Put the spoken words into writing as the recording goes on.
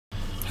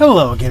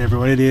Hello again,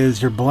 everyone. It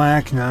is your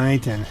Black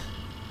Knight, and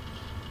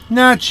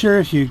not sure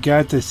if you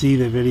got to see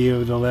the video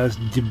of the last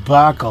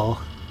debacle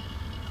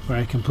where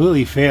I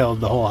completely failed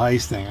the whole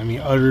heist thing. I mean,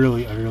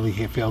 utterly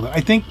failed it. I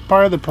think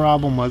part of the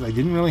problem was I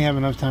didn't really have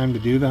enough time to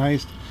do the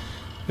heist.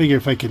 I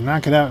figured if I could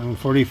knock it out in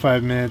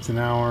 45 minutes, an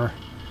hour,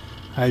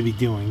 I'd be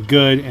doing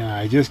good, and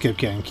I just kept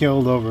getting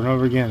killed over and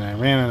over again, and I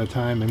ran out of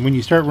time. And when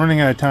you start running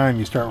out of time,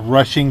 you start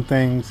rushing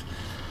things,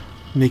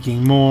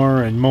 making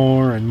more and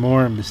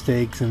more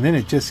mistakes, and then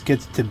it just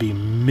gets to be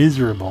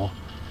miserable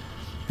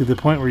to the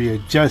point where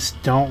you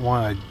just don't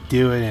want to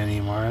do it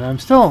anymore. And I'm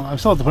still at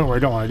the point where I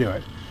don't want to do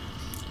it.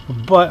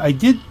 But I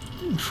did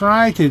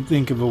try to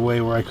think of a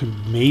way where I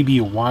could maybe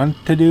want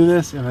to do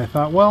this, and I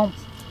thought, well,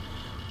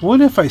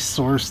 what if I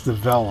source the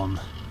Velum,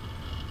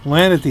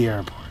 land at the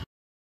airport,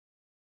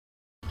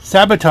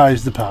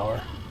 sabotage the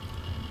power,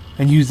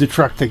 and use the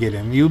truck to get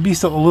in? It would be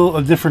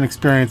a different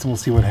experience, and we'll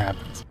see what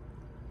happens.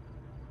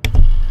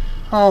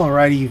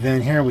 Alrighty then,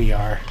 here we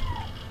are.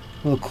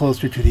 A little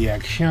closer to the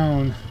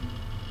action.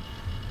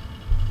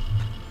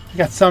 I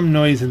got some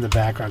noise in the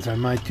background, so I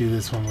might do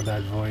this one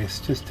without voice,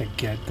 just to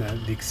get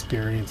the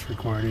experience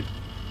recorded.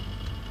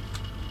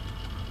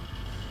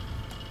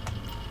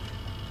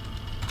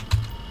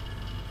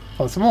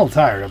 Well, I'm a little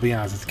tired, I'll be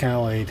honest. It's kind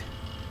of late.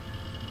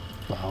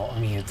 Well, I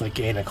mean, it's like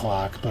 8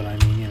 o'clock, but I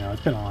mean, you know,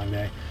 it's been a long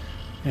day.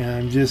 And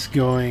I'm just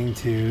going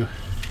to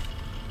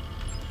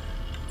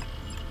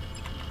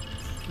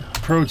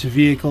approach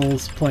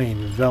vehicles,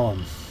 plane,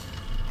 Velum.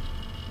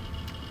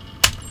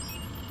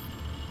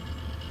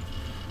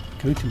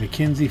 Go to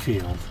McKenzie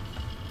Field.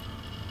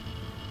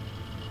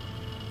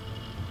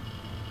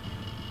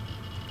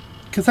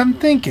 Because I'm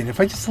thinking,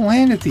 if I just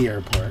land at the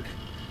airport,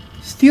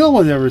 steal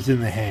whatever's in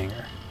the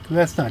hangar, because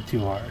that's not too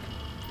hard.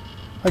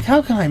 Like,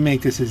 how can I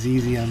make this as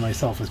easy on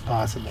myself as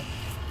possible?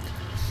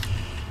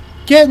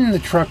 Get in the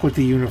truck with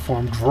the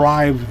uniform,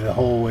 drive the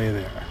whole way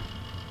there.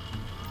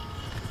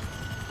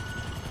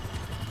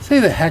 Say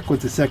the heck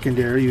with the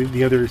secondary,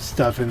 the other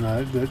stuff in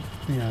the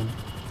you know.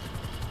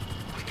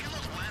 We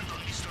cannot land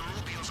on Mr.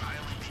 Rubio's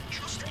island in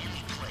just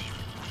any plane.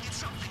 We need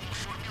something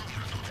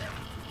familiar to them.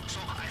 So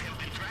I have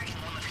been dragging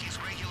one of his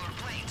regular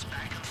planes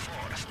back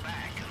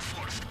and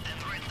forth. And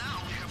right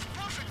now we have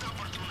perfect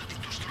opportunity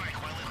to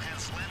strike while it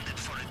has landed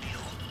for a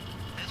deal.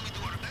 Then we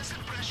do our best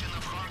impression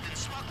of hardened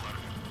smuggler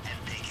and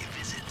take a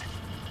visit.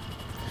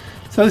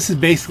 So this is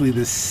basically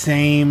the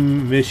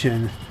same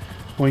mission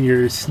when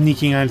you're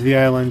sneaking onto the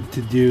island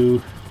to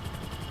do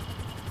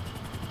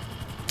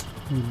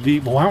the...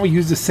 Well, why don't we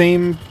use the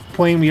same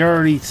plane we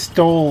already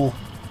stole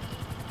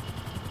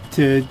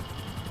to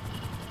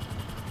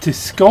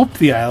scope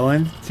the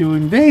island, to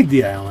invade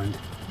the island?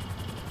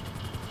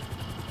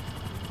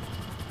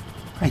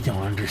 I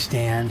don't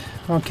understand.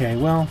 Okay,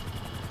 well...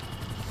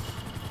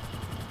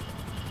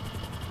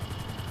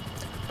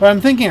 But I'm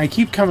thinking, I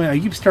keep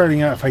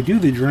starting out. If I do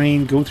the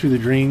drain, go through the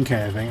drain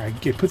kind of thing,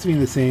 it puts me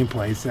in the same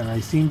place, and I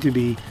seem to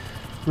be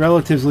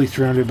relatively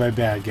surrounded by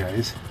bad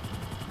guys.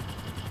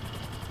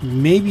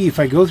 Maybe if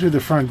I go through the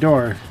front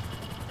door,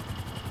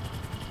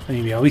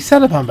 maybe I'll be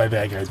set upon by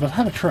bad guys, but I'll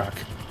have a truck.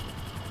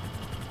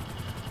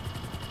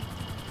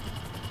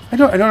 I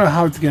don't know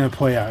how it's going to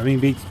play out. I mean,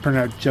 it may turn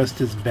out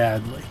just as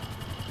badly.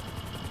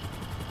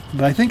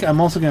 But I think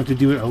I'm also going to have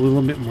to do it a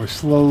little bit more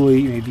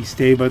slowly, maybe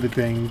stay by the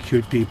thing,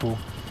 shoot people.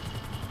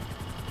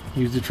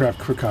 Use the truck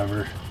for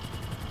cover.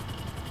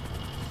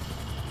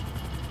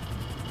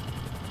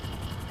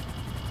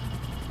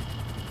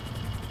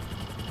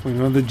 We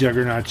know the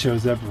Juggernaut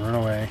shows up and run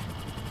away.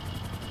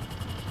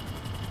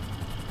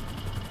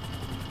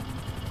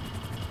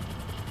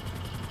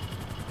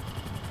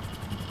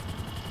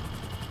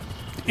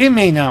 It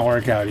may not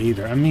work out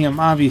either. I mean, I'm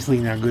obviously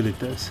not good at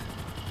this.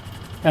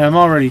 And I'm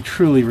already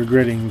truly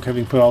regretting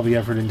having put all the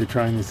effort into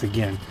trying this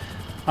again.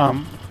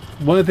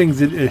 One of the things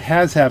that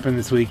has happened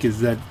this week is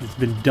that it's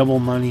been double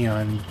money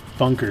on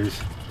bunkers.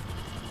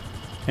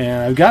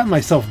 And I've gotten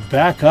myself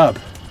back up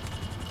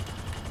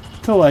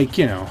to, like,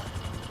 you know,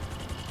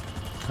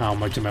 how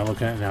much am I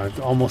looking at now? It's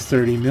almost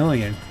 30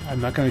 million.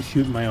 I'm not going to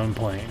shoot my own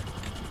plane.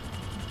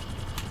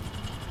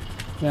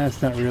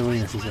 That's not really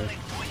necessary.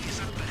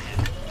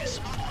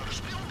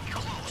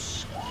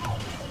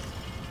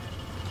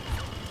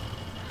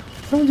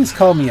 Someone just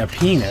called me a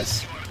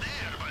penis.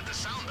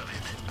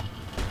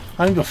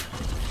 I'm going...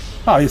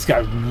 Oh, he just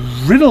got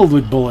riddled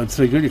with bullets,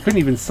 so you couldn't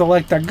even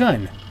select a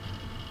gun.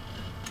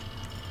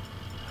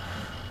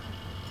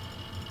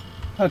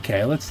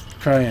 Okay, let's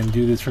try and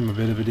do this from a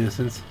bit of a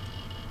distance.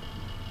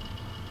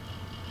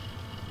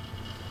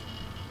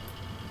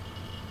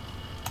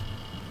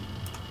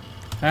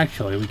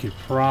 Actually, we could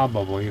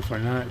probably, if we're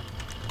not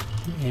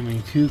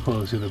aiming too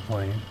close to the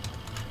plane,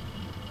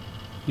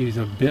 use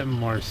a bit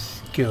more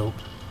scope.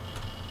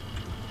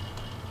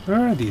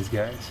 Where are these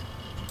guys?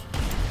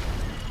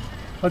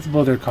 Let's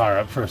blow their car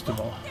up, first of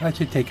all. That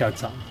should take out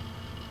some.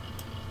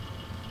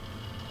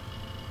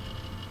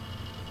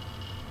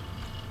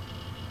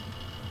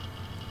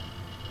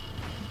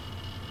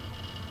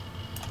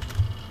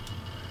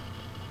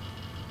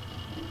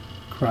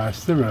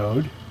 Cross the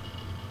road.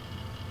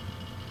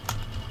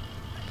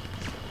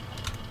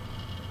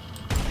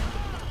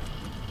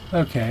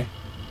 Okay.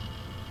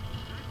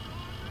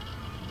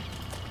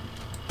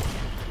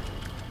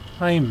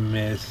 I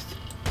missed.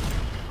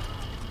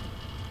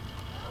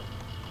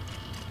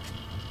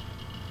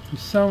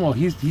 Well,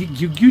 you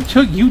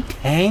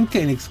tanked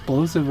an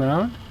explosive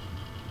round?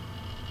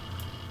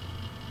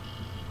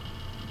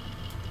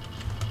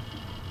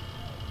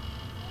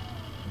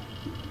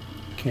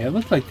 Okay, it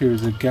looked like there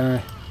was a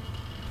guy.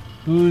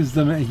 Who's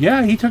the man?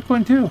 Yeah, he took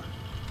one too.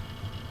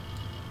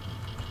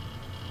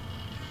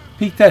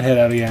 Peek that head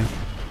out again.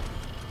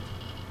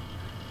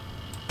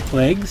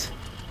 Legs?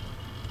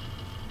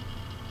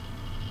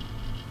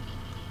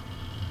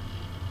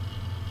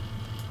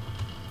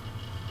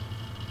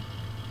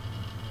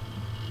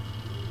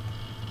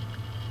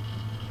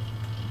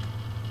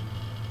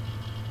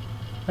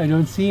 I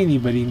don't see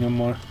anybody no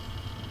more.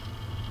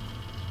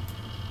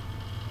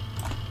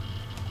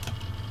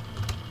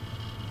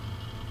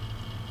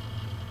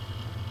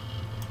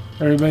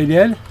 Everybody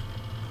dead?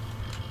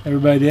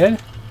 Everybody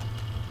dead?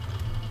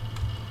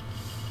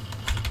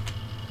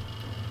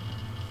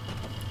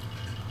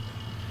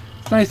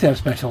 It's nice to have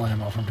special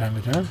ammo from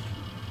time to time.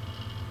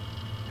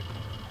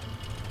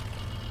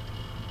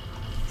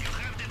 You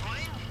have the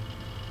plane?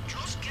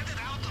 Just get it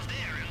out of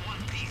there in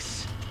one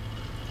piece.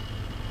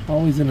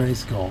 Always a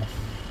nice goal.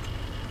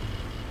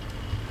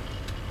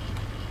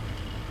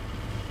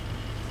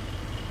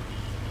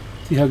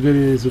 See how good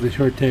it is with a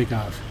short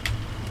takeoff.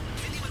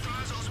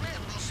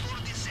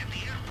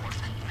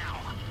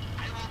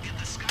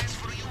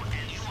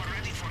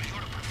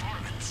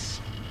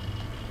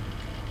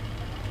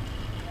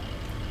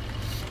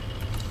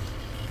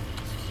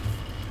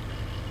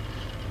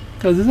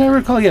 Because as I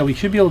recall, yeah, we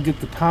should be able to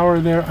get the power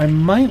there. I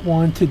might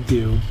want to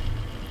do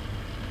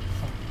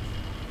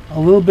a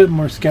little bit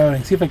more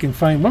scouting. See if I can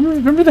find...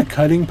 Remember the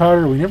cutting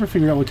powder? We never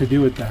figured out what to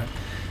do with that.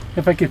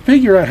 If I could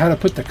figure out how to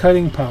put the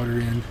cutting powder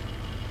in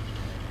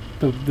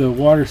the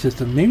water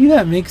system, maybe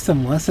that makes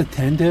them less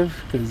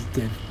attentive because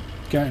they've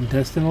got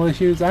intestinal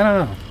issues. I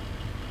don't know.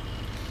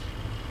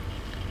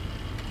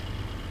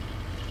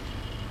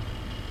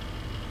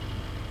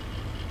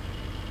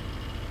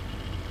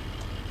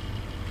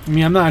 I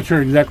mean, I'm not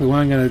sure exactly when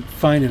I'm going to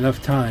find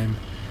enough time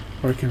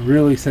where I can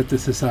really set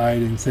this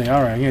aside and say,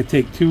 alright, I'm going to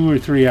take 2 or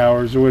 3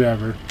 hours or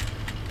whatever,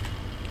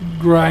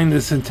 grind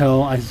this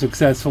until I'm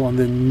successful, and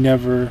then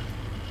never,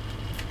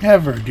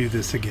 ever do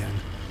this again.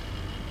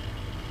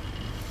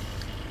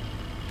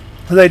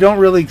 Because I don't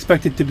really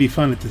expect it to be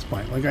fun at this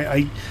point. Like,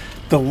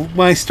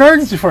 when I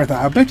started this before, I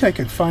thought, I bet you I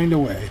could find a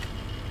way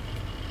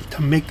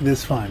to make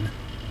this fun.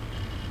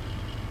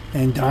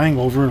 And dying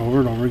over and over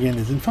and over again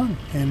isn't fun.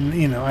 And,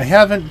 you know, I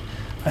haven't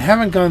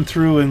gone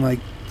through and, like,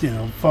 you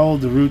know,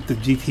 followed the route that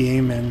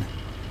GTA Man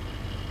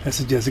has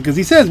suggested. Because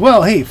he says,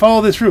 well, hey,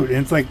 follow this route. And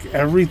it's like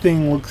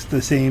everything looks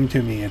the same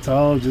to me. It's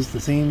all just the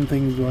same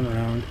things going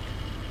around.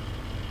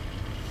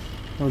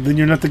 Well, then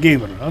you're not the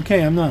gamer.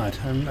 Okay, I'm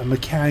not. I'm a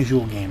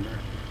casual gamer.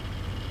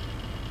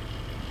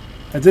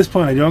 At this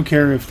point, I don't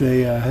care if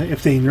they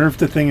nerf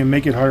the thing and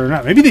make it harder or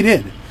not. Maybe they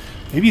did.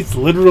 Maybe it's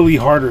literally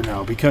harder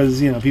now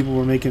because, you know, people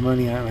were making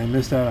money on it and I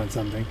missed out on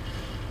something.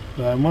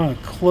 But I want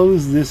to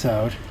close this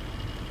out.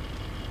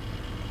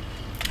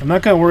 I'm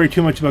not going to worry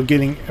too much about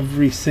getting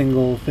every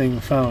single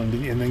thing found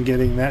and then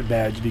getting that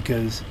badge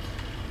because,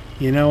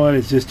 you know what,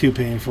 it's just too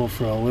painful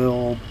for a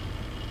little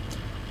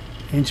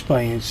inch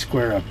by inch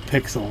square of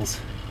pixels.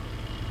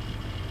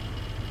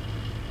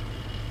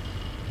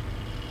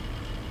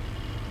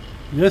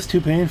 Just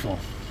too painful.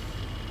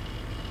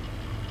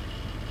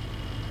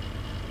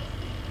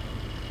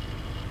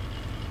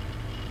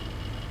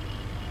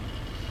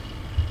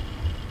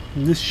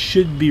 And this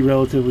should be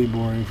relatively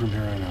boring from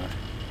here on out.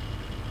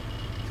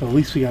 So at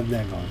least we got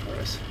that going for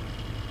us.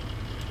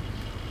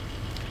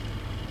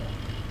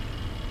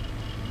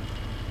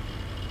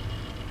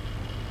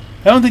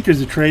 I don't think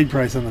there's a trade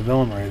price on the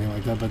Velum or anything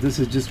like that, but this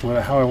is just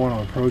how I want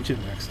to approach it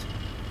next.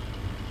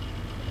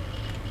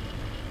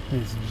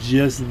 It's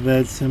just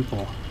that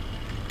simple.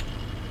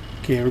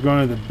 Okay, we're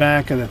going to the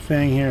back of the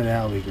thing here.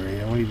 That'll be great.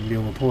 I won't even be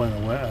able to pull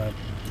in the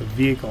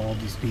vehicle. I'll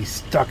just be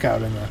stuck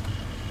out in the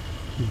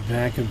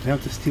back and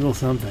have to steal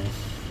something.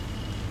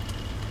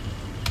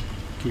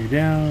 Gear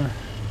down.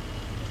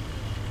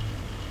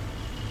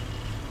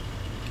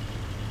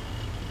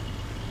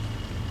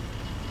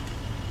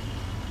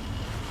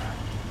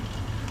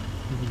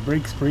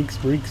 Brakes, brakes,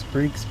 brakes,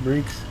 brakes,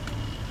 brakes.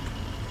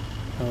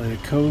 I'll let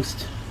it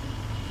coast.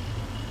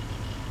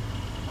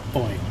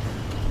 Boing.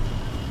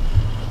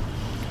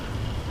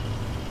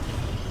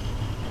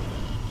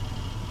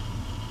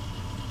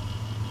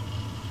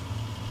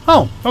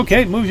 Oh,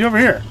 okay, moves you over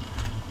here.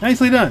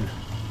 Nicely done.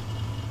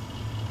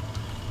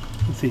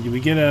 Let's see, did we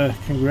get a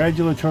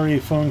congratulatory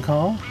phone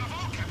call?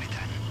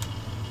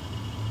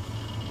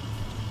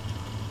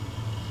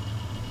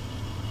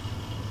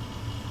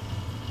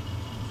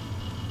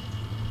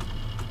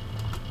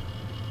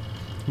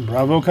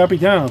 Bravo,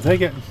 Capitan, I'll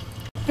take it.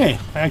 Hey,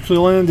 I actually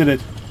landed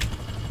it.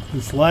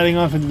 Been sliding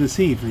off into the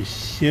sea for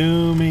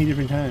so many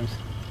different times.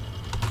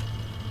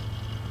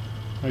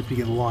 I have to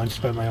get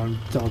launched by my own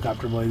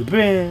helicopter blade.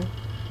 Bam!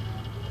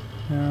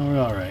 We're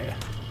alright.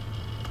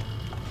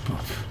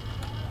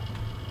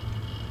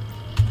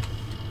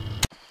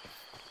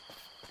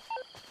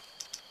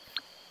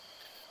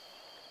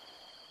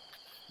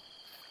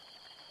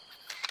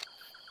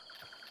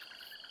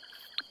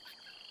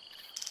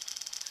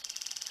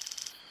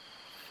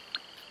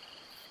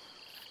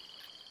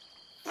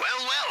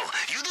 Well,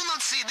 you do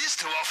not see this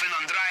too often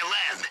on dry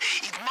land.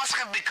 It must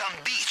have become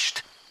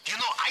beached. You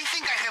know, I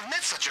think I have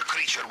met such a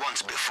creature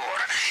once before.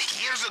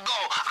 Years ago,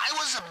 I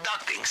was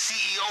abducting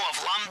CEO of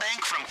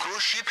Lumbank from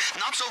cruise ship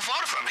not so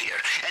far from here.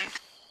 And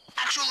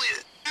actually,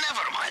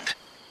 never mind.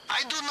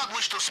 I do not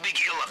wish to speak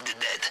ill of the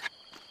dead.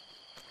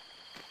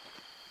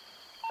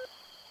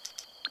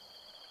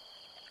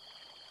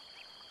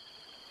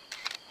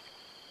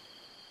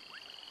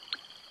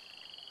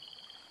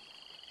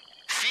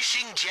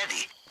 Fishing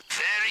jetty.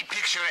 Very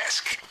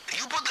picturesque.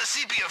 You put the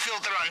sepia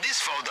filter on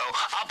this photo,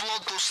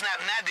 upload to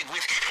Snapmatic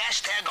with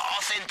hashtag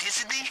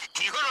authenticity,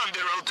 you're on the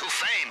road to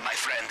fame, my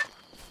friend.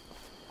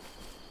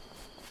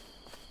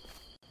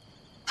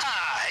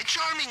 Ah, a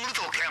charming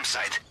little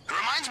campsite.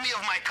 Reminds me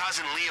of my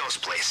cousin Leo's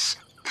place.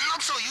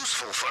 Not so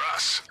useful for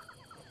us.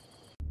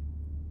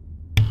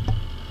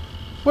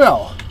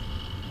 Well,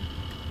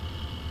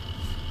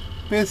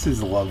 this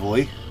is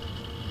lovely.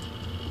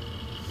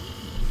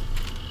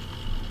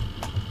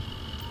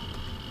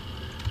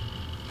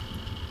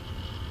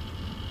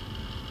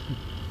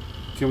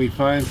 Can we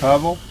find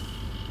Pavel?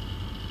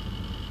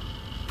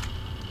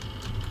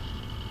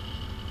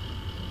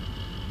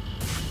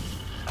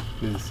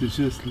 This is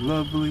just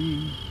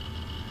lovely.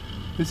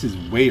 This is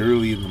way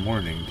early in the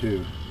morning,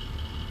 too.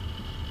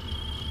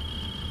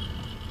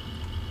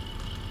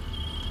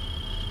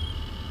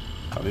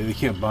 Oh, they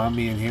can't bomb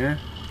me in here?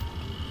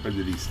 Or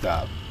did he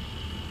stop?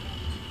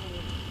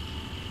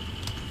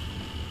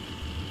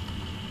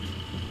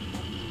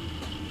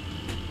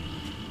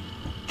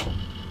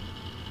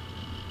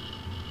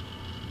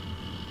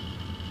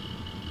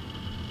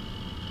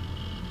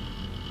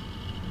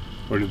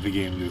 Or did the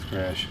game just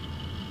crash?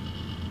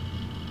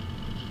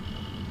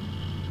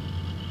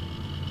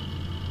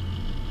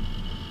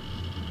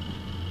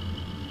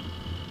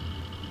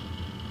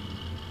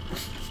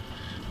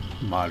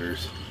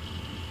 Modders.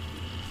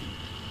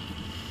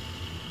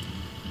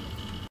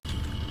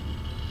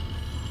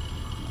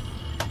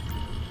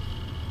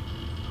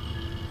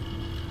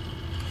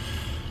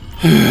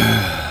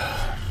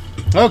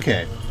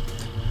 Okay.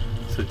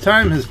 So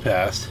time has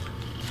passed.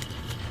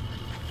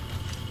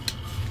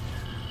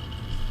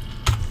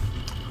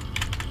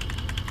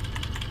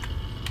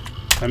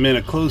 I'm in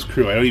a closed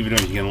crew. I don't even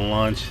know if you can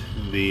launch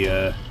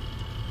the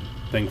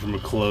thing from a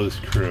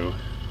closed crew.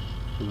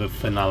 The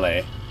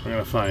finale. We're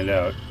going to find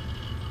out.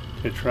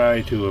 To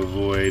try to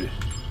avoid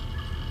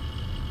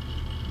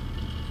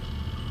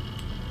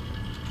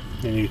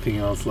anything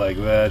else like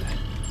that.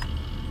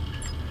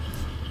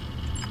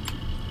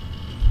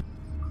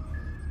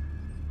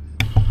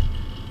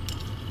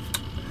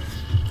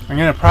 I'm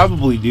going to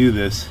probably do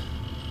this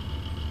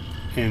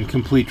in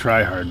complete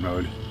tryhard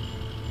mode.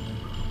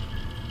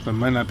 So I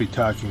might not be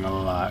talking a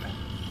lot.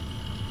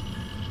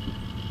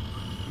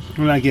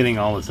 We're not getting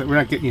all this. We're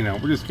not getting, you know,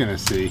 we're just gonna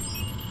see.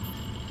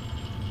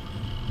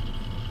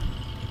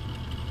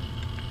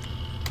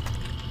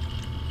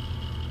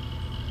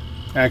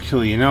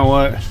 Actually, you know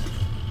what?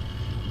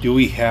 Do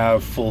we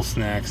have full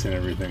snacks and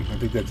everything? I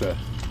think that's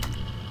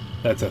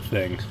a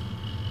thing.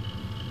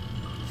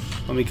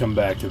 Let me come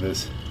back to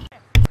this.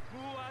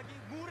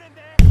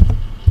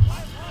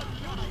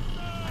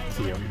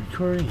 See, are we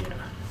recording? Yeah.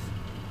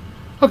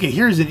 Okay,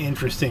 here's an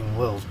interesting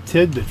little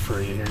tidbit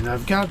for you here. Now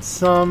I've got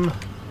some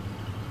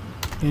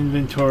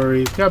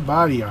inventory. I've got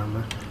body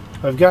armor.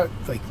 I've got,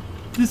 like,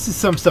 this is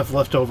some stuff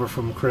left over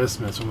from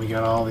Christmas when we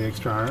got all the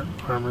extra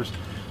armors.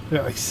 I've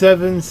got like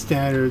 7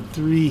 standard,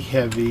 3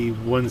 heavy,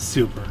 1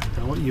 super.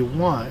 Now what you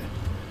want,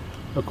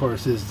 of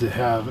course, is to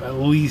have at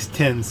least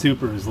 10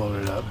 supers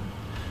loaded up.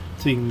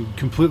 So you can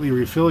completely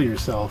refill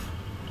yourself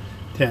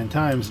 10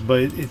 times,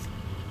 but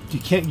you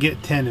can't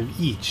get 10 of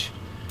each.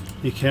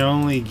 You can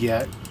only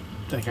get,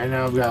 like, I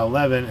now have got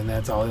 11, and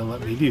that's all they'll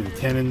let me do.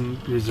 10 in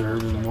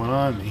reserve and 1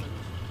 on me.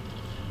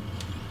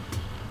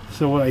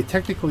 So what I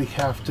technically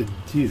have to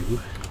do,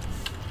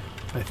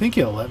 I think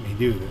it'll let me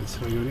do this.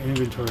 So I go to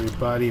inventory,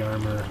 body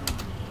armor.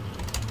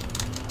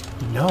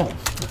 No,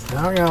 it's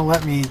not going to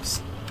let me.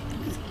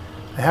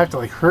 I have to,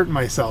 like, hurt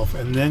myself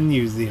and then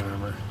use the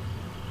armor.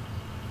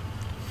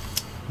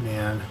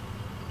 Man,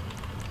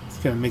 it's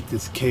going to make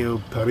this Cayo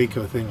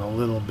Perico thing a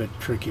little bit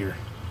trickier.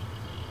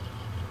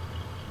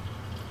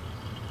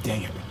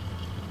 Dang it.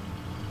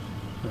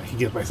 I can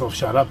get myself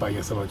shot up, I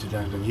guess, a bunch of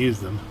times and use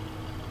them.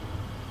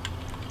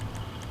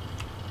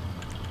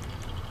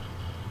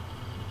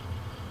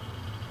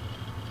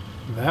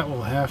 That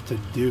will have to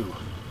do.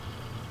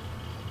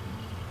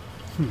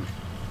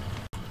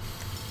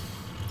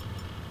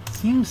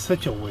 Seems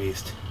such a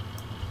waste.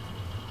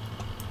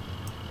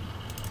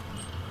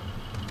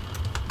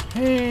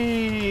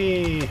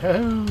 Hey!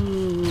 Ho!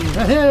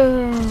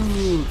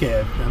 Ho!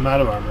 Okay, I'm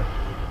out of armor.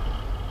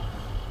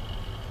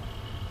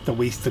 To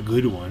waste a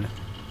good one.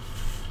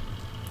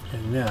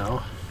 And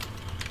now,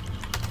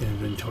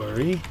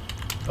 inventory,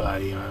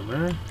 body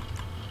armor.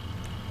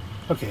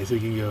 Okay, so we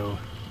can go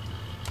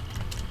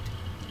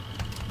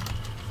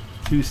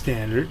to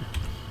standard.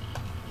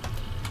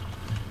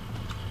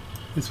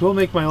 This will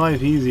make my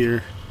life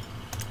easier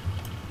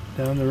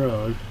down the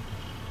road.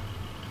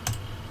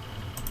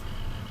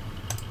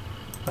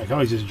 I can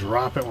always just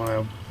drop it when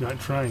I'm not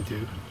trying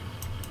to.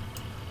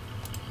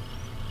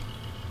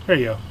 There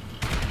you go.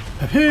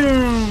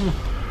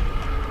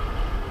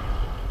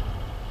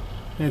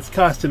 It's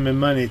costing me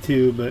money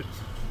too, but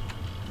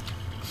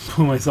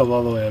pull myself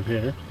all the way up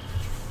here.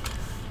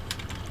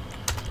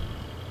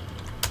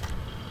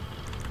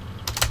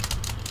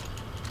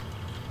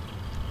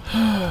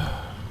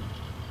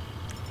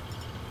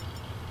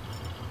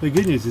 The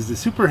good news is the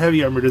super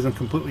heavy armor doesn't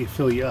completely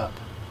fill you up.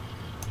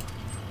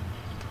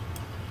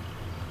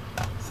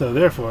 So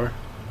therefore,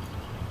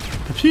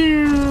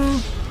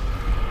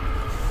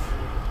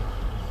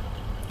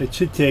 it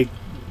should take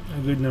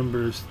a good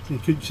number.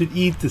 It should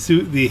eat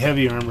the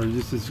heavy armor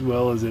just as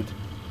well as it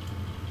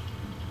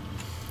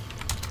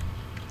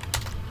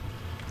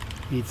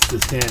eats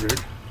the standard.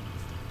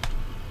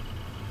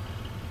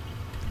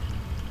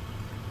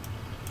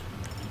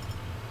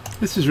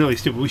 This is really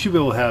stupid. We should be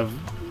able to have,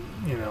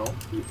 you know,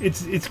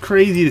 it's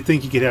crazy to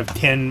think you could have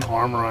 10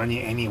 armor on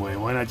you anyway.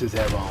 Why not just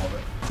have all of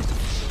it?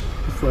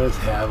 Just let us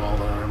have all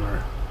the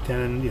armor.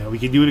 10, you know, we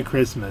could do it at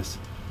Christmas.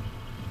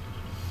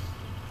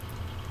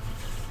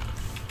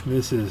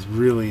 This is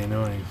really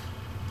annoying.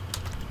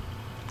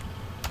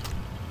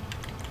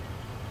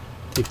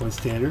 Take one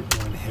standard,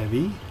 one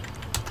heavy.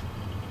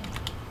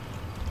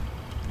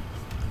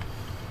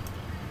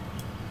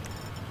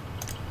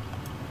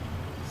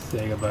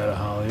 Say goodbye to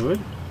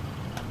Hollywood.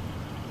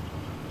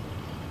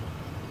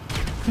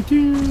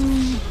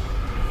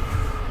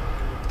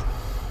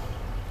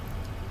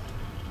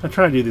 I'm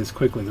trying to do this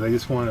quickly because I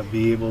just want to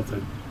be able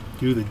to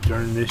do the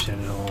darn mission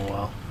in a little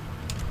while.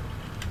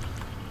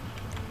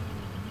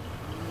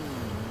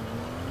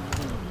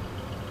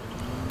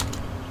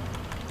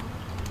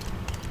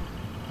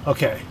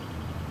 Okay.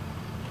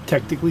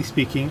 Technically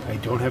speaking, I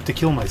don't have to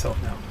kill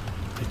myself now.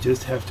 I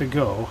just have to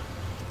go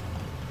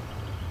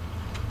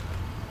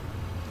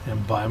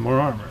and buy more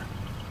armor.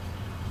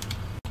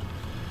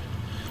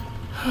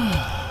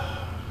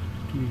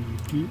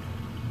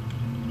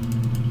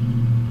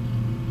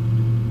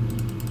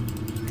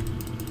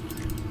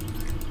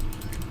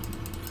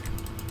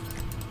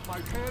 My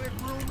panic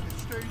room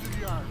is stage of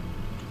the art.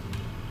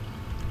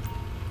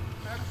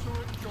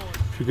 Excellent choice.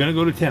 If you're gonna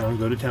go to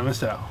town in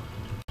style.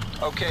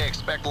 Okay,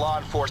 expect law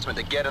enforcement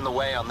to get in the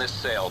way on this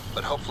sale,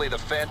 but hopefully the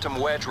phantom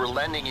wedge we're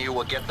lending you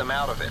will get them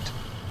out of it.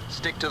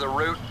 Stick to the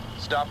route,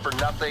 stop for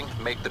nothing,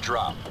 make the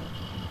drop.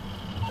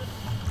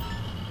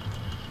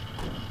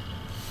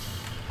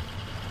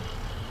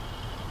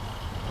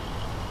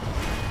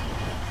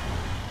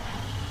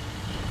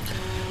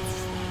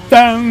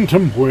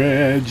 Phantom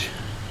wedge.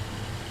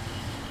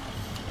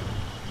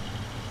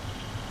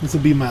 This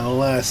will be my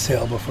last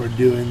sale before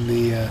doing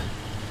the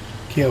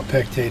Cayo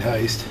Perico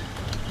heist.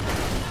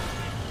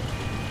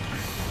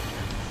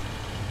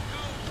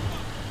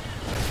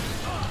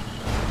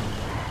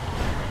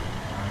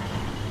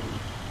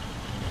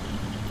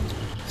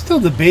 Still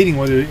debating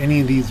whether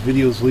any of these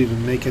videos will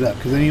even make it up,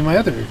 because I mean my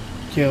other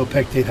Cayo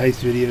Perico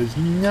heist videos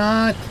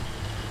not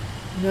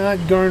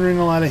garnering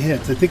a lot of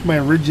hits. I think my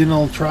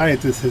original try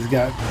at this has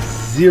got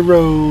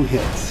 0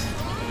 hits.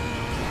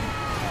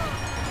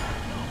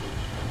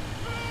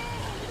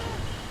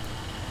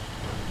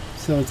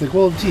 So it's like,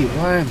 well, gee,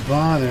 why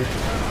bother?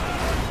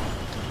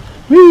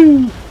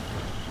 Woo!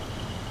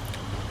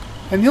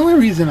 And the only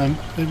reason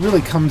it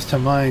really comes to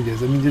mind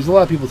is, I mean, there's a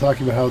lot of people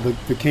talking about how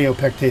the Cayo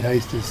Perico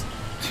heist is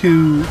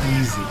too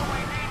easy.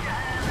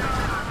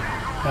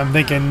 I'm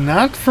thinking,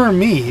 not for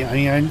me. I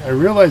mean, I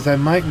realize I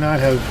might not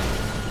have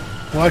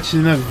watched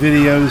enough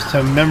videos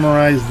to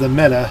memorize the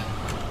meta.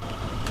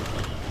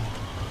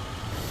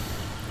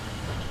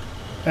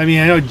 I mean,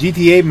 I know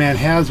GTA Man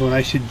has one.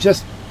 I should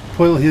just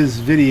pull his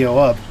video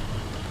up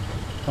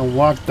and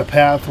walk the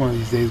path one of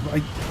these days.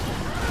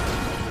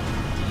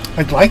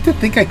 I'd like to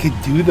think I could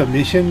do the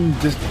mission,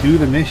 just do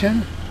the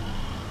mission,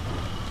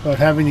 without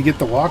having to get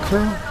the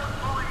walkthrough.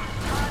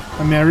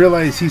 I mean, I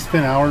realize he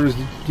spent hours,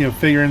 you know,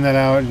 figuring that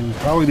out, and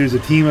probably there's a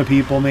team of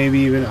people, maybe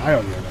even, I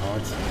don't even know.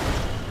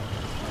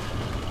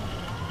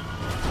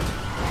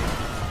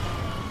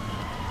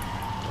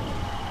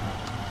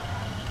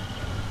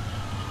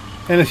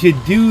 And if you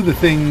do the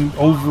thing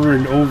over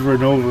and over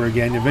and over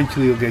again,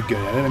 eventually you'll get good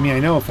at it. I mean, I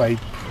know if I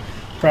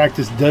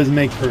practice does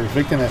make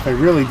perfect, and if I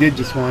really did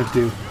just want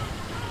to...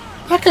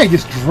 That guy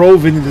just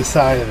drove into the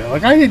side of it.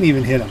 Like, I didn't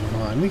even hit him.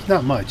 Come on, at least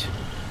not much.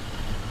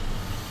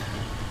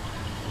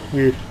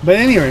 Weird. But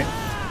anyway,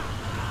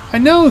 I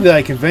know that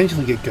I can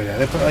eventually get good at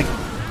it, but, like,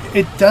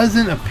 it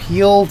doesn't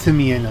appeal to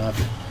me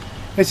enough.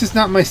 It's just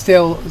not my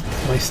style.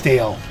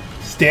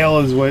 Stale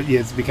is what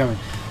it's becoming.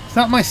 It's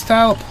not my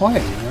style of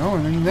play, you know.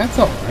 I mean, that's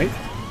all right.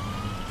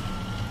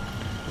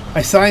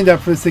 I signed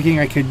up for this thinking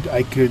I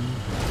could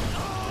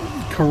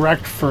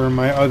correct for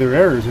my other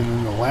errors. And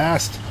in the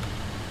last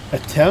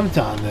attempt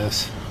on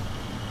this,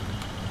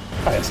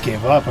 I just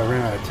gave up. I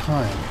ran out of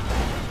time.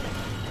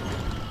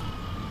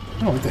 I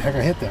don't know what the heck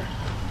I hit there.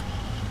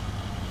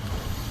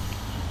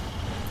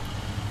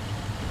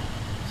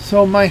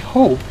 So my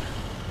hope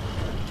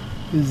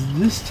is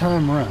this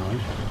time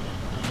around.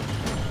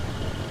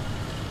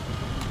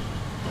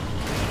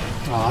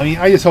 I mean,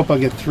 I just hope I'll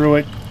get through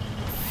it,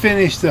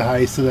 finish the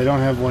heist so that I don't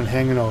have one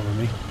hanging over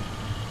me.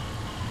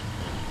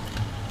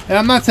 And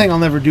I'm not saying I'll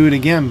never do it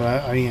again,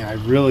 but I mean, I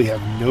really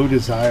have no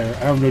desire.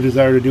 I have no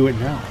desire to do it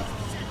now,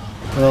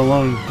 let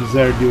alone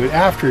desire to do it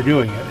after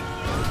doing it.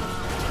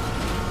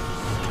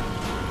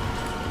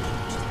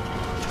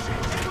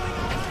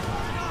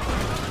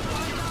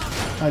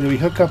 Do we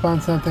hook up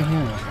on something here?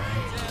 Okay.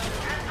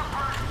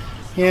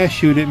 Yeah,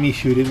 shoot at me,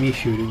 shoot at me,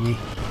 shoot at me.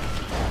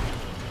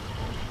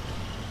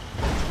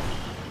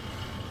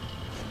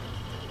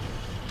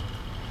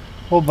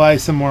 We'll buy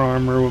some more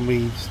armor when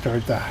we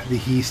start the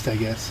heist, I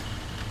guess.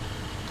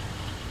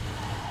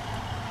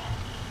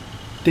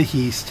 The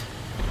heist.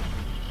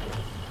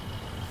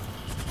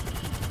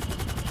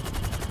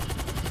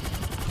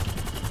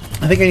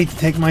 I think I need to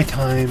take my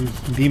time,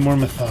 be more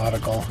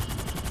methodical.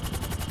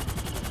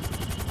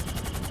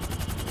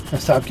 I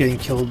stop getting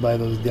killed by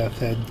those death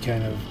head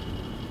kind of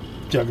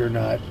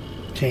juggernaut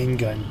chain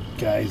gun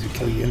guys who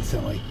kill you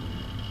instantly.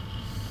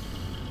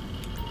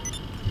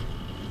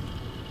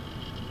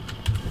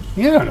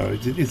 Yeah, I don't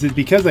know. Is it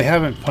because I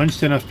haven't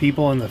punched enough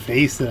people in the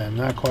face that I'm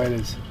not quite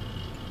as...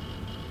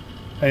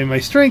 I mean, my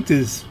strength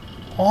is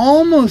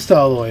almost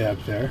all the way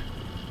up there.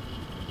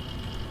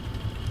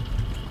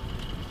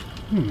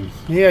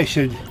 Maybe I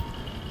should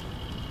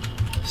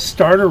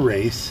start a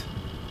race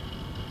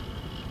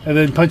and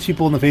then punch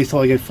people in the face till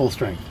I get full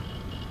strength.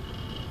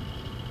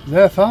 Is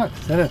that a thought?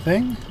 Is that a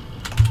thing?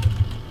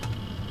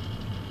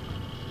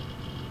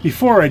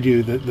 Before I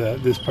do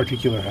this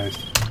particular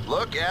heist.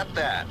 Look at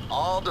that.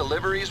 All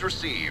deliveries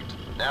received.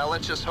 Now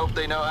let's just hope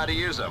they know how to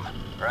use them,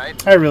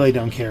 right? I really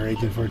don't care,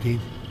 Agent 14.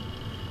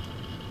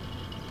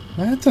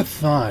 That's a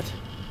thought.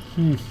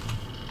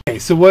 Okay,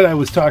 so what I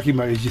was talking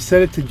about is you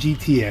set it to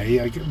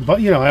GTA.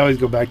 But, you know, I always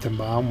go back to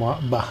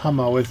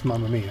Bahama with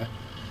Mamma Mia.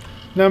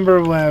 Number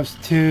of laps,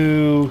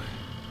 2.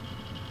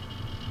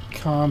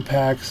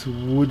 Compacts,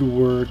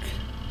 woodwork.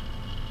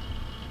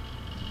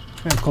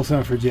 And close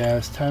enough for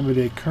jazz. Time of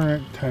day,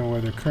 current. Time of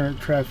weather,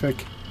 current.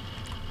 Traffic,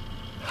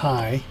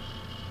 high.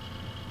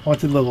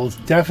 Wanted levels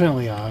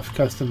definitely off.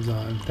 Customs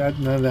on.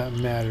 None of that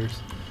matters.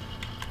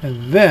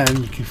 And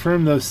then you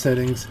confirm those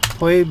settings.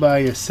 Play by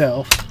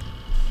yourself.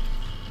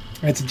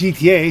 It's a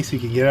GTA, so you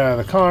can get out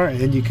of the car and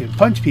then you can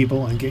punch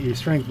people and get your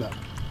strength up.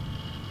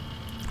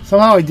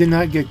 Somehow I did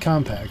not get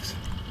compacts.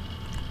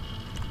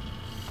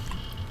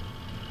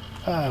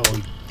 I will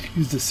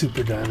use the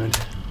super diamond.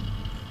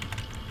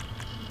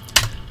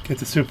 Get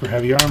the super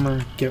heavy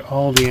armor. Get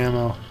all the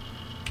ammo.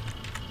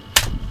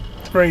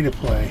 Ready to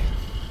play.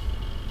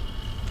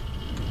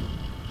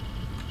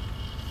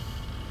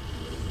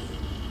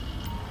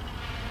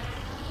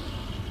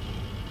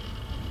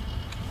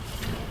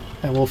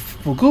 And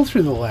we'll go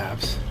through the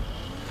laps.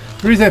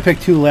 The reason I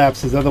picked 2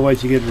 laps is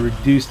otherwise you get a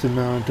reduced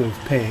amount of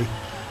pay.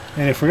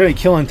 And if we're going to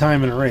kill in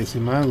time in a race,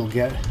 we might as well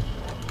get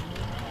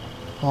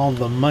all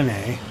the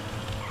money.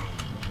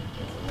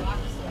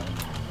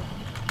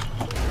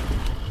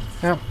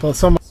 Yeah, well,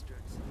 so much.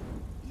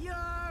 You're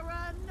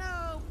a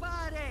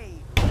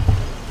nobody.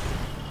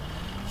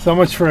 So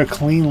much for a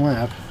clean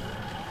lap.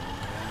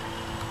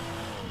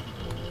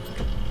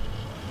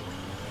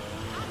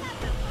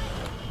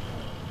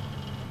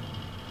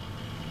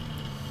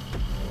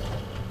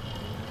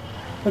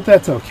 But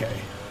that's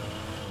okay.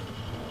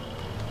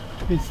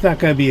 It's not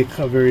going to be a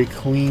very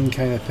clean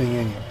kind of thing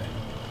anyway.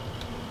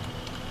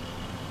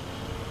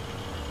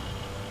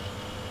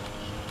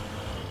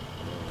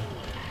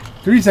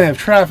 The reason I have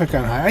traffic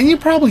on high, and you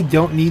probably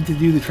don't need to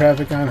do the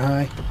traffic on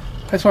high.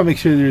 I just want to make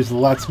sure there's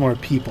lots more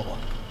people.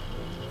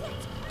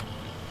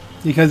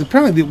 Because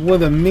apparently one of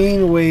the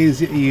main ways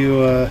that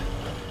you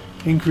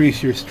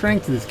increase your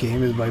strength in this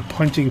game is by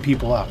punching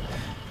people out.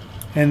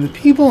 And the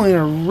people in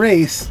a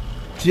race,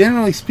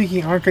 generally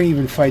speaking, aren't going to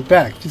even fight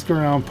back. Just go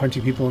around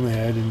punching people in the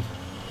head and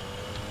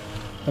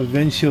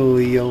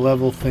eventually you'll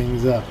level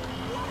things up.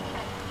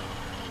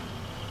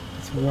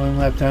 It's 1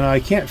 lap down.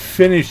 I can't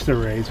finish the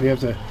race. We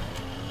have to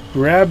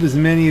grab as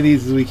many of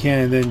these as we can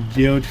and then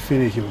don't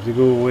finish it. We have to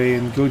go away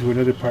and go to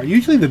another part.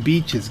 Usually the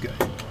beach is good.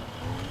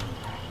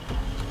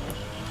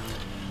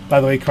 By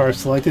the way, car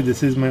selected.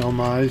 This is my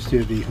homage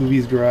to the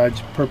Hoovy's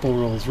Garage purple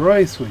Rolls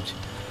Royce, which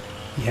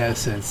he has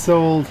since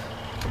sold.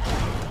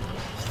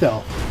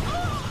 Still,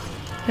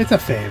 it's a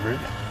favorite.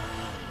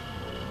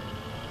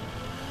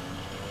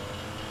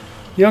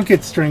 You don't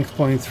get strength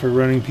points for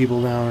running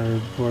people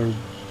down or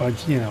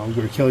you know,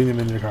 or killing them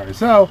in their car.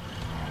 So,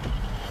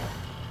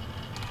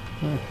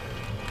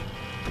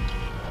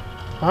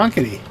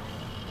 honkity.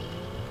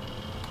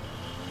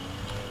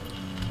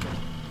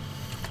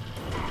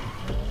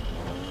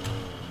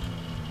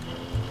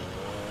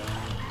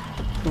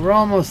 We're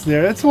almost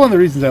there. That's one of the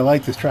reasons I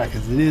like this track,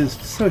 is it is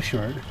so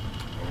short.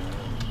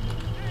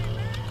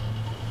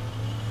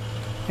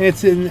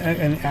 It's in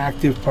an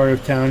active part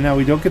of town. Now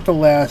we don't get the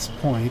last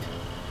point.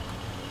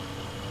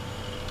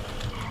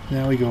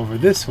 Now we go over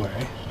this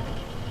way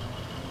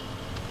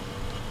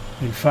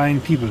and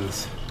find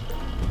peoples.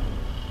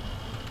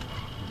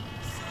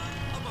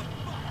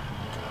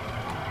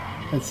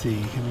 Let's see,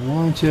 you can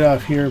launch it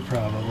off here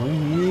probably.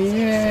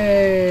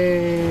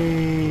 Yay!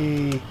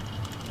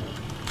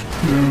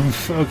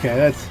 Oof,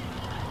 okay,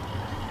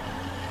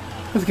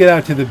 let's get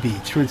out to the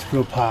beach where it's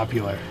real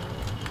popular.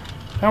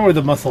 Not where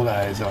the muscle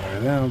guys are.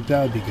 That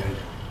would be good.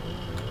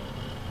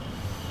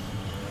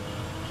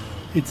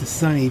 It's a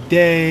sunny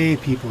day.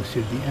 People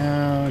should be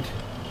out.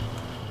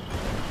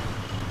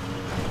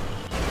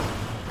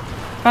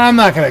 I'm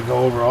not gonna go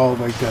over all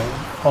the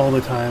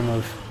time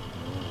of.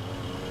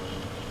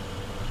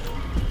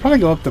 Probably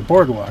go up the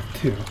boardwalk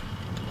too.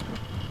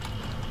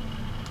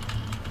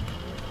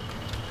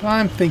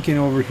 I'm thinking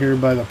over here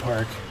by the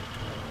park.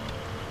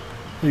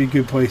 Be a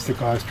good place to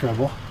cause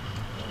trouble.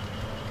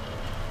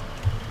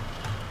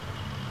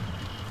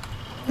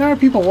 There are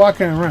people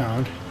walking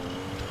around.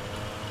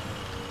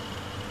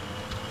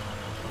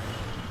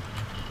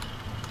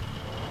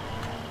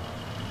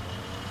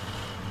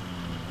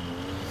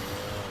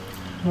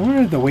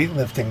 Where are the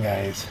weightlifting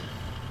guys?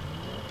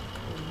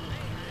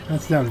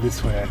 That's down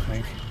this way, I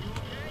think.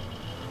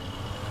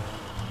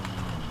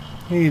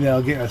 Maybe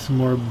that'll get us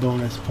more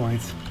bonus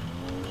points.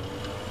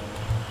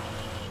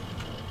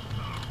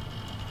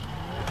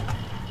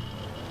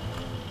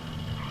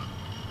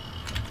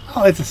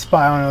 Oh, it's a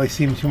spot. I don't really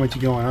see too much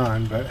going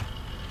on, but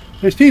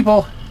there's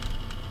people.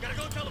 Gotta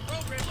go tell the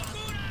program.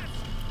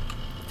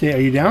 Jay,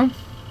 are you down?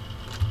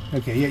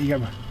 Okay, yeah, you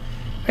got money.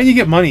 And you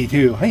get money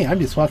too. Hey, I'm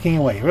just walking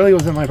away. It really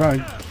wasn't my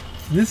problem.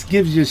 This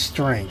gives you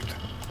strength.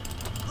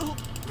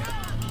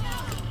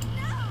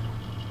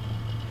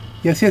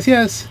 Yes, yes,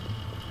 yes.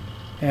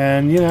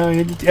 And, you know,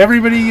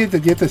 everybody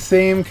get the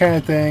same kind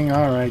of thing.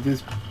 All right,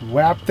 just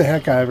whap the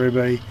heck out of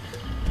everybody.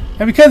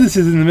 And because this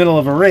is in the middle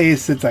of a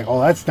race, it's like,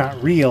 oh, that's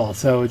not real.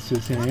 So it's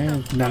just, you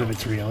know, none of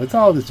it's real. It's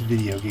all this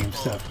video game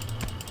stuff.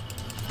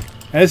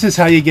 And this is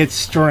how you get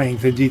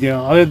strength in GTA.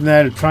 Other than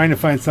that, trying to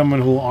find someone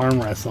who will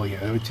arm wrestle you,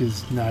 which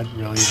is not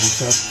really good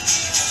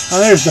stuff. Oh,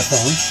 there's the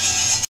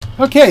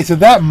phone. Okay, so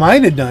that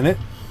might have done it.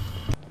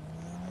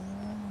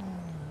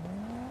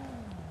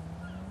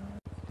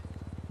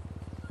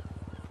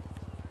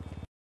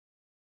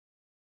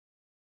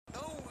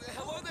 Oh,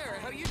 hello there.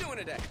 How are you doing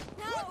today?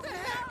 What the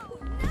heck?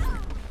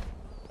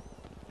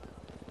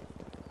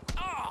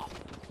 Oh!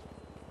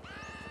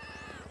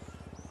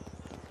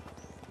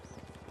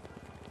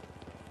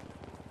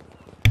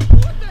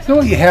 So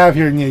what you have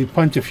here, you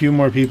punch a few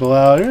more people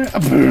out.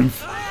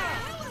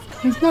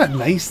 It's not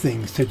nice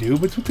things to do,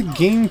 but it's what the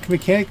game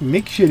mechanic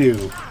makes you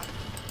do.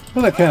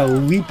 Well, that kind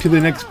of leap to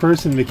the next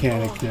person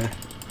mechanic there.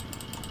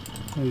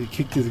 He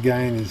kicked this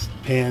guy in his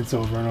pants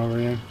over and over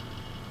again.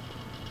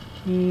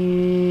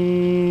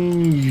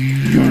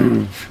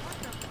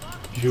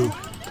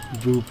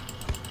 You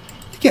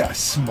get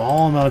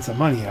small amounts of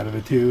money out of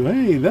it too.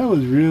 Hey, that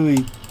was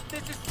really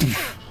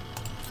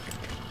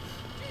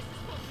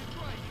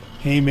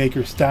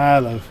haymaker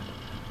style of,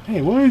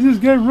 hey, why is this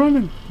guy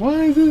running?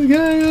 Why is this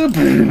guy up?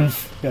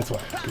 That's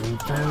why.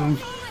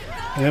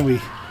 And then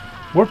we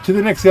warp to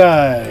the next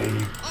guy.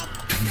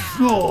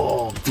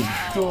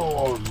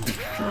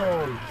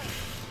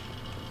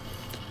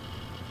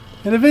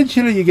 And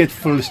eventually you get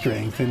full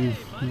strength and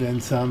then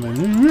some,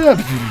 and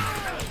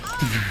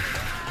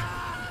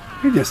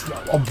you're just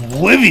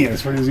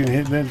oblivious when he's gonna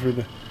hit then for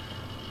the,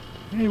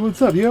 hey,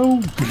 what's up,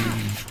 yo?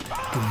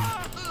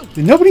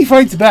 And nobody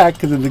fights back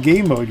because of the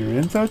game mode you're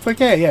in, so it's like,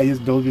 hey, yeah, you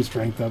just build your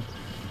strength up.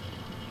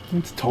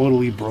 It's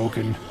totally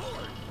broken.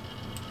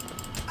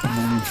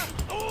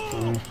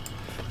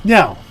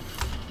 Now,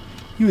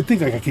 you would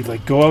think like I could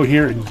like go out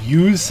here and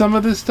use some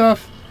of this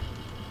stuff.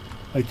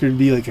 Like there'd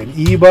be like an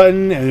E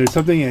button and there's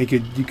something and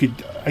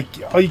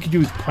all you could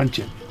do is punch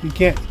it. You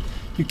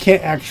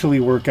can't actually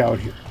work out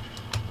here.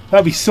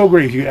 That'd be so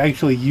great if you could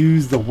actually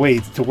use the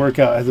weights to work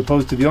out, as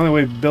opposed to the only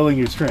way of building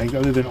your strength,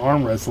 other than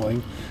arm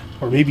wrestling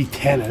or maybe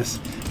tennis,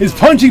 is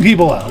punching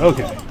people out.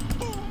 Okay.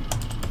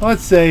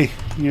 Let's say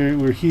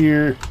we're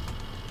here.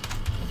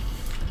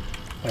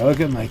 I look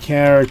at my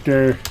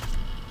character.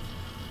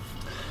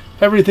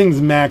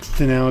 Everything's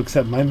maxed now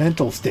except my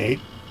mental state,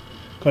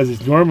 because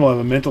it's normal to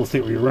have a mental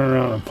state where you run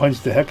around and punch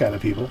the heck out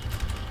of people.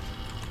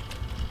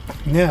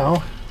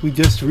 Now we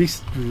just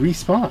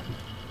respawn.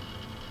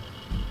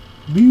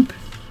 Boop.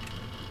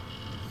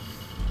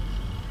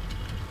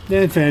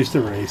 Then finish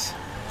the race.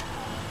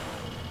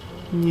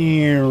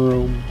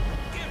 And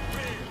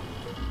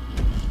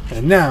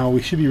now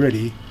we should be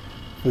ready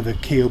for the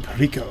Cayo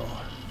Perico.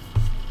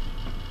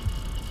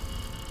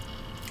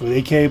 With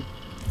AK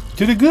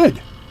to the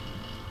good.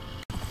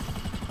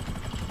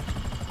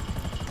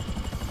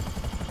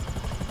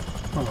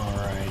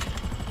 Alright.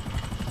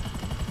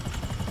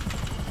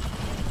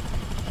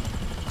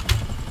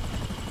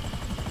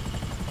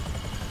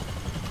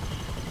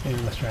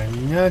 And let's try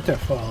not to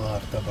fall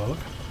off the boat.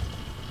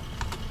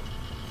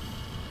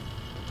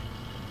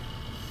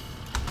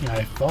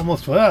 I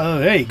almost...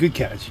 Oh, hey, good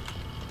catch.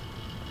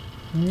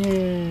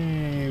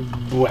 Yay,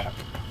 whap.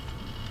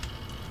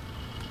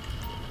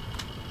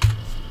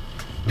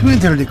 To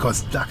enter the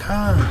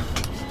Costaca.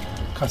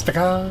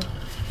 Costaca.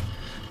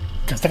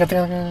 Costaca.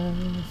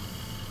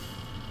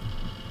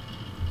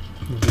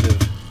 A bit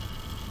of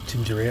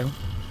ginger ale.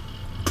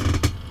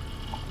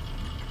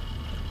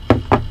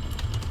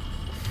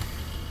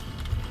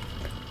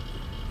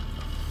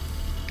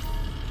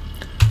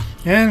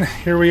 And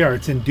here we are.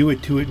 It's in do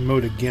it to it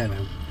mode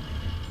again.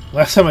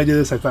 Last time I did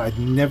this, I thought I'd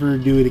never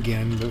do it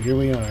again, but here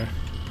we are.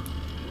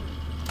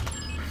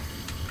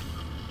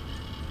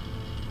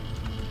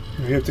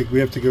 We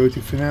have to go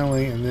to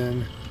finale and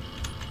then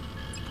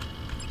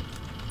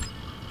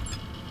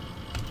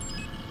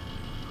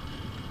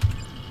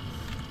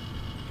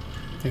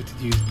we have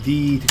to use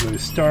D to go to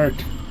start.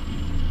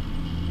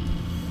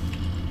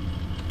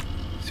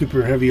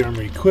 Super heavy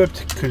armor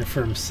equipped.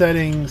 Confirm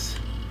settings.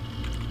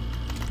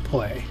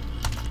 Play.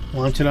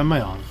 Launch it on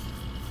my own.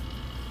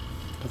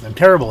 Because I'm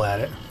terrible at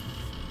it.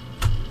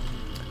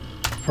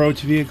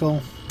 Approach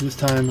vehicle. This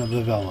time of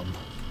the Velum.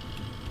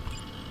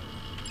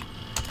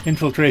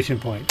 Infiltration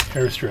point.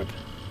 Airstrip.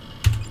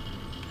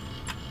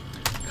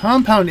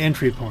 Compound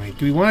entry point.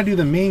 Do we want to do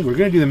the main? We're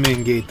going to do the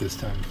main gate this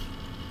time.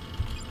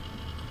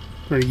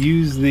 We're going to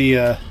use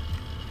the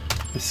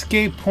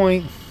escape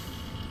point.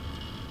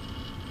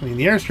 I mean,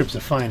 the airstrip's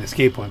a fine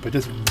escape point, but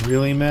does it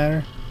really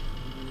matter?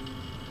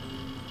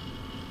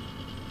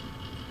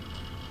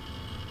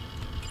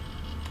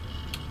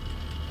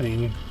 I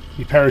mean,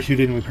 we parachute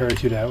in, we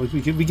parachute out.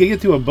 We could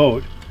get to a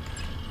boat.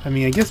 I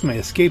mean, I guess my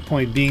escape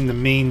point being the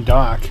main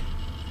dock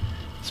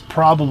is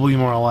probably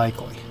more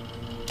likely.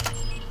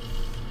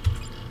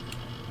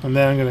 And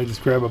then I'm going to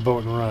just grab a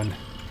boat and run.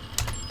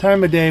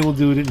 Time of day, we'll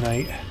do it at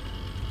night.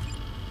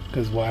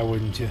 Because why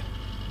wouldn't you?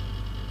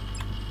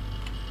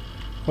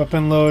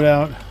 Weapon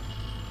loadout.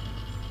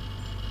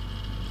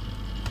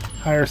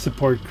 Hire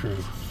support crew.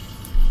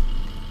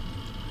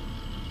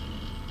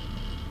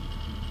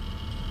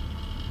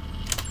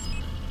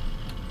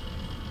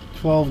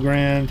 $12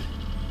 grand.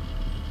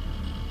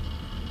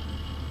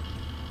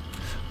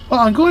 Well,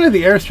 I'm going to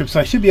the airstrip,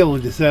 so I should be able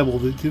to disable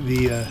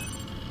the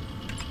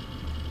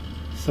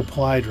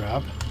supply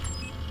drop.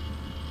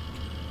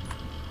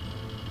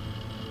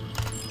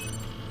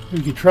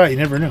 We could try, you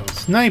never know.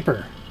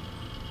 Sniper!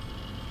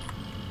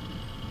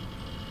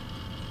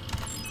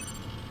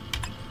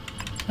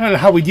 I don't know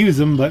how we'd use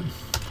them, but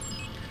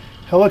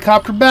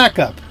helicopter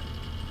backup.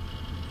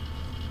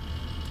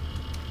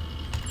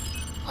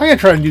 I'm going to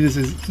try and do this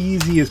as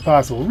easy as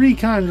possible.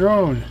 Recon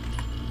drone.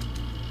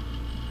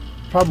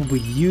 Probably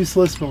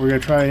useless, but we're going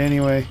to try it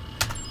anyway.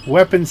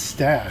 Weapon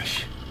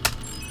stash.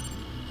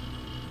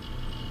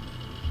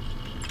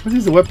 What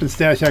does the weapon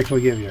stash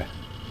actually give you?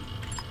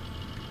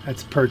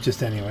 That's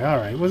purchased anyway.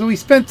 Alright, well, we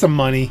spent some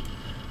money.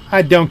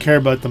 I don't care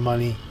about the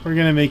money. We're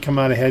going to come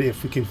out ahead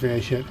if we can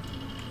finish it.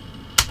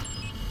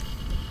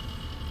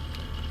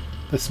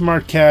 The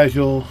smart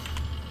casual.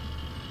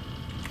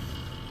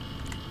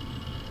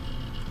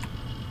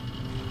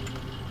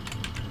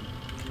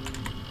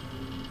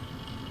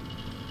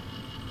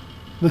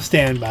 The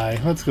standby.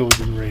 Let's go with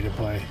the ready to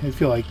play. I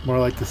feel like more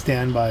like the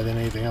standby than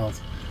anything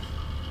else.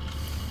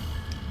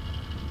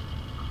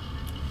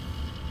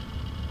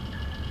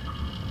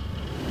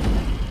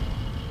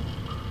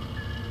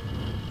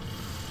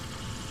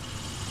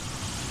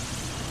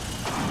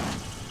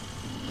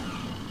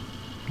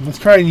 Let's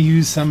try and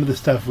use some of the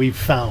stuff we've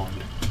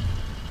found.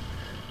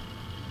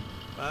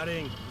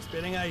 Paring,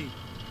 esperen ahí.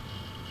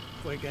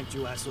 Why can't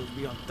you assholes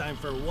be on time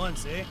for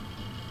once, eh?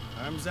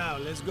 Arms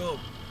out, let's go.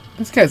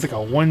 This guy's like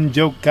a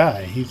one-joke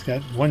guy. He's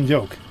got one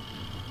joke.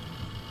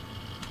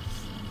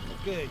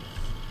 Okay,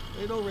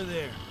 wait over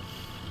there.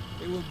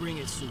 They will bring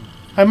it soon.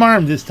 I'm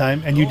armed this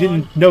time, and you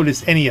didn't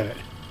notice any of it.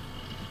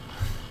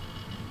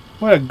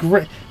 What a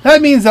great...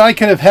 That means that I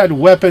could have had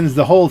weapons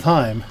the whole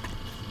time.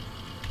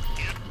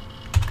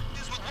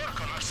 This would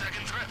work on our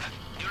second trip.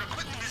 Your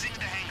equipment is in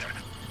the hangar.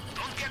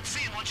 Don't get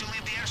seen once you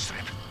leave the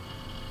airstrip.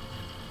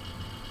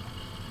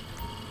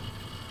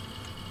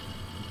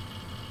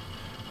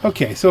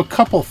 Okay, so a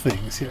couple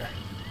things here.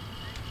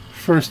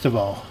 First of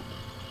all,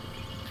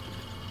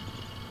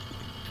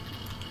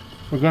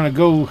 we're going to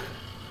go...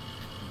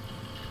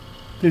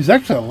 There's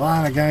actually a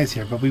lot of guys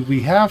here, but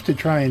we have to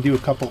try and do a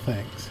couple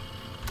things.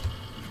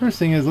 First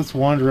thing is, let's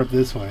wander up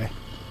this way.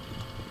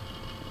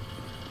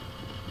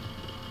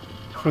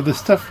 For the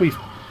stuff we've...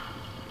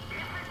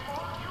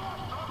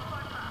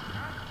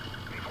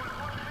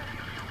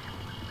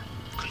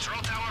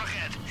 Control tower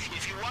ahead.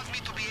 If you want me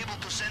to be able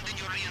to send in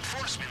your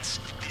reinforcements,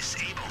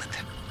 disable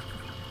it.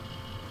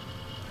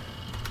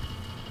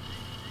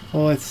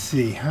 Well, let's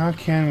see. How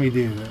can we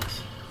do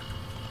this?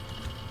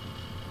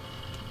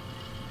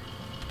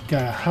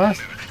 Got a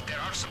husk. There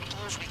are some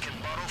tools we can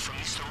borrow from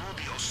Mr.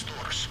 Rubio's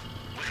stores.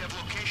 We have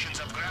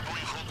locations of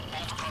grappling hook,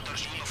 bolt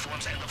cutters,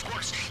 uniforms, and of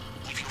course,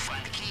 if you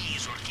find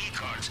keys or key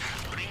cards,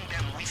 bring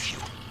them with you.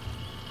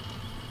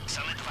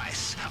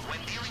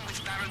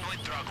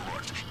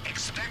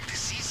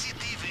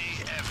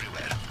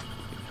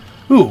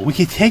 Ooh, we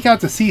could take out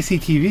the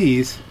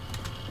CCTVs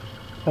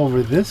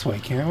over this way,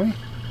 can't we?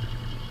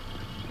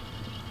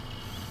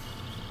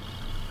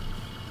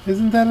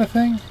 Isn't that a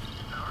thing?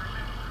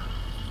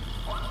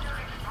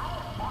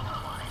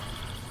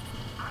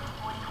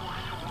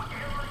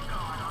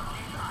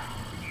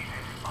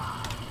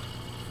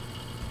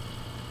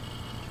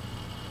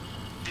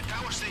 The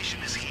power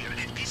station is here.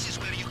 This is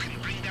where you can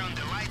bring down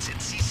the lights and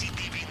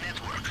CCTV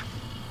network.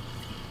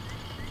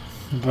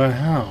 But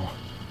how?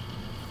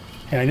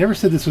 Hey, I never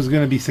said this was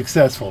going to be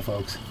successful,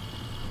 folks.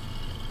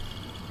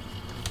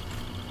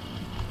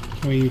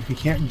 Can we, if we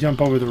can't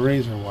jump over the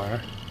razor wire,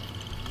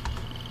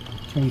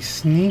 can we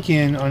sneak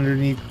in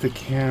underneath the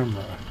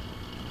camera?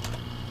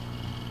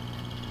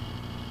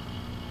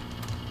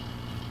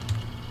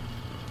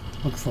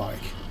 Looks like.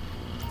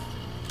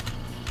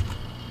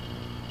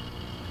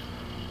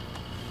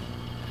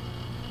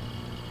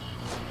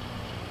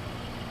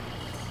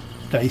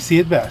 Dicey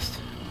at best.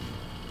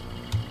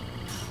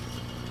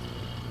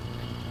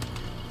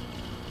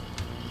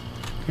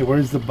 Okay,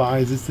 where's the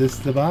box? Is this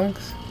the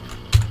box?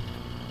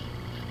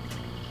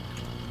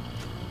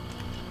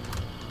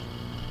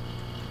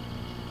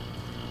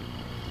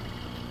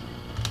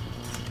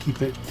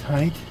 Keep it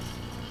tight.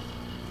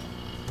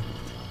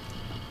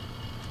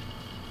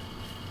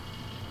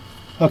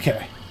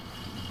 Okay.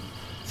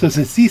 So it's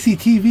a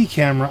CCTV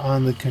camera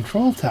on the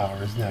control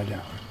tower is now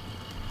down.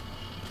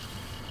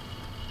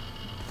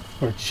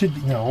 Or it should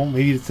be, no,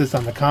 maybe it's just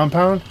on the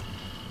compound.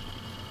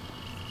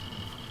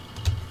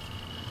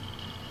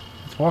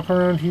 Let's walk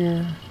around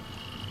here.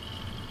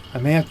 I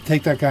may have to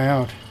take that guy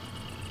out.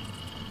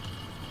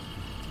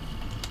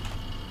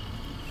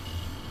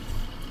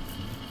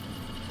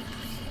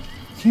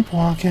 Keep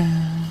walking.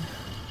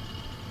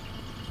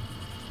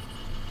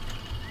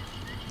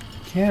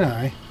 Can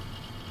I?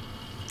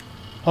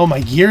 Oh, my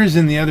gear's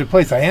in the other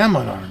place. I am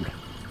unarmed.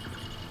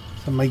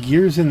 So my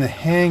gear's in the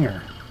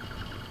hangar.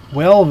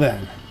 Well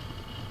then.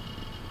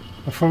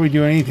 Before we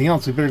do anything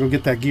else, we better go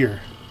get that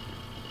gear.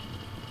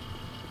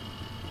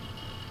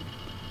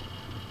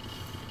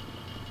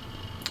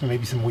 Or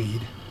maybe some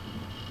weed.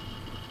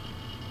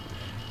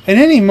 At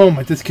any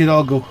moment, this could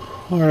all go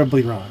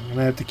horribly wrong, and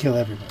I have to kill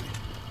everybody.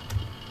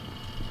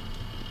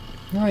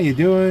 How you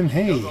doing?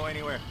 Hey. Don't go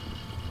anywhere.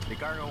 The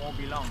cargo won't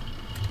be long.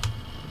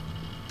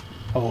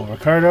 Oh,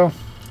 Ricardo?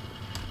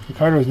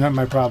 Ricardo is not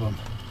my problem.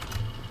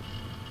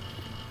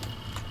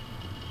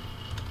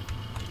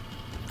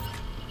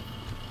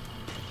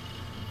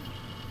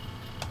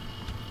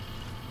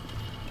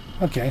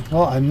 Okay,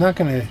 well, I'm not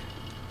going to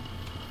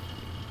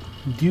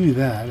do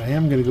that. I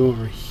am going to go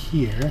over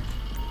here.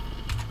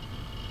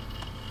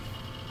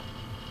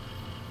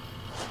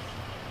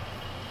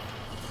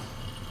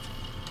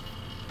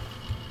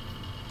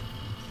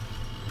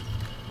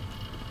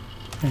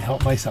 And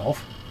help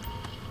myself.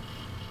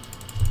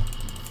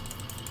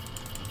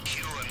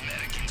 You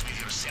Americans with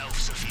your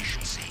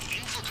self-sufficiency,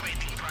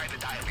 infiltrating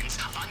private islands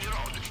on your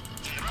own.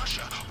 In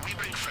Russia, we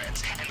bring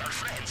friends, and our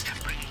friends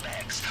bring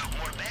bags.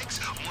 More bags,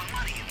 more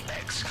money in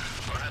bags.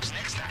 Perhaps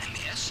next time,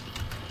 yes?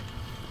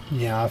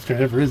 Yeah, if there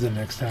ever is a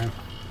next time.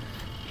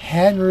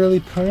 Hadn't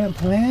really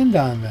planned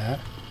on that.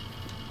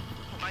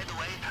 By the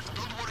way,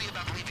 don't worry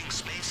about leaving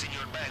space in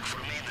your bag for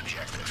main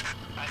objective.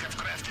 I have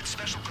crafted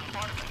special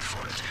compartment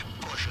for it.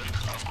 Caution,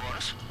 of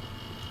course.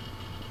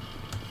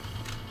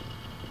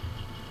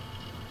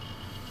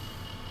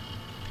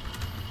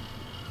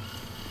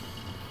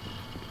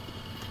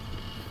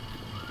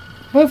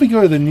 What if we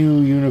go to the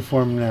new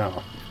uniform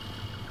now?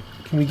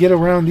 Can we get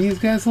around these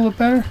guys a little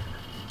better?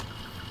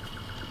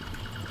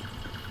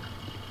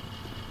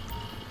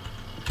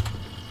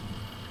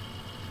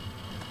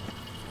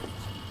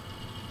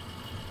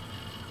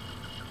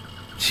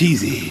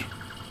 Cheesy.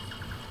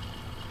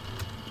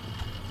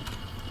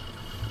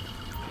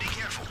 Be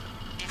careful.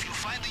 If you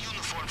find the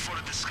uniform for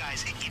a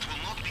disguise, it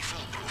will not be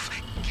foolproof.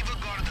 Give a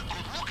guard a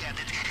good look at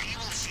it, he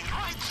will see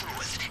right through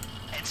it.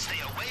 And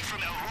stay away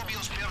from El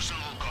Rubio's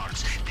personal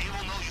guards. They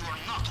will know you are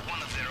not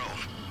one of their own.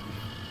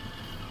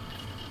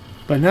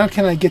 But now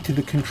can I get to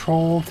the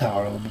control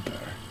tower a little bit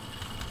better?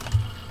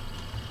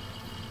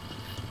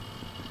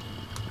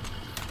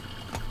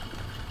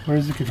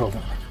 Where's the control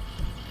tower?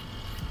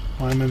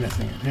 Why am I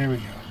missing it? There we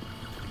go.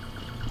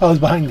 Oh, it's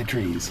behind the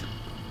trees.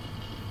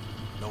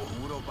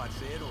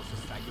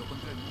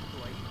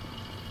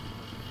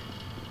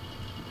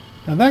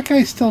 Now that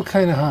guy's still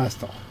kind of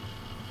hostile.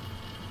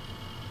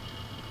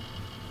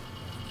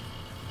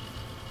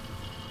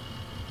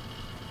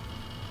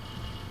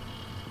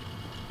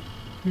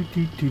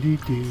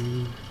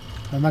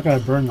 I'm not going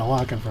to burn the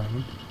lock in front of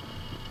him.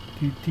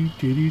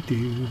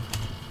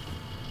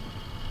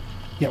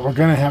 Yeah, we're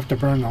going to have to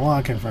burn the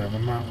lock in front of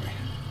him, aren't we?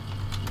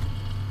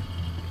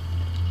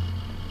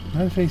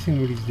 Not facing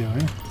what he's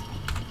doing.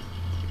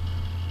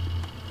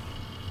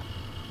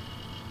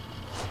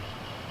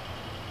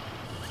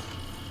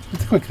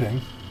 It's a quick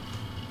thing.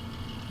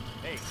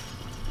 Hey,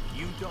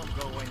 you don't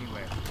go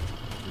anywhere.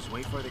 Just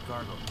wait for the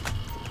cargo.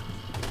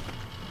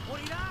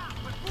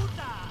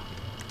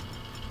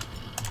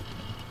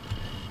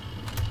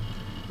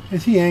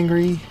 Is he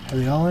angry? Are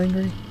they all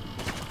angry?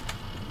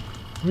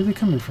 Where are they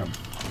coming from?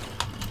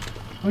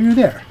 Oh, you're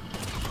there.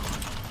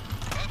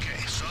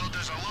 Okay, so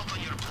there's a lot on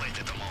your plate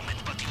at the moment,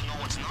 but you know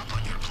what's not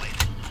on your plate?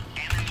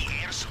 Enemy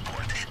air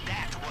support.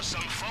 That was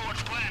some forward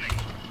planning.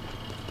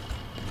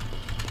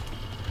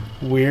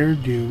 Where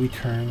do we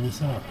turn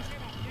this on?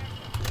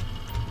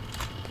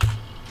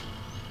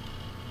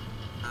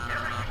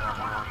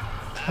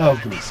 Oh,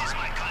 good. This is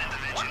my kind of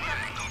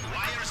engineering.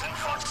 Wires and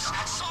faults.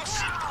 So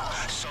simple.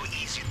 So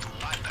easy to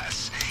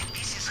bypass.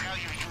 This is how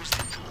you use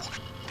the tool.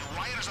 The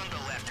wires on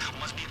the left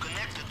must be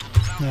connected to the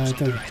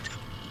values on the right.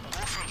 Go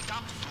from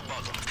top to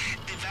bottom.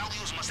 The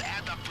values must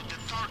add up to the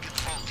target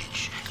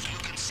voltage. You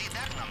can see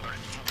that number in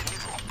the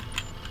middle.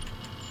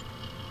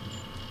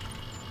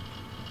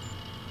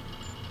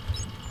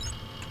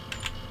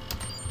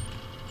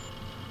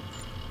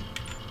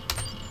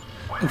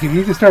 Okay, we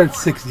need to start at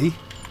 60.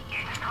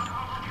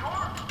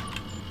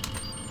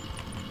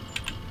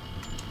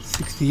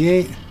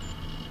 68.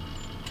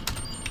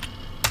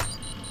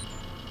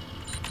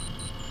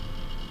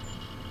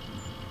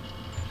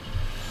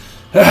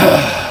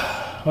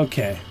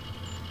 Okay.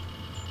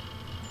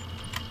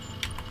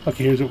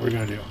 Okay, here's what we're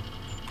going to do.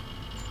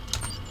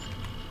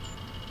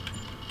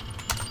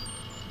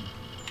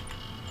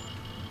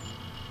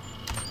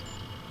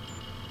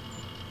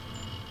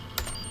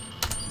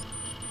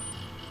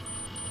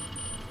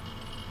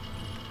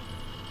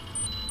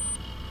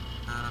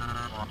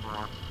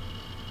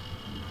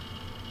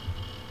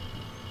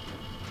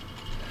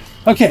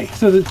 Okay,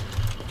 so the...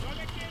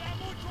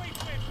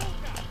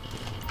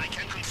 I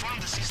can confirm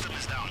the system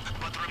is down,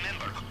 but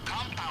remember,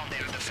 compound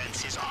air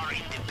defenses are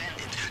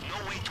independent. No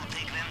way to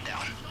take them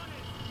down.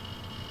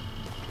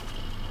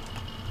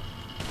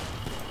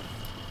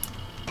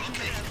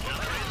 Okay, now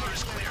the radar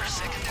is clear.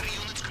 Secondary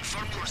units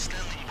confirm you are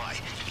standing by.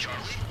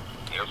 Charlie?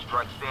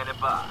 Airstrike standing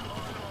by.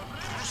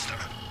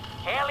 Rooster?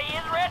 Hell, he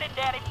is ready,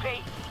 Daddy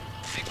Pete.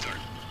 Victor?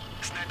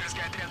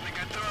 Снайперский отряд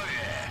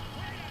наготове.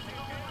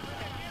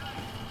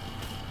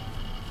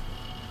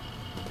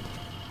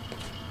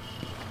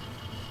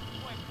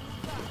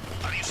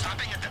 Are you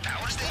stopping at the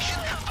power station?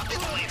 A bit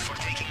late for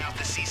taking out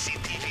the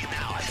CCTV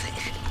now, I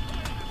think.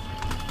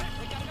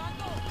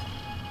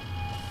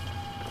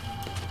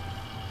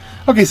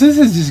 Okay, so this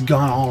has just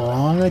gone all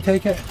wrong, I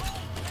take it.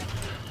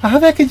 How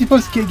the heck are you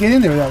supposed to get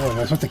in there that way? Am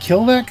I supposed to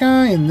kill that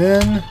guy and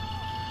then...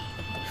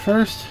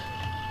 First?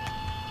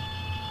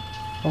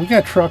 Oh, we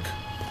got a truck.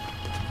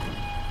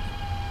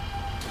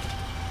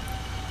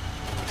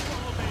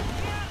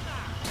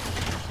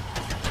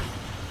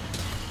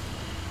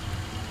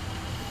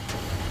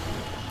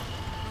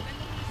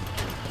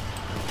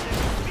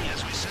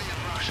 As we say in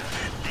Russia,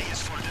 day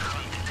is for the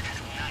hunted,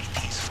 night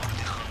is for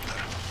the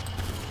hunter.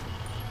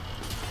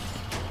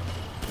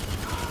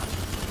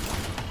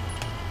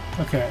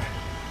 Okay.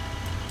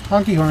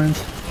 Honky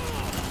horns.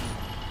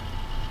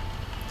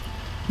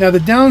 Now the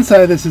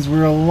downside of this is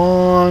we're a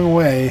long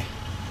way.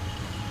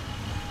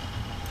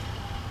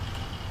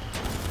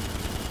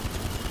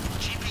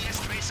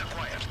 GPS trace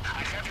acquired.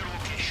 I have your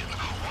location.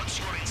 Once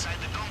you're inside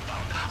the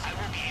compound, I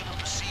will be able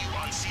to see you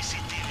on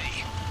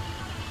CCTV.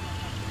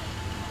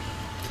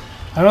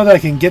 I know that I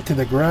can get to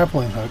the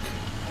grappling hook.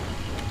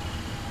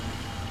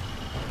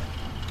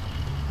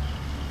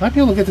 Might be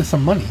able to get to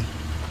some money.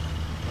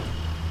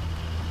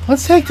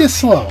 Let's take this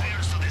slow.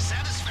 Compares to the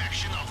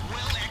satisfaction of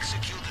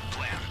well-executed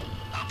plan.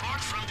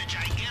 Apart from the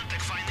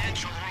gigantic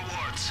financial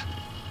rewards.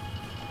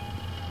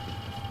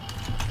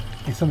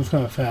 Okay, something's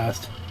coming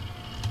fast.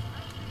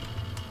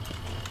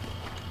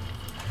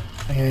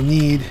 I'm gonna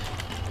need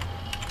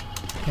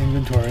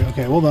inventory.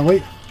 Okay, hold on,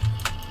 wait.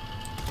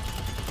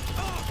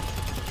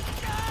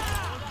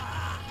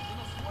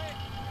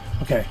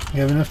 Okay, we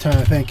have enough time.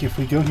 I think if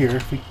we go here,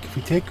 if we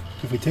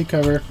take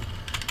cover,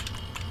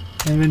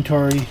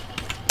 inventory,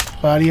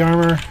 body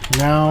armor,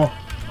 now,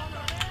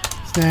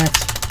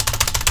 snacks.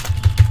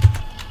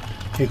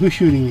 Okay, who's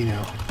shooting me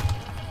now?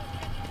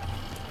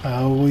 I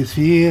always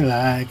feel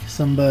like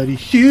somebody's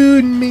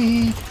shooting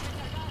me,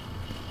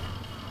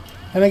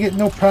 and I get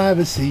no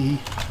privacy.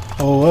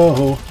 Oh, oh,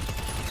 oh.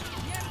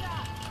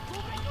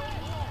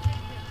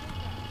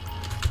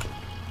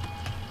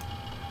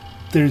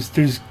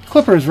 There's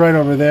clippers right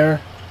over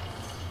there.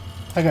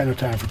 I got no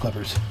time for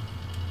clippers.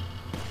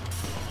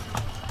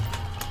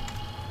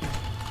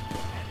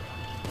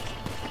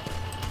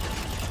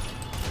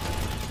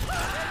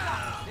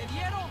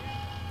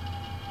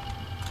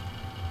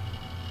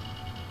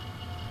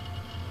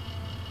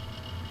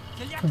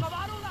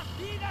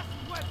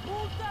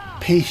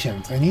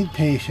 Patience. I need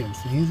patience.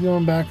 And he's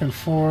going back and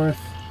forth.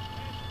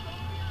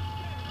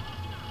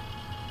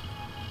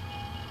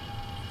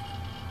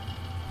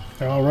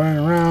 They're all running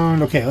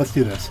around. Okay, let's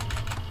do this.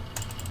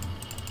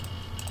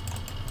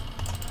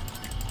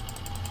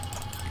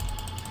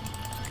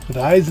 With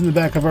eyes in the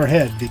back of our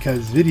head,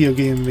 because video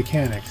game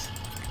mechanics.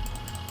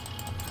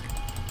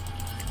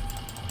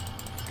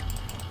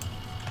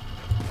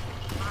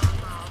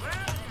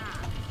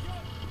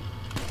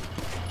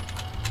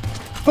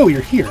 Oh,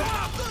 you're here.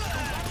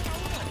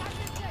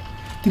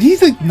 Did he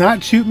like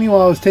not shoot me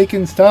while I was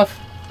taking stuff?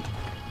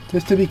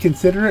 Just to be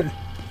considerate?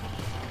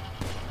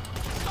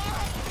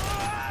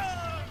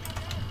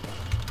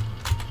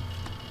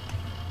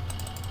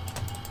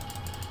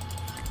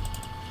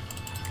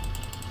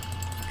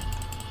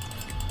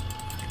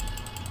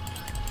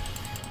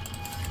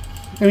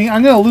 I mean,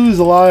 I'm going to lose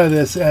a lot of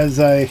this as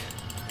I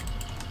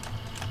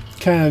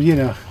kind of, you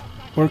know,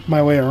 work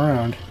my way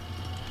around.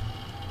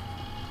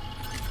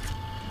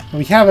 And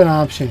we have an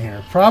option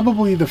here.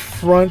 Probably the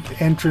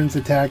front entrance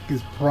attack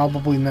is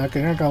probably not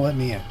going to let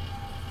me in.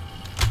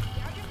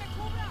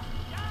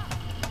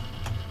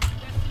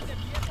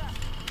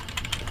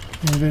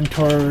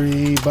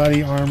 Inventory,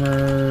 body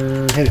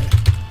armor, hit it.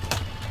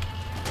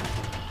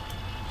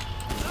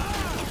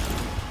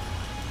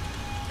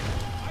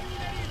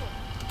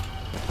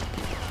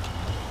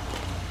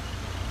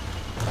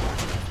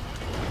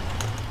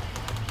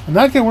 I'm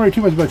not going to worry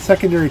too much about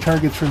secondary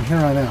targets from here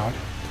on out.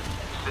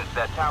 Since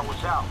that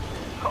tower's out,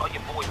 call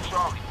your boy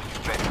Charlie when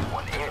you're ready for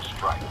an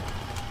airstrike.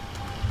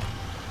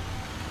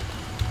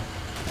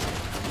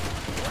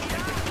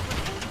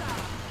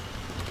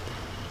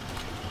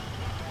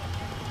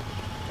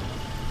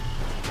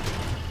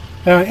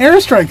 Now, an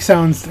airstrike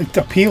sounds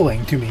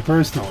appealing to me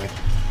personally.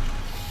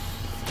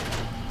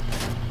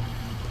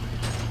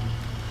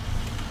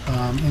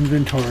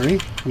 Inventory.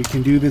 We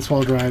can do this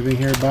while driving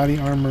here. Body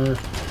armor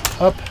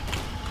up.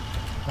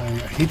 I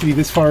hate to be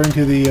this far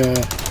into the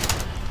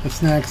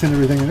snacks and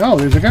everything. Oh,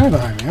 there's a guy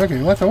behind me.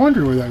 Okay, well, I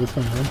wondered where that was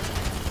coming from.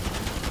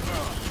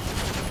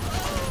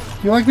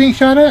 Do you like being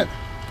shot at?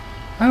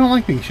 I don't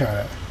like being shot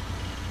at.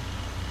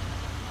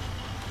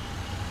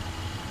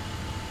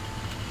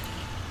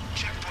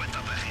 Checkpoint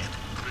up ahead.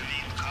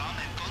 Remain calm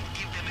and don't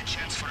give them a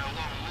chance for a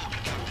long look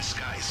at your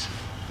disguise.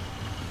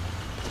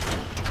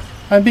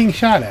 I'm being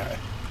shot at.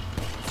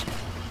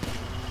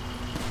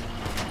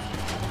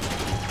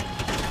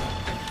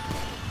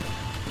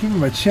 Give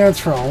him a chance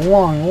for a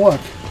long look.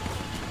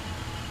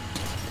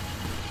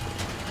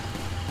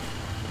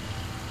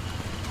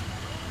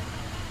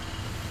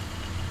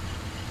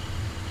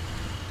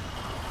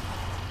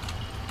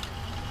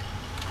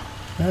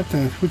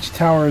 Which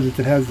tower is it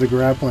that has the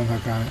grappling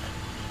hook on it?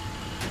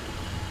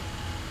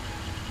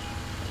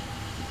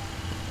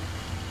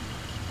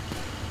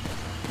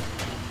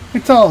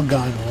 It's all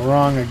gone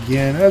wrong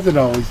again, as it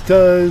always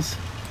does.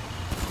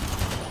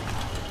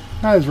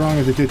 Not as wrong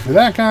as it did for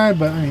that guy,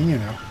 but I mean, you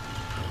know.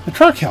 The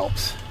truck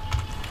helps.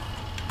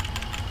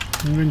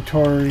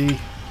 Inventory,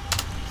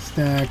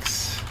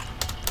 snacks,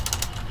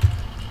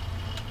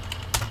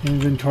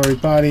 inventory,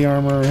 body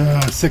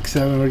armor, 6,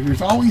 7.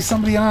 There's always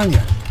somebody on you.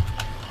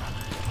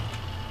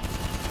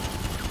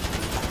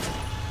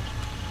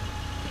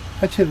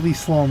 That should at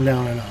least slow him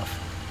down enough.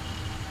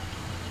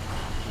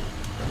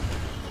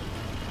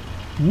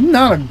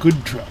 Not a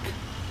good truck.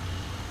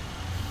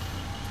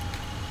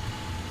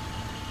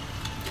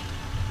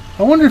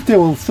 I wonder if they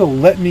will still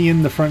let me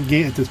in the front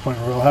gate at this point,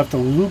 or I'll have to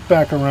loop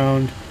back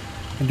around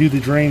and do the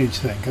drainage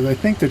thing, because I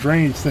think the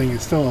drainage thing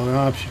is still an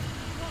option.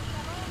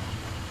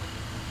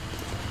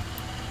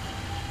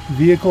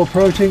 Vehicle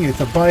approaching,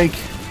 it's a bike.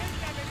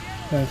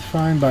 That's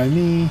fine by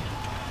me.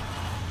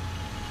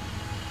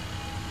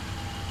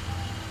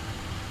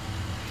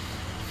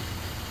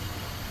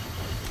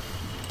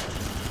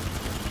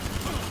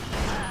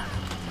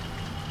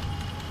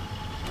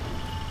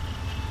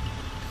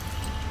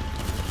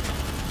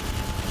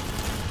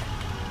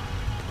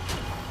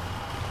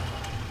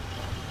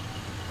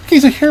 Okay,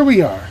 so here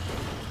we are.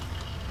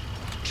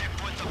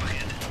 Checkpoint up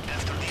ahead.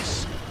 After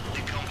this,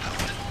 the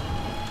compound.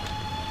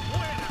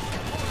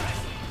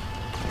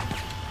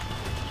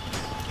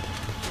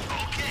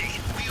 Okay,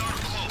 we are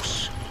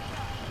close.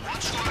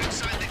 Once you are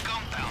inside the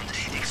compound,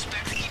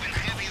 expect even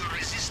heavier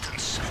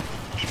resistance.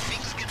 If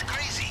things get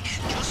crazy,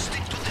 just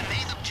stick to the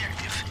main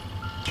objective.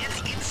 Get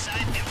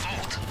inside the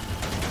vault.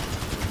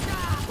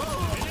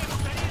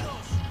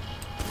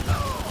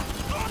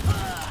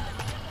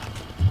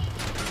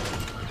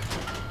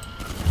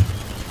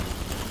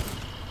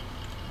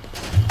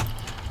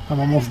 I'm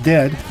almost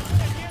dead.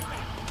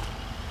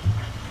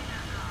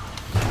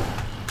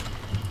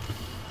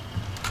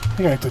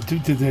 I have to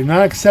do, they're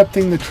not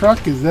accepting the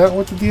truck? Is that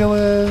what the deal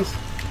is?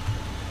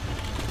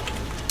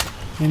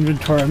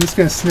 Inventory. I'm just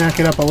going to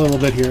snack it up a little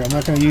bit here. I'm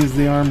not going to use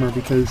the armor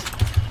because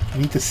I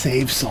need to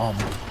save some.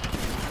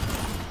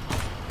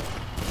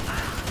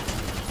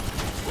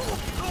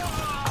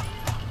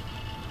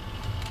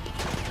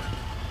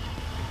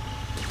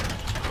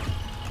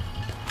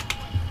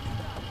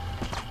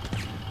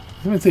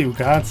 I'm going to say you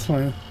got some.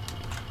 Okay.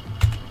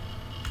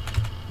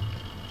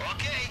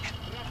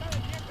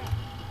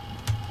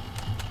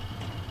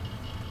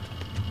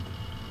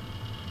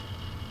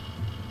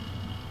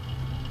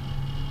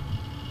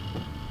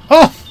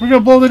 Oh! We're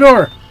going to blow the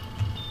door!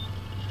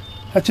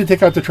 That should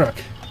take out the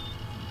truck.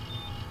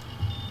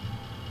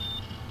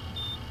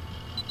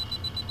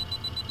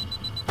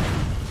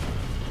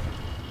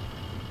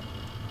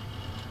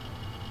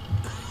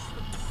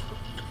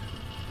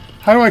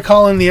 How do I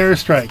call in the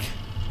airstrike?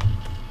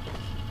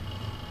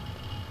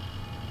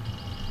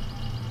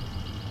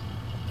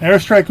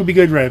 Airstrike would be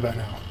good right about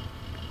now.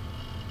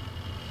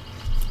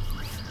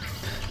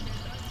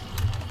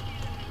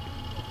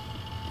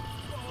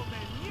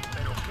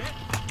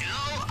 You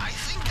know, I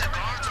think the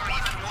guards are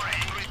even more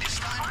angry this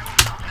time.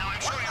 Now,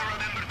 I'm sure you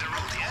remember the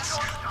route, yes?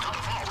 To the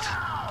vault.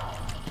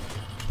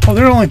 Oh,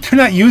 they're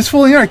not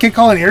useful here. I can't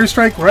call an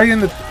airstrike right in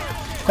the.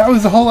 That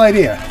was the whole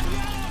idea.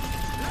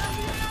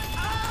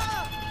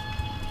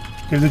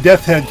 There's a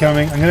death head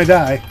coming. I'm gonna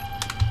die.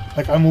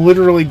 Like, I'm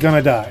literally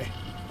gonna die.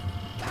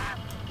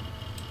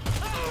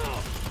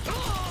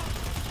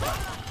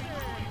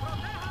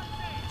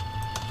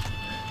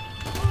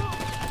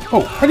 Oh,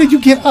 how did you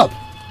get up?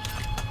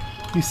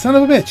 You son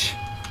of a bitch.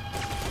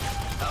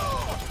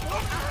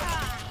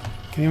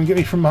 Can you even get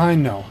me from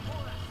behind? No.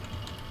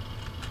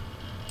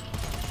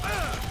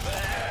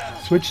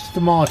 Switch to the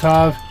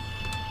Molotov.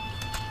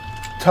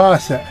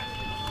 Toss it.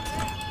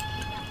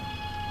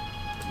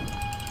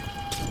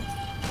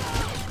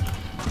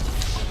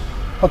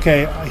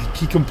 Okay,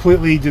 he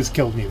completely just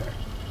killed me there.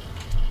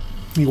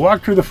 He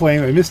walked through the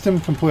flame. I missed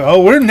him completely. Oh,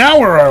 where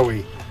are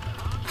we?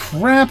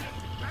 Crap.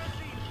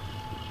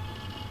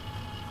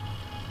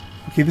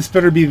 Okay, this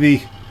better be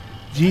the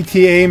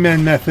GTA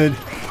men method.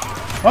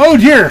 Oh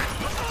dear!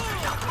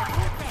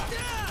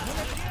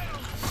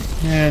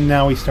 And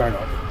now we start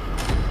off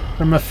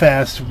from a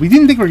fast. We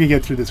didn't think we were going to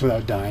get through this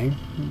without dying.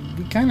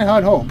 We kind of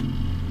had hope.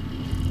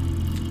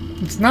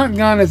 It's not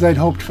gone as I'd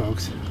hoped,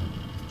 folks.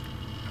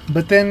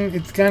 But then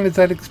it's gone as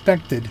I'd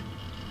expected.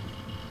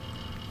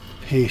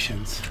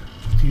 Patience.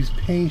 Let's use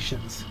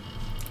patience.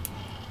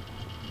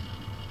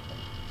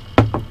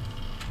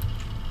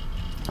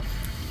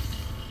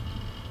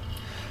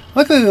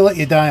 Luckily, they let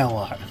you die a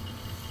lot.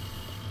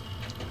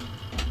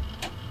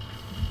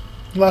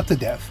 Lots of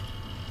death.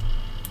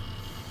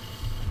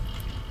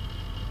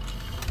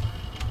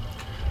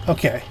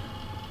 Okay.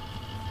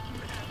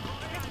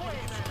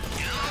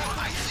 You know,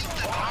 I think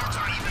the guards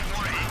are even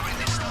more angry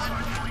this time.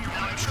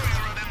 Now, I'm sure you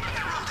remember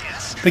the route,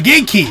 yes? The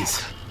gate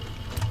keys!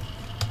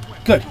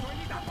 Good.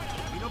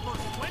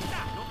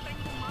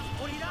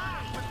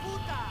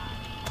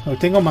 No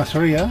tengo más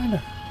seguridad.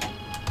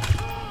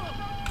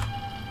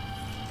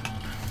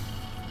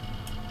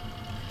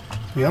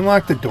 We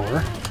unlock the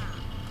door.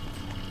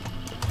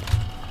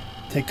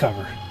 Take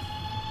cover.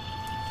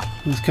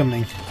 Who's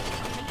coming?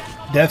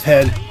 Death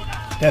head.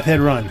 Death head,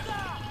 run.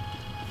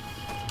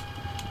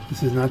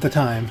 This is not the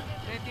time.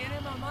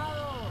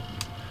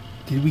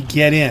 Did we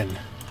get in?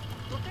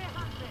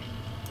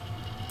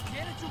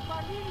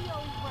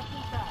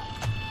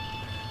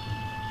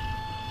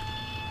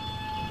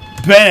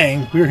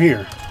 Bang! We're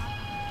here.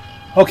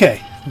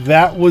 Okay.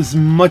 That was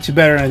much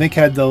better. I think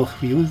had the...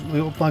 We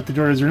unlocked the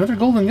door. Is there another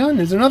golden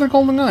gun? Is there another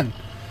golden gun?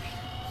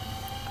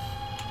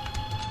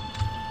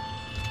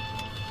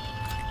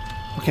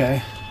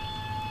 Okay.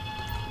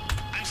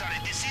 I'm sorry,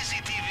 the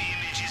CCTV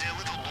image is a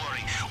little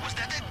blurry. Was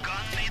that a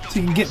gun made of... So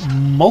you can get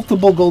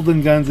multiple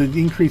golden guns. It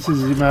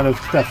increases the amount of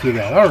stuff you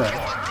got. Alright.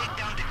 Take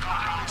down the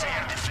compound's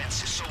air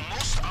defenses, so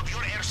most of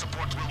your air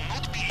support will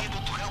not be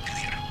able to help you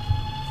here.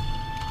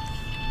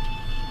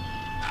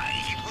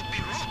 It would be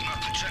rude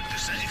not to check the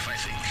safe, I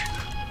think.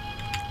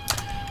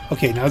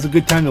 Okay, now's a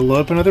good time to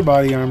load up another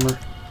body armor.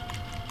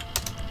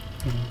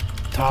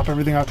 Top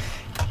everything off.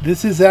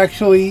 This is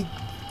actually,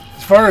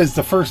 as far as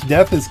the first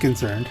death is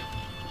concerned,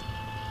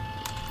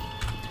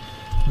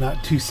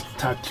 not too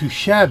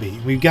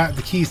shabby. We've got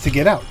the keys to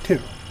get out, too.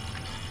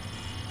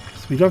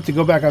 So we don't have to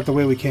go back out the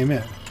way we came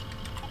in.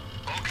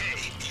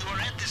 Okay, you are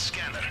at the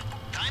scanner.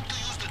 Time to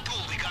use the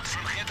tool we got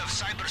from head of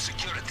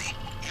cybersecurity.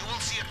 You will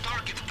see a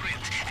target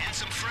print and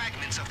some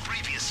fragments of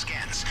previous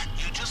scans.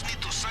 You just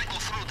need to cycle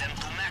through them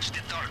to match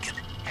the target.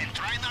 And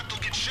try not to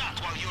get shot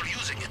while you're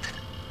using it.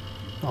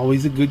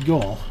 Always a good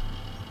goal.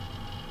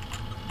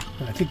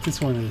 I think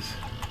this one is...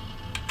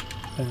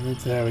 And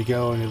there we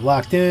go, and it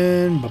locked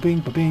in. Ba-bing,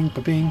 ba-bing,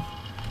 ba-bing.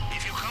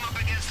 If you come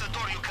up against the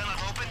door you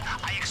cannot open,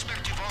 I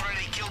expect you've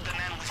already killed the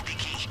man with the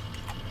key.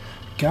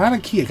 Got a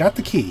key. I got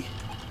the key.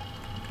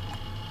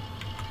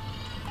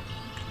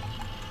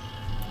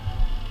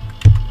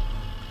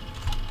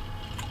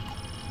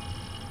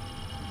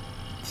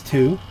 It's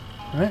 2,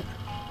 right?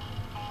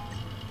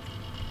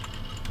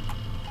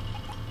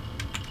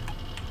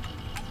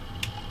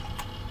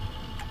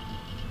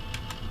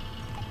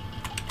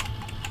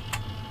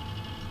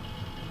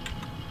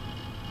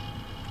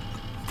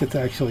 It's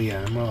actually,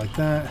 yeah, more like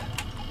that.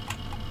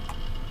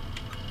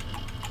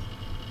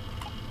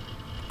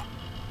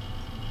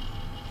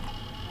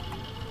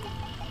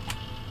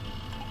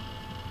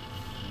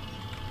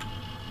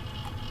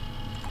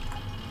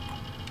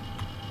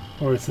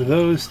 Or it's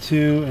those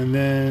two, and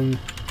then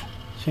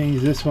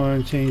change this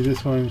one, change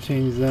this one,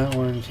 change that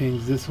one,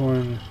 change this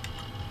one.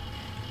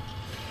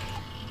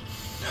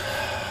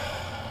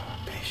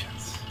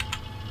 Patience.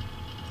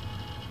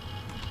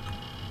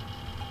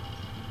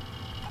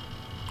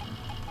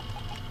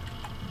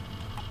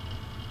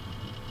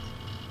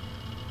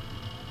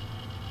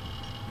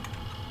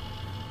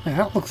 Yeah,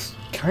 that looks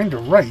kind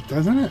of right,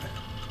 doesn't it?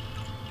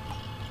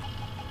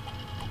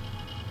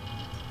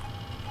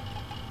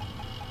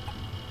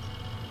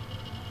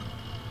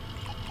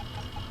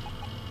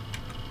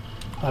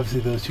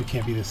 Obviously those two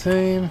can't be the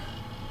same.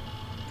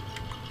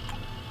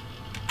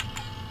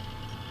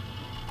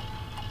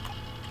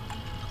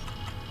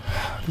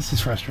 This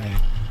is frustrating.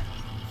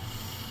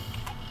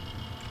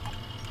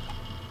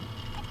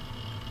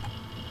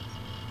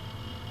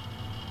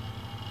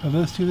 Are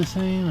those two the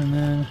same? And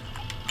then...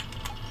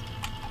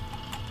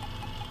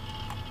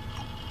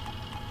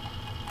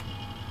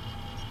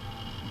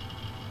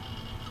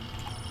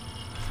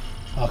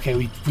 Okay,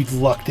 we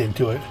lucked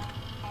into it.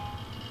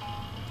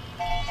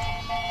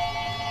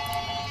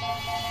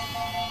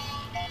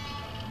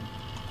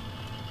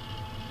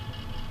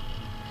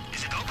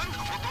 Is it open?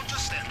 Well, don't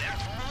just stand there.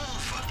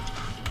 Move.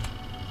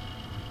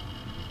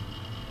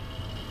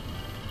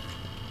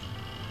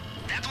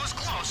 That was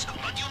close,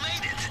 but you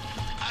made it.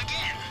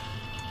 Again.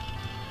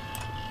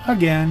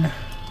 Again.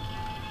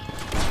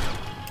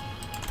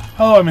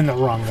 Oh, I'm in the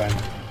wrong gun.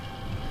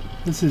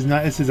 This is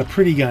not. This is a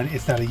pretty gun.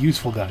 It's not a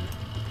useful gun.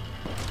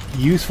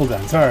 Useful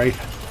gun. Sorry.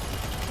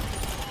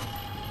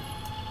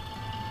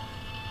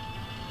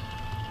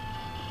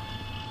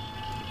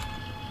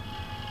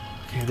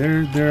 Okay,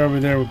 they're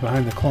over there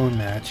behind the clone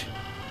match.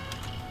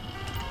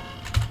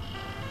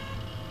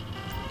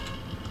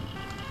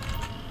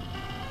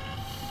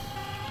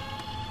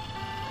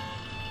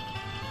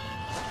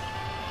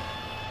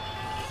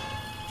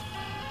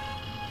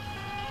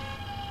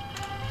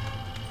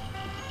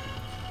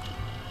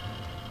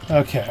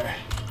 Okay,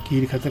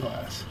 key to cut the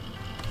glass.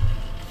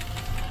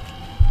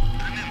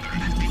 Remember,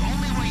 the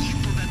only way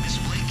into that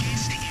display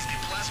case is the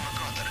plasma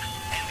cutter,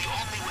 and the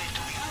only way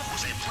to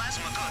use a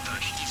plasma cutter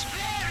is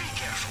very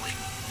carefully.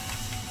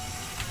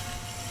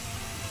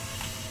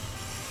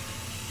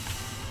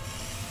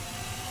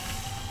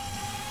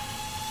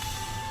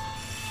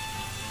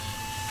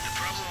 The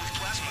problem with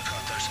plasma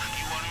cutters,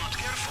 you are not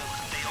careful,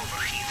 they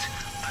overheat.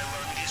 I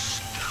learned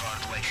this the hard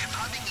way.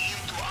 Cutting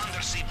into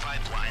undersea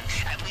pipeline,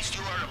 at least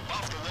you are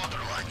above the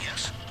waterline,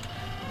 yes?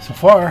 So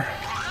far.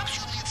 Perhaps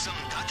you need some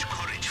Dutch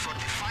courage for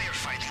the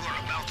firefight you are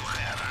about to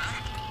have,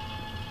 huh?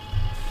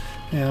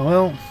 Yeah,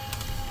 well.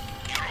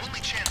 Your only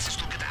chance is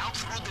to get out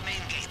through the main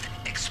gate.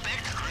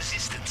 Expect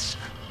resistance.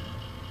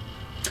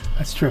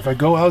 That's true. If I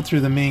go out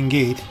through the main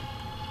gate,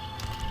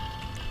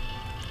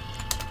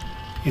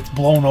 it's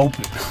blown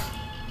open.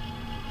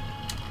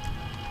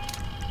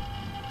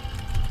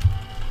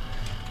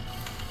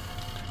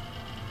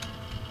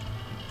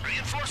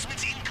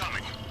 Reinforcements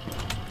incoming.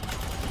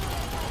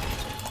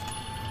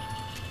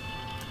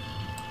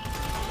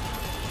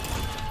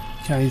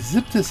 Can I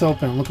zip this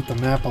open and look at the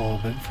map a little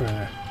bit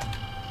further?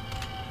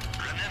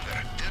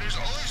 Remember, there is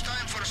always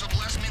time for some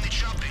last-minute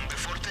shopping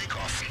before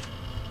takeoff.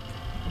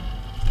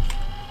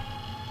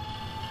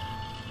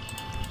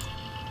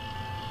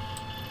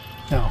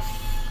 Now,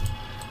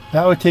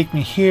 that would take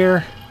me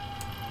here.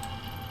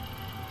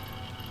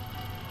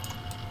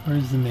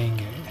 Where's the main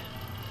gate?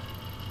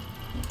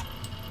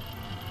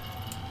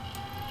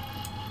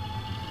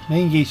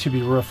 Main gate should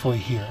be roughly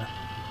here.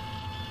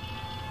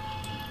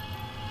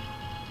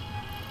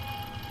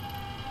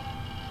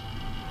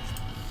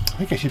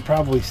 I think I should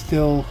probably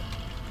still...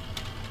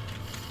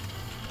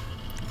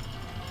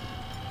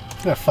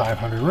 Got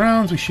 500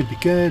 rounds, we should be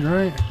good,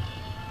 right?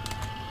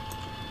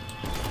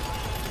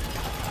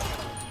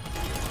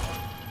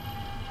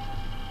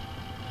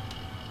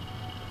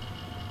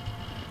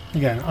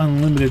 We got an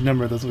unlimited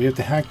number of those. We have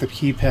to hack the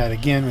keypad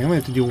again. We only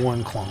have to do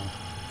one clone,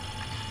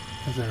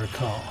 as I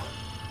recall.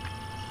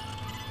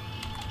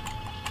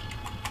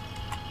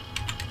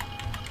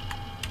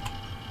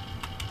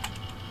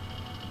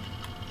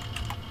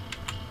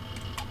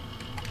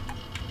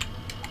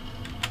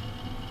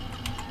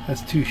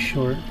 That's too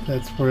short.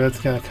 That's where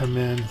that's got to come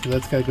in. So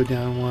that's got to go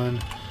down one.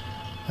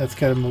 That's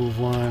got to move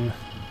one.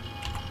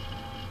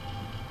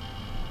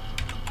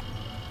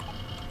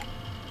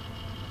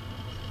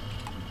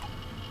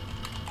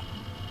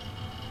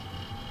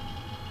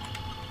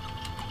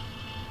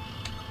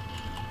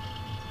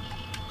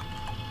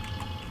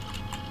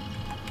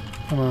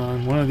 Come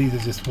on, one of these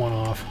is just one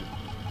off.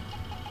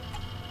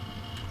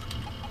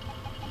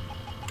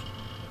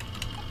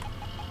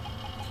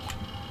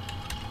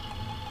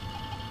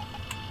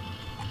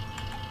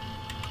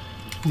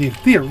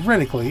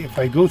 Theoretically, if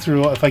I go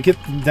through, if I get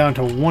down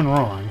to one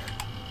wrong,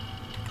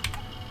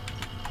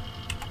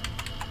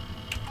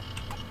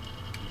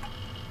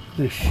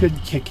 this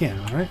should kick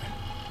in, right?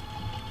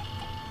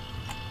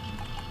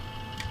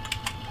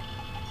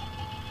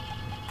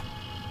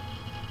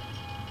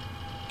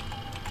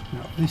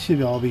 No, this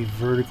should all be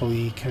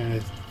vertically kind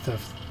of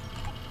stuff.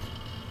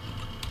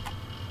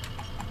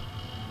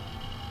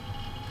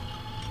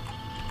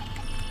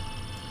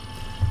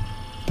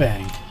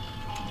 Bang.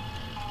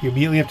 You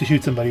immediately have to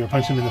shoot somebody or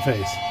punch them in the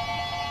face.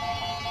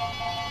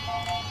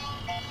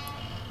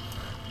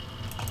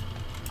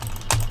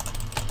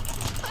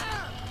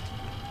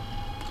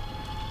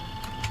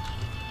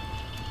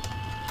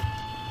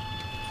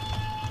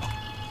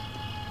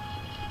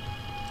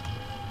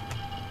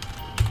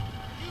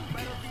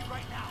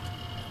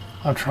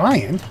 I'm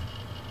trying.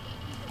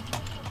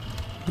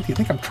 What do you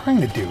think I'm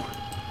trying to do?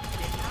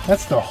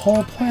 That's the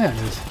whole plan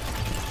is...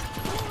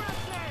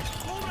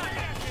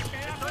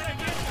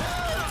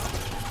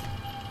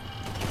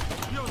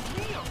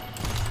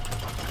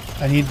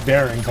 I need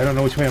bearings. I don't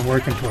know which way I'm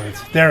working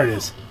towards. There it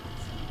is.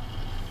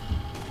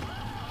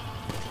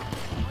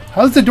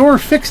 How's the door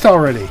fixed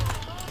already?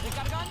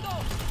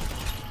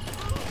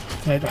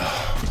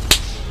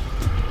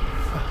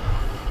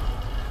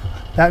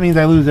 That means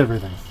I lose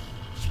everything.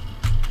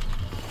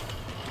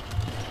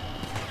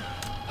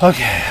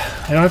 Okay.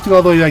 I don't have to go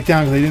all the way back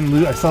down because I didn't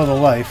lose. I saw the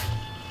life.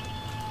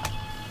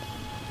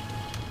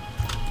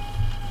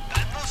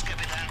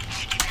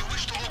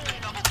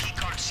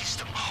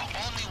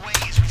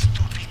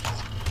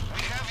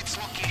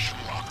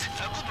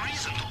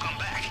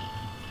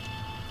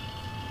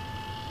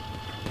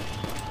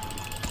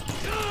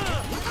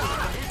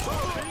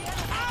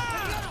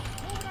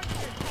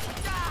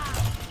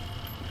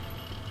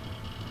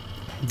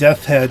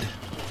 Death head.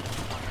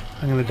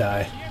 I'm gonna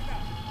die.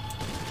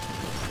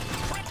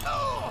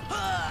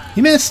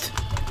 He missed!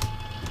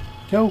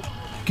 Go!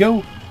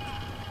 Go!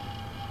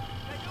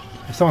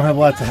 I still don't have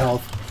lots of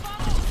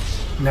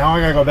health. Now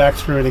I gotta go back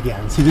through it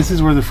again. See, this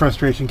is where the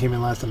frustration came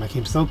in last time. I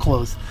came so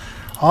close.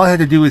 All I had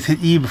to do was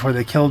hit E before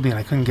they killed me and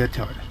I couldn't get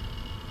to it.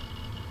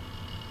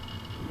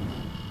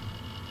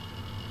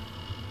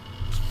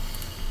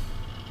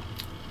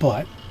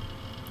 But,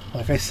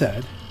 like I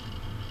said,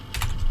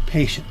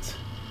 patience.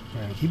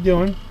 We're gonna keep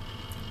doing.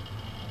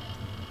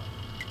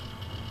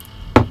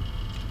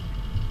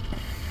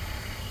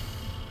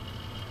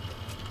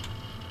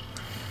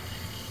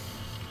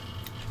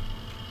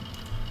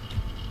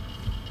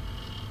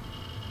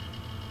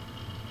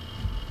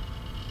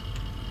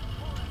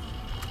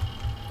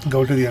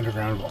 Go to the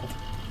underground vault.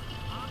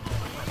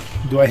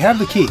 Do I have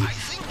the key? I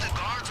think the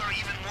guards are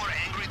even more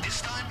angry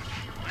this time.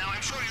 Now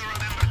I'm sure you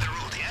remember the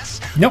route, yes?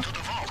 Nope. To the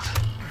vault.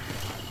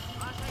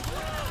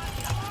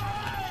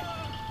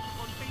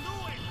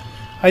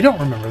 I don't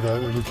remember the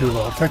route to the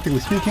vault, technically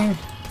speaking.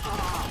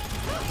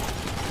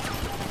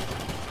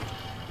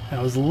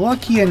 I was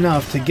lucky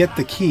enough to get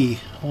the key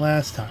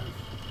last time.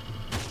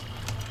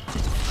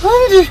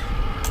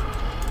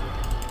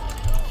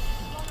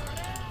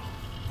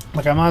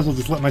 Like, I might as well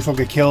just let myself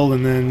get killed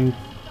and then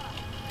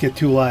get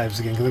 2 lives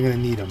again, because I'm going to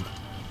need them.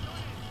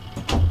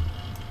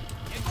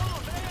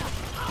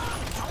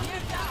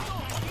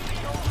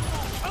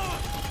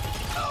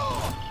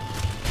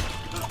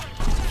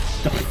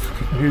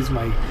 Here's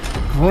my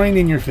groin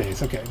in your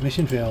face. Okay,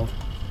 mission failed.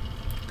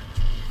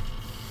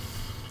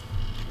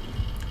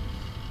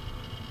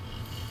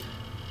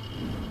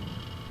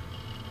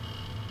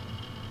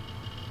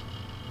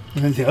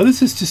 And then say, oh,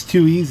 this is just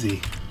too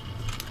easy.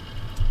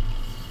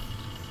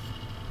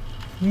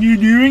 You're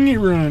doing it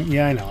wrong.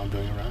 Yeah, I know I'm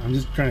doing it wrong. I'm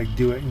just trying to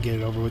do it and get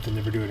it over with and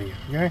never do it again,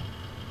 okay?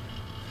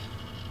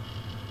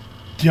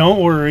 Don't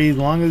worry, as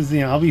long as,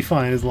 you know, I'll be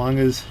fine as long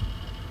as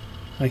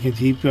I can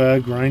keep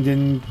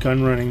grinding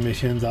gun running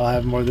missions. I'll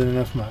have more than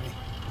enough money.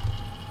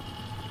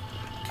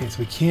 Okay, so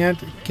we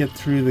can't get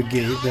through the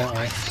gate that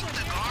way. I think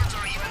the guards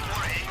are even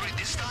more angry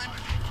this time.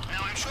 Now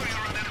I'm sure you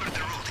remember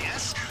the route,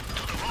 yes?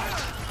 To the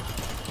vault.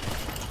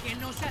 Que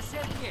no se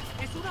acerque.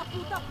 Es una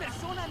puta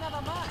persona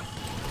nada más.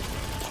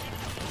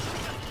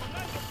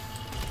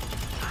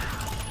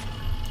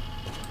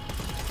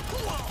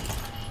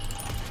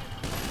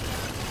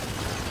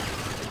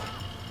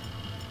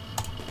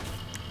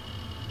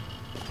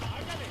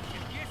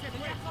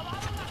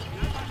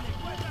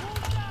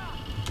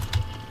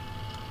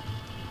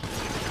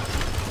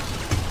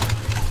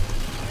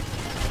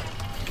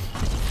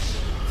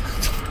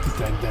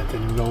 That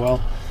didn't go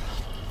well.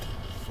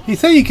 You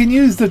say you can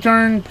use the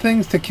darn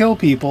things to kill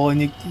people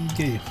and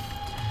to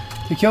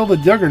kill the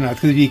juggernauts,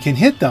 because if you can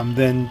hit them,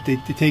 then it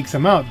takes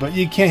them out. But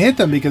you can't hit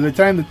them because by the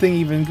time the thing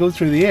even goes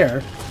through the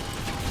air,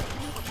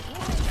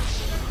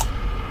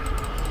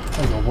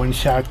 that was a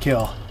one-shot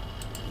kill.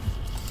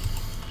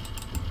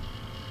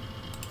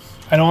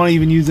 I don't want to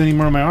even use any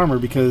more of my armor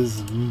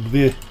because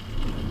there's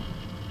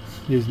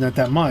not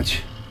that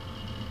much.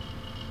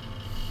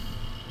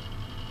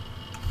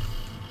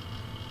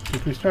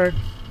 Quick restart.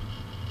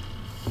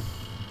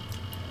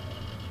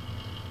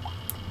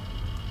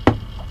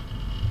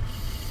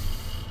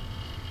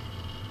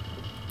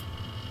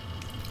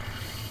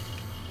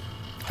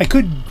 I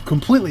could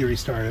completely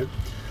restart it,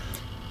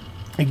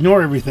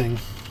 ignore everything,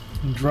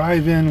 and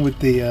drive in with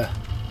the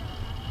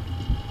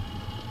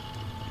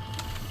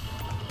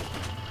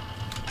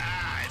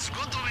It's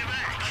good to be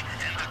back,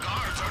 and the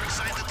guards are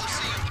excited to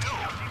see you too.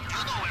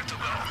 You know where to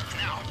go.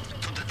 Now,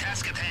 to the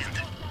task at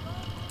hand.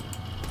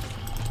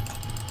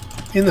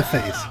 in the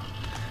face.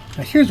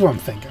 Now here's what I'm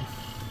thinking.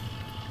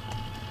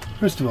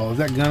 First of all, is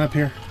that gun up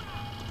here?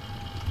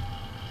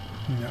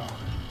 No.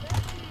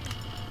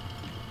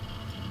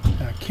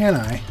 Now can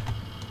I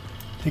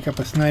take up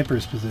a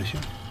sniper's position?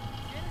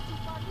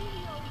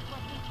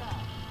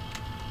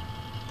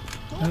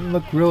 Doesn't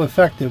look real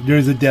effective.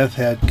 There's a death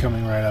head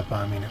coming right up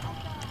on me now.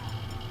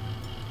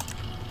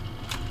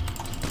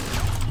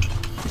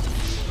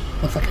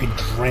 Looks like I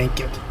drank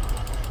it.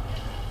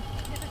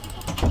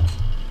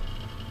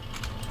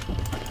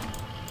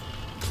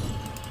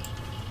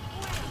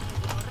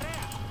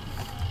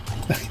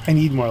 I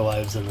need more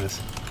lives than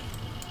this.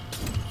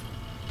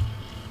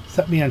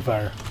 Set me on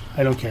fire.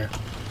 I don't care.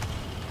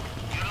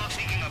 You're not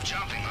thinking of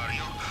jumping, are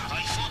you?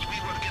 I thought we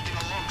were getting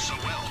along so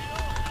well.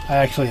 I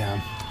actually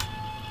am.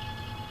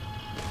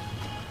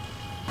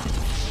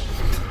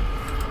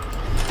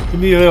 Give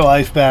me your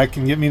life back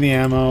and get me the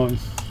ammo. And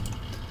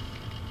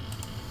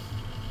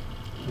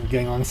we're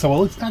getting along so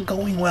well. It's not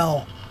going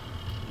well.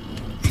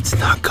 It's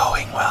not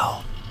going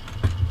well.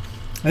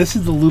 This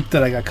is the loop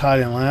that I got caught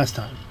in last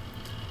time.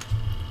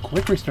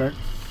 Quick restart.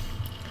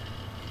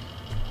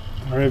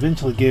 Or I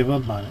eventually gave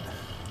up on it.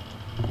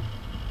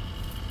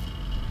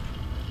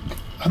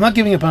 I'm not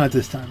giving up on it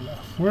this time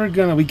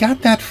though. We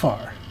got that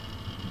far.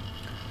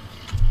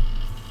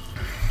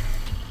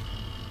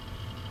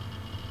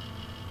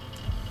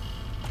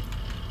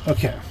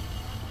 Okay.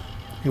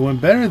 It went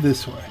better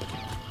this way. Here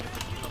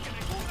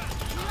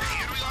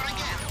we are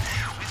again,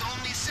 with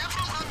only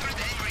several hundred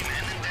angry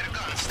men and their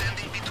guns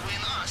standing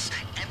between us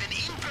and an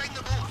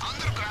impregnable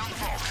underground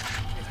vault.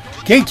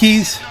 Gate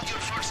keys. Not your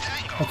first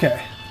tango.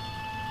 Okay.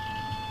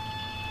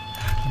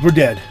 We're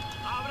dead.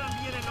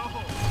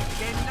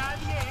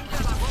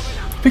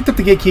 Picked up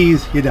the gate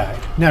keys, you died.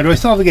 Now, do I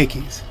still have the gate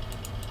keys?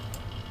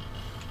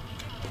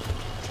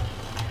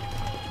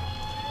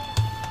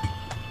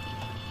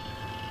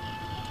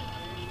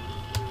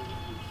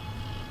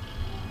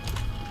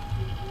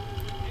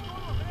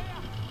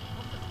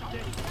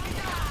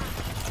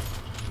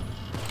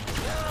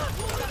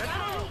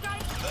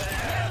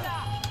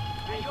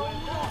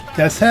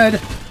 Death's head.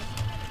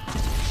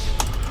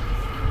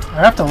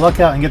 I have to luck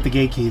out and get the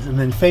gate keys and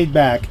then fade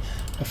back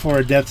before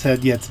a death's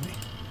head gets me.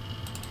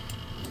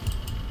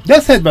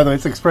 Death's head, by the way,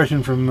 it's an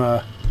expression from,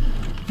 I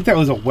think that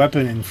was a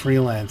weapon in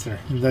Freelancer.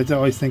 And I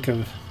always think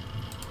of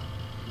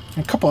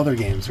a couple other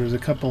games. There's a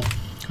couple.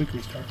 Quick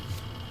restart.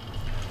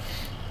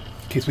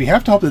 Okay, so we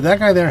have to hope that that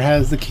guy there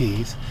has the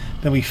keys.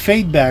 Then we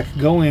fade back,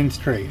 go in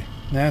straight.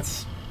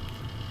 That's...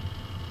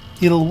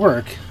 It'll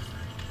work.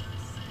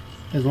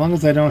 As long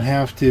as I don't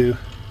have to...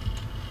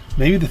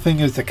 Maybe the thing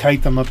is to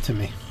kite them up to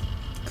me.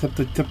 Except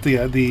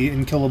the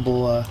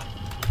inkillable,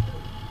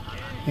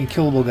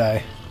 inkillable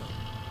guy.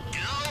 You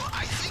know,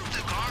 I think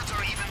the guards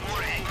are even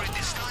more angry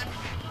this time.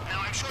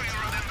 Now, I'm sure you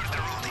remember the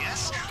rule,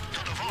 yes? To the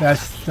vault.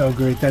 That's so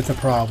great. That's a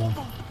problem.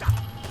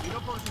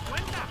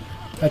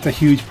 That's a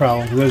huge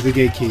problem. There's the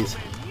gate keys.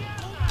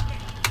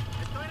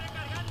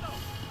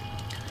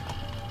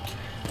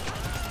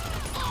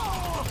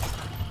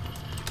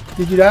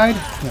 Did you die?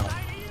 No.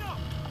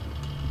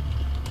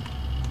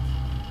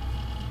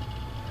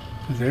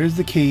 There's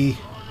the key.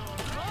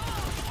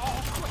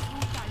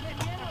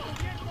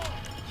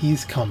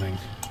 He's coming.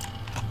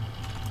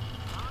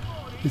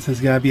 This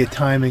has got to be a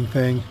timing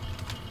thing.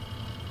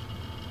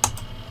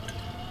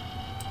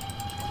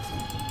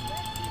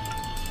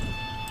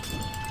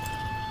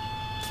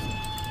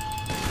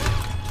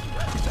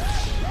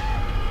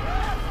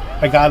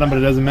 I got him, but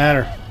it doesn't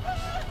matter.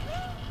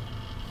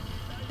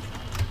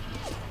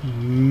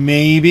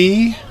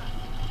 Maybe.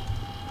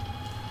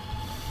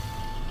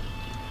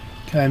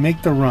 Can I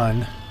make the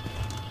run?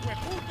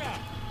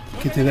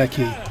 Get to that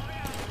key.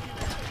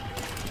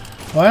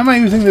 Why am I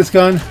using this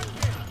gun?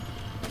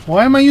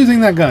 Why am I using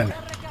that gun?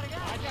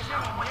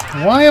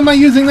 Why am I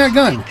using that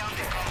gun?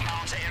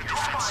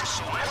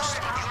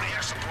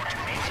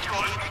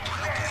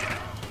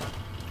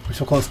 We're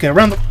so close. Get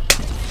around the...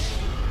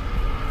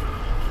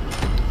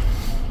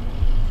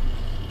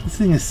 This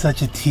thing is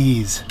such a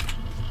tease.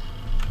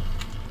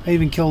 I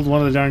even killed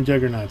one of the darn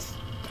juggernauts.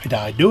 I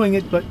died doing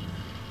it, but...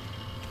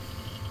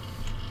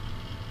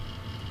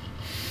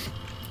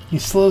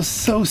 He's so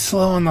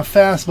slow on the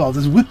fastball.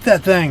 Just whip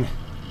that thing.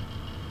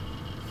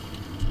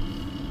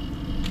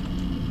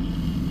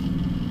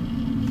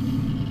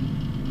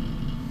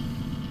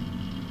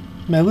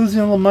 Am I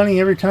losing a little money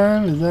every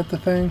time? Is that the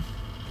thing?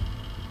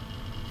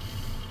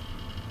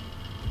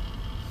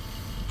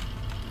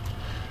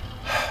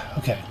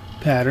 Okay.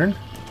 Pattern.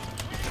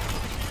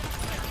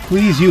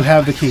 Please, you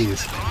have the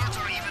keys.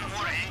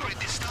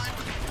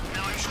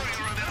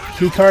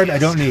 Key card I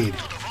don't need.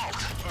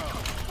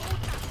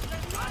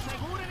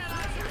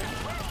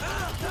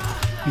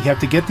 You have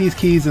to get these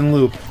keys and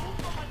loop.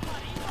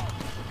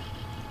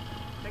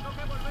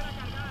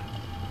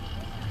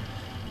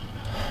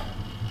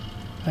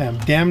 I am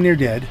damn near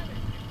dead.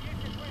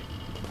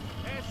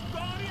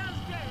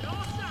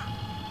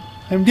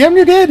 I'm damn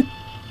near dead.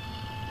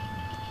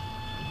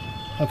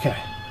 Okay.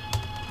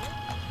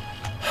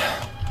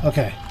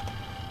 Okay.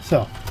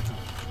 So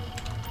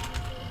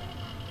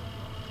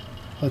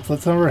let's let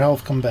some of our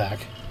health come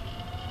back.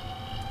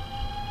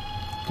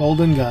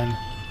 Golden gun.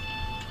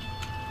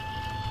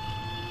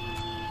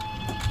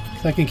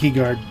 Second key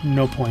guard,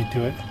 no point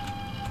to it.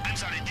 I'm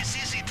sorry, the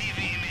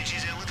CCTV image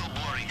is a little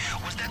blurry.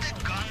 Was that a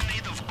gun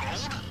made of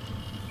gold?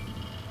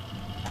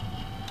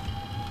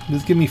 Does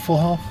this give me full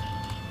health?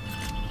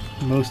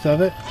 Most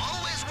of it?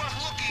 Always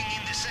worth looking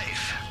in the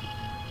safe.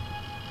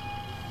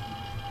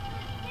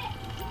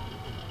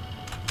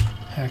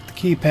 Hack the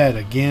keypad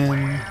again.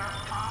 Remember,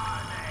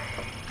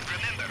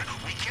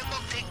 we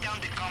cannot take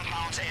down the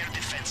compound's air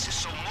defenses,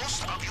 so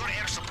most of your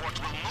air support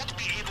will not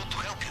be able to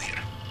help you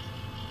here.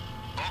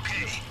 Okay.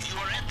 Okay, you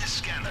are at the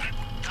scanner.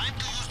 Time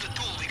to use the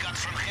tool we got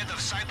from head of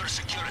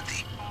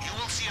cybersecurity. You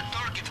will see a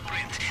target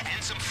print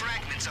and some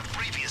fragments of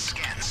previous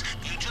scans.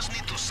 You just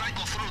need to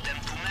cycle through them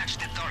to match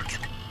the target.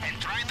 And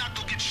try not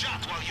to get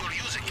shot while you're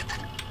using it.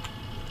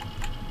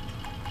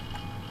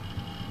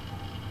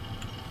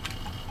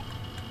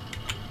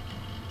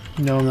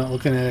 No, I'm not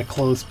looking at it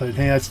close, but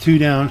hey, that's 2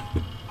 down.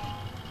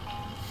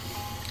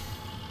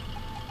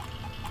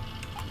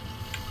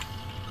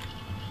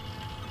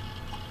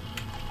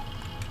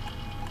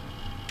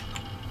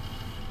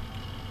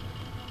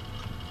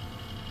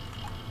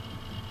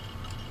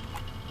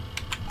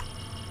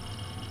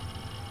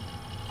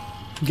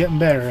 Getting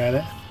better at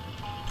it.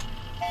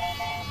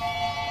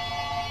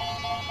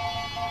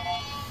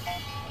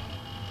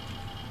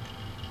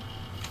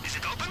 Is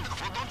it open?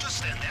 Well, don't just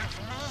stand there.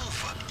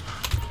 Move.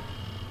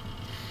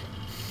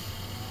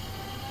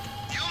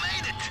 You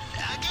made it!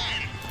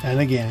 Again! And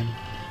again.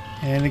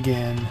 And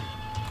again.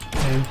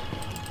 And...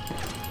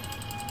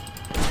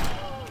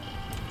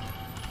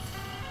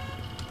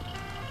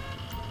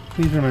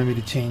 Please remind me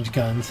to change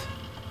guns.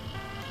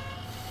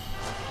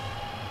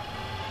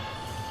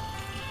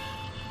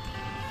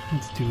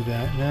 Let's do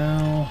that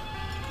now.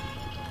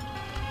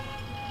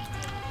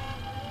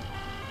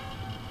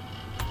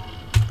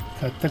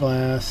 Cut the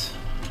glass.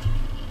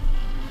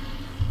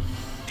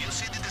 Do you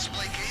see the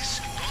display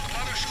case? Don't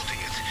bother shooting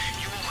it.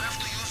 You will have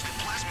to use the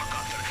plasma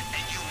cutter,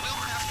 and you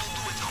will have to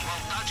do it while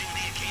dodging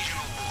the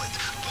occasional bullet.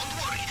 Don't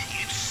worry,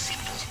 it's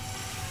simple.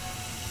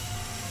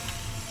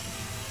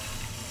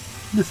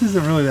 This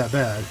isn't really that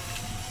bad.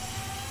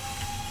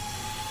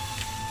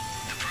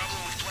 The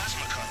problem with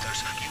plasma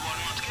cutters, you are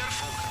not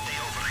careful, they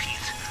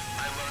overheat.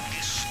 I learned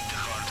this the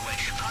hard way.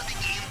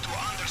 Cutting into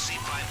undersea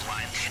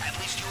pipeline, at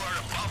least you are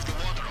above the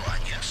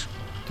waterline, yes?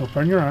 Don't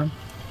burn your arm.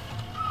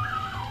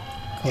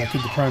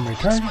 Collected the primary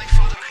target. My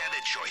father had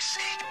a choice.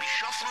 Be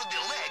shot through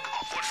the leg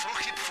or through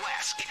hip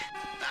flask.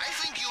 I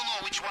think you know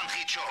which one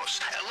he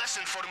chose. A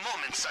lesson for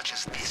moments such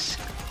as this.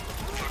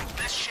 Your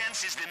best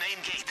chance is the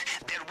main gate.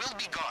 There will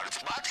be guards,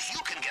 but you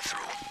can get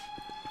through.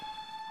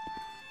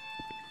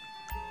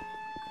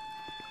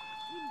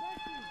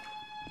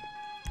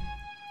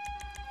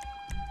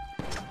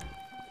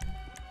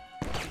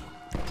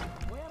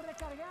 Voy a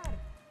recargar.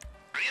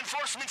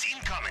 Reinforcements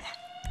incoming.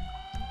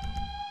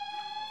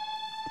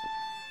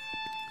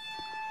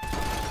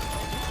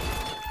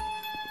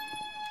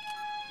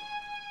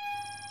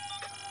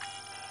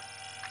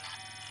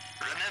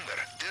 Remember,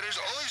 there is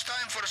always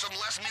time for some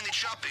last-minute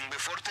shopping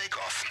before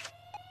takeoff.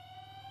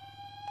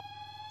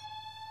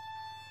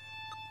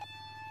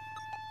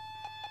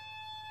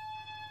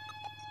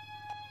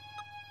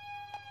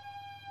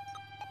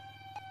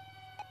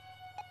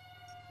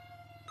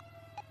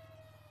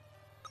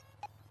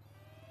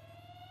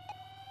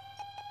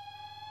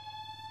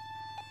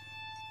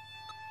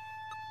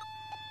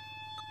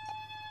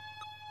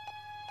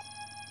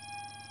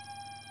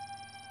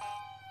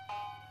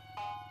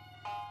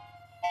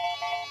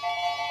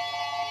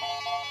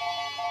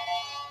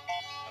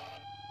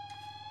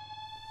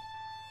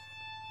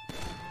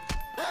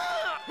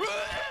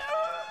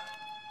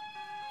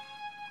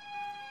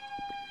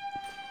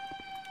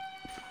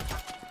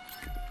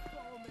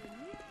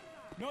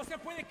 No se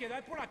puede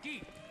quedar por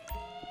aquí.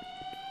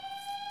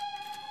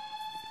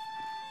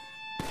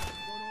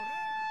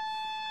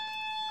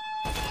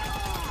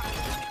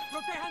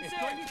 ¡Protéjanse!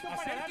 Estoy listo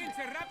para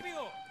 ¡acérquense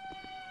rápido!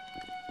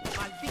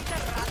 ¡Maldita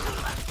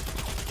rata!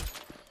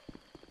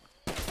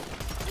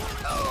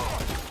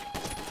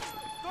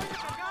 ¡Estoy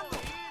cargando!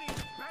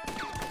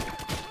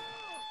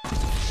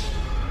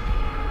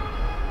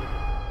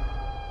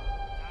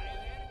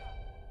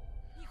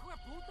 ¡Hijo de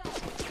puta!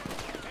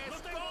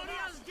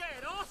 ¡Historia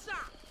asquerosa!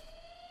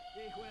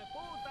 ¡Hijo de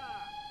puta!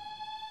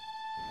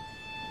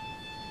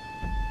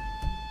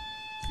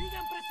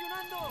 ¡Sigan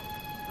presionando!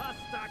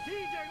 ¡Hasta aquí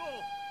llegó!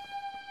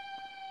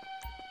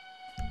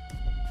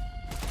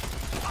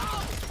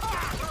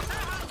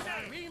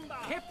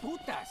 ¡Qué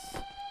putas!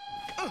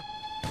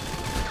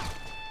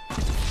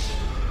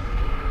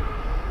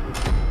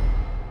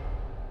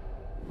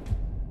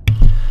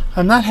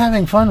 I'm not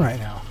having fun right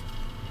now.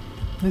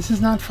 This is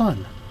not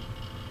fun.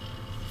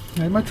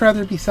 I'd much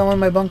rather be selling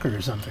my bunker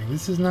or something.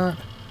 This is not...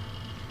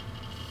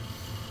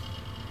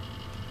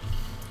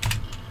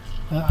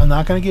 I'm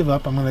not going to give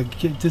up. I'm going to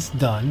get this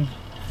done.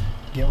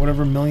 Get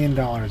whatever $1 million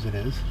it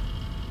is.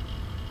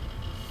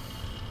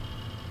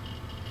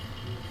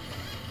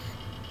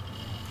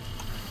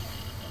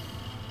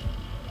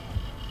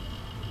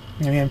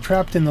 I mean, I'm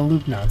trapped in the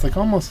loop now. It's like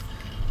almost...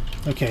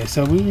 Okay,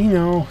 so we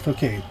know...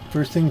 Okay,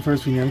 first thing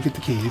first, we need to get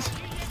the keys.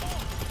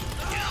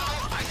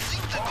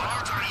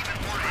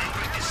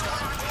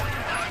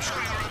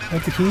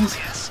 Got the keys?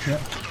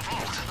 Yep.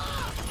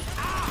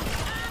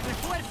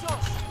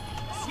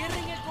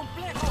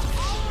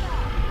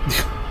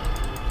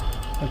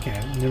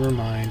 Okay, never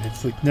mind.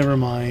 It's like, never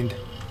mind.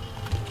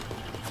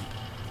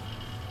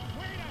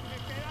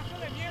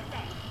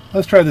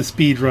 Let's try the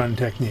speed run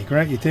technique,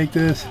 right? You take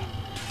this,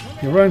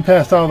 you run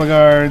past all the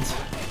guards,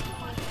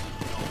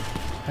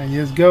 and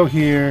you just go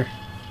here,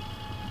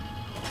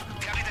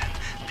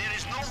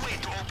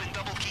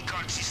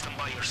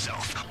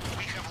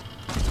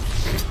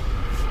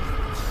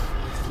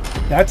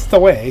 That's the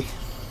way.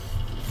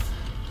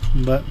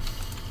 But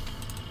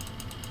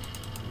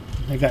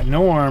I got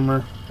no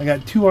armor. I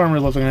got 2 armor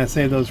left. I'm gonna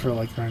save those for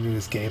like trying to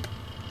escape.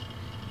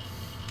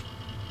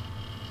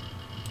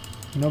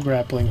 No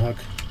grappling hook.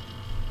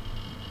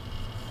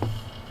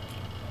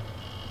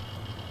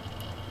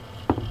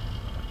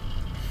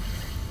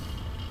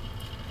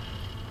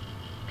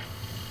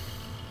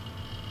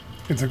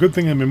 It's a good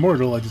thing I'm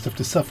immortal. I just have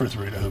to suffer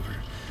through it over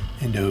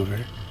and over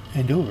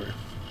and over.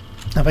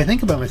 Now, if I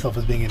think about myself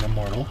as being an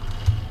immortal,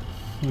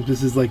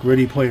 this is like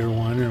Ready Player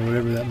One or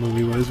whatever that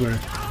movie was, where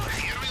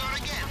Here we are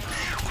again,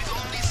 with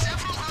only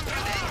several hundred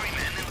angry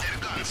men and their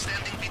guns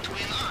standing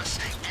between us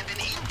and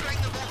an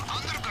impregnable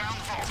underground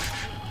vault.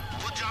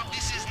 Good job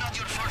this is not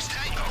your first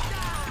tango.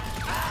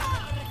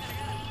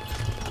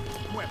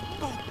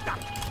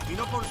 ¡Hueputa!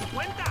 ¡Vino por su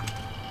cuenta!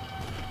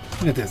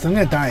 look at this. I'm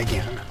gonna die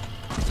again.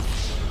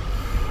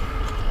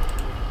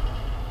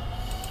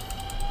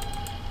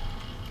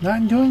 Not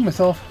enjoying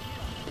myself.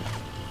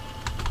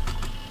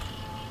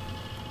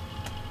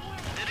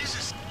 There is a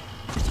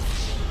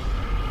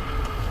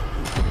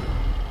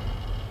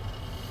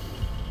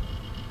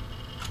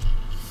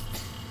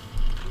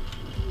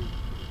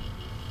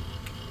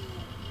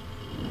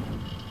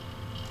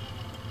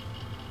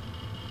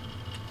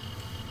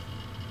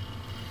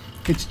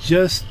It's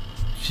just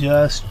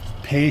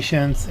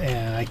patience,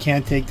 and I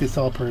can't take this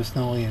all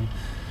personally and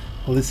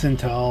listen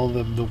to all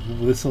the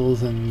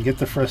whistles and get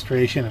the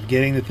frustration of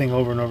getting the thing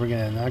over and over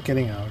again and not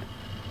getting out.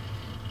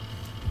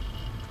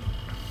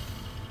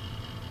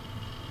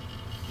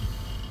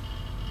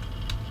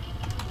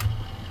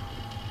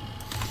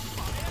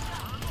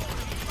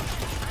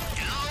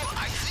 You know,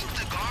 I think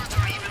the guards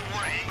are even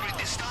more angry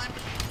this time.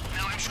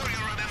 Now, I'm sure you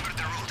remember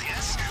the route,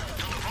 yes?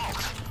 To the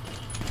vault.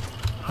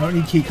 I don't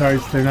need key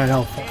cards, they're not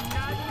helpful.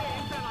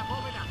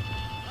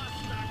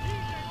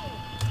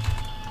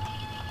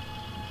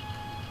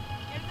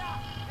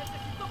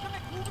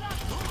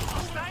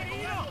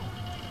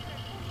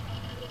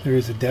 There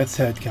is a death's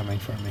head coming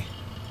for me.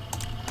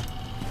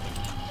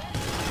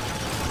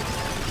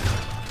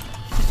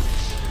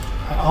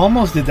 I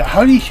almost did that.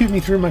 How did he shoot me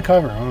through my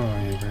cover? Oh,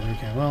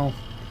 okay, well.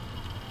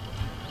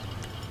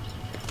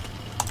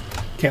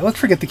 Okay, let's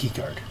forget the key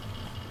card.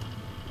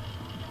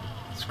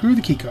 Screw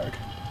the key card.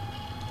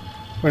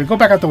 We're gonna go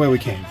back out the way we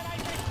came.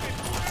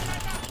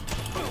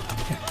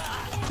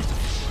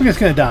 We're just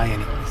gonna die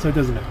anyway, so it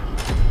doesn't matter.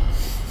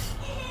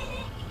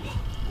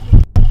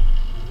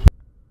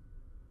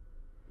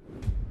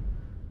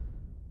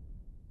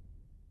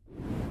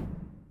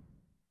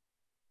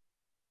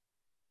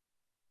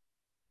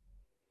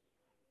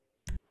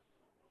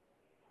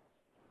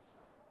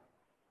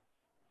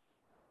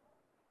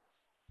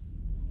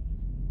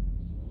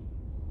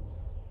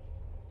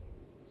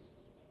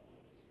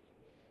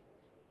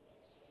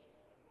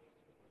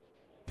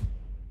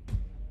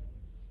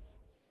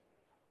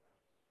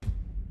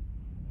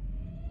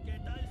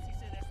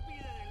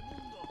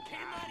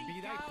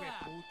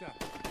 You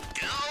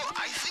know,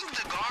 I think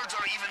the guards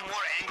are even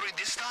more angry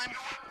this time.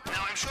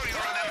 Now, I'm sure you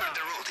remember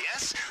the route,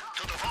 yes?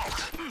 To the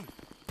vault.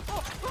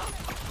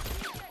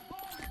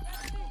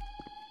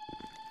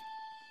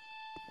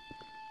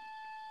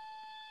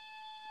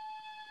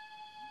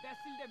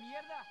 ¡Imbécil de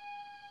mierda!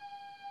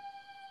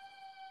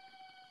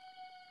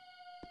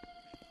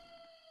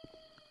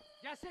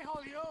 ¡Ya se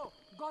jodió!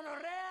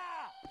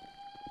 ¡Gonorrea!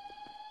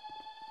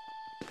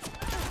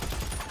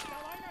 ¡La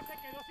vaina se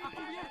quedó sin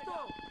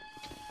cubierto!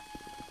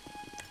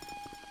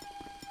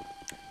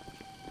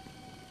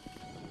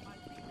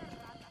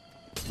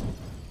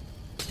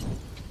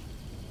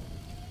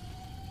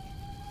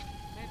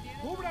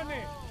 ¡Cúbrame!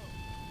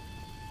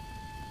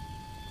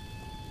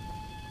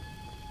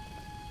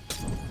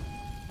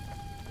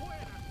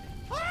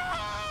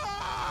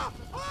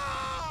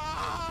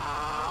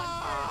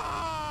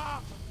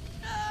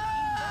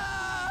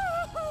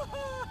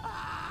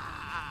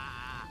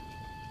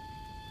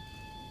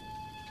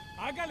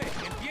 ¡Hágale!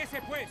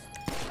 ¡Empiece pues!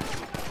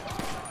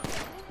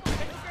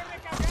 ¡Tengo que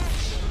recargar!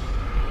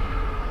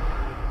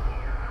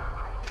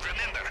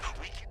 Remember,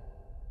 we can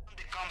on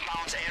the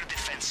compound's air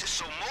defenses,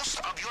 so most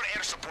of your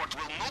air support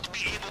will not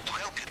be able to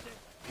help you.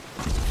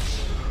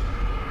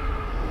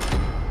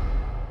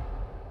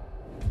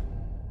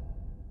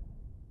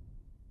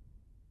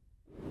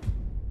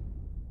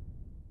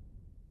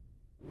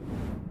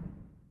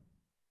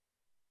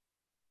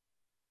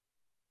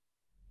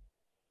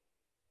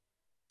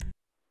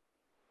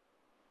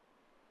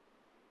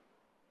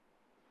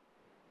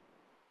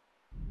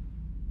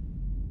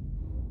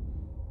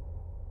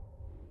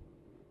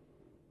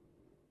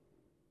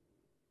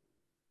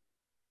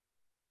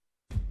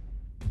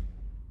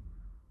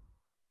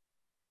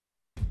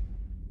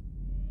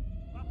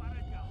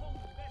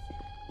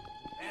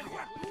 You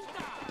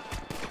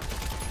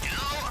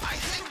know, I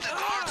think the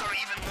guards are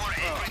even more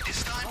angry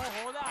this time.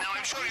 Now,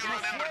 I'm sure you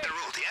remember the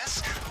route,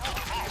 yes? To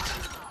the vault.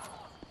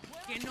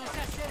 ¡Que no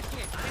se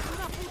acerque! ¡Es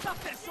una puta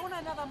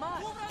persona nada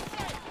más!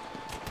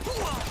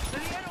 ¡Se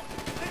dieron!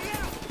 ¡Se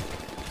dieron!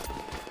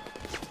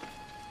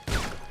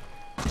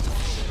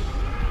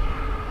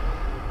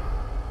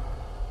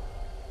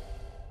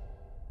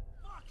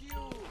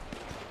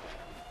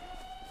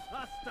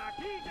 ¡Hasta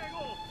aquí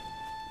llegó!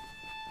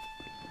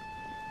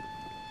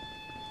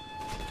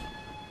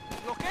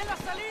 ¡Bloqueen las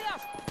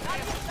salidas!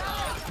 ¡Nadie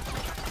sale!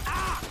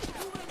 ¡Ah!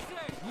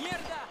 ¡Cúbranse!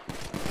 ¡Mierda!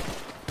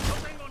 ¡No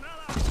tengo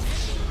nada!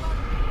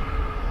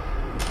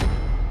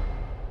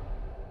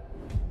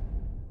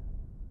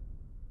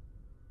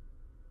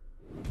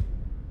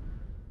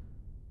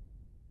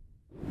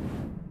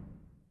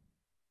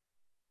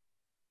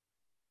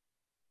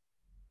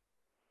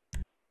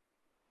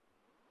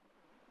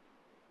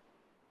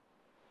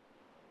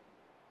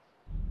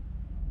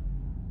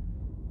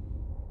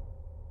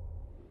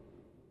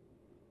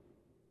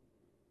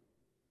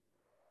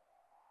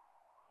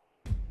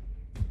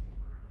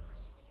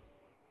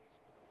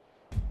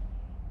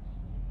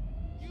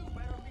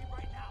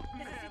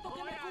 ¡Necesito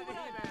que me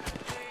cubran!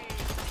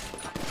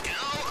 You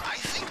know, I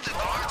think the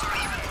guards are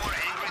even more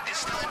angry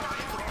this time.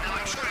 Now,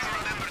 I'm sure you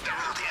remember the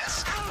route,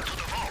 yes? To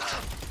the vault.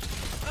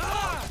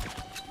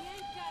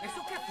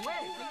 ¿Eso qué fue?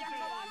 ¡Se le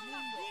acabaron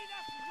las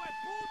vidas,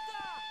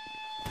 hueputa!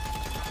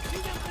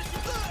 ¡Sigan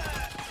presionando!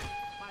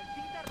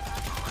 ¡Maldita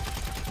rata!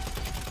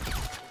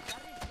 Está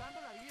arriesgando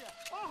la vida.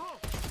 ¡Ojo!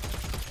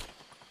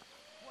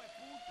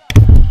 ¡Hueputa!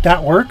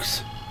 That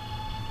works.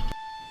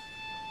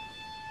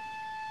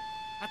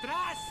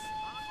 ¡Atrás!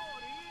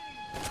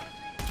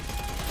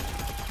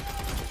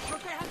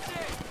 ¡Protéjanse!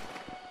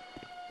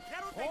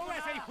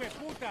 ¡Jódese, hijo de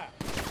puta!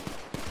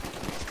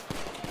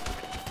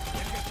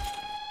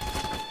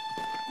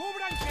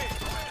 ¡Cúbranse!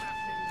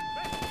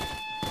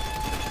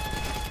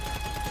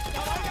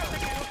 ¡Váyanse,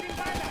 que no sin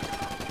balas!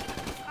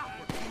 ¡Ah,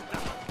 puta!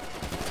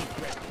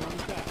 ¡Hijo de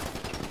puta!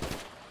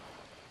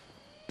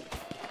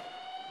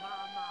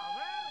 ¡Mamá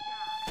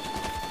verga!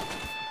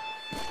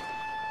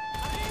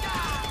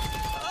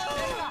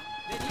 ¡Verga!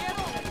 ¡Le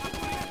dieron! ¡Está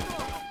cubierto!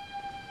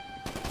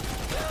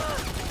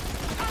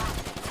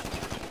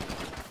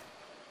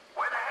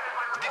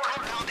 The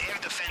compound air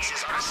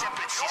defenses are a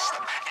separate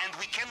system, and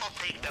we cannot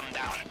take them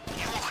down.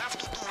 You will have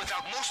to do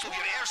without most of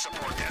your air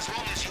support as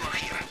long as you are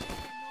here.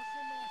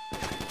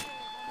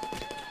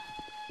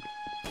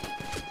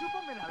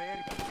 ¡Chúpame la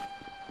verga!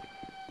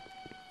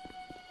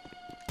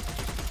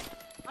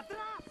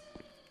 ¡Atrás!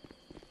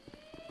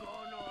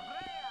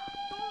 ¡Gonorrea!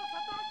 ¡Todos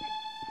ataquen!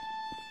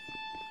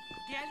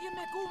 ¡Que alguien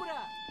me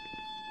cubra!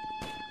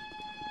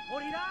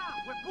 ¡Morirá,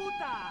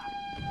 hueputa!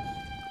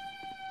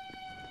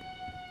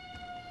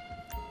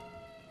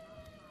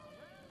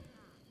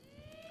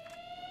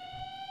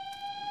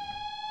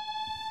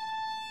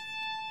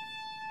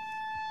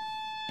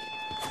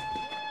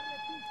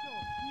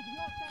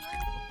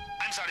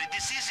 I'm sorry, the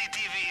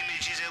CCTV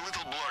image is a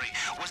little blurry.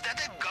 Was that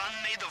a gun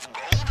made of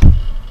gold?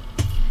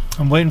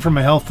 I'm waiting for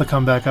my health to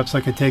come back up so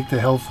I could take the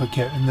health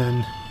kit and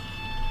then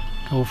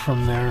go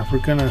from there. We're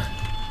gonna...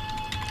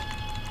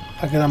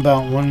 I got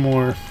about one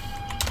more.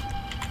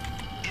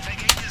 If a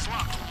gate is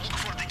locked, look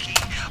for the key.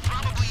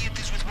 Probably it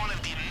is with one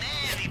of the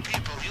many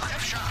people you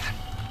have shot.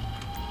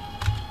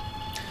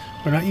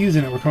 We're not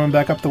using it. We're coming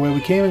back up the way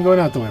we came and going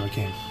out the way we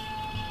came.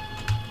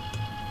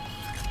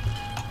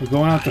 We're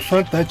going out the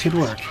front. That should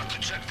work. Not to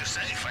check the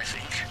safe, I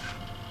think.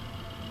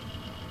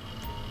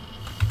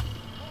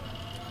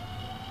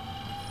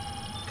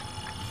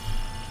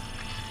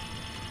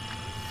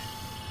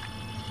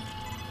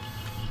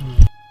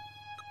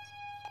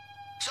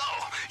 So,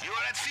 you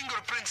are at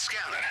fingerprint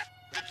scanner.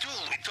 The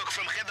tool we took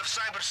from head of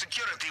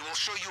cybersecurity will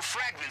show you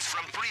fragments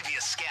from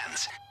previous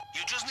scans.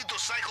 You just need to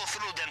cycle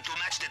through them to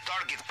match the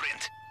target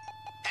print.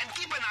 And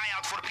keep an eye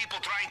out for people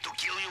trying to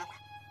kill you.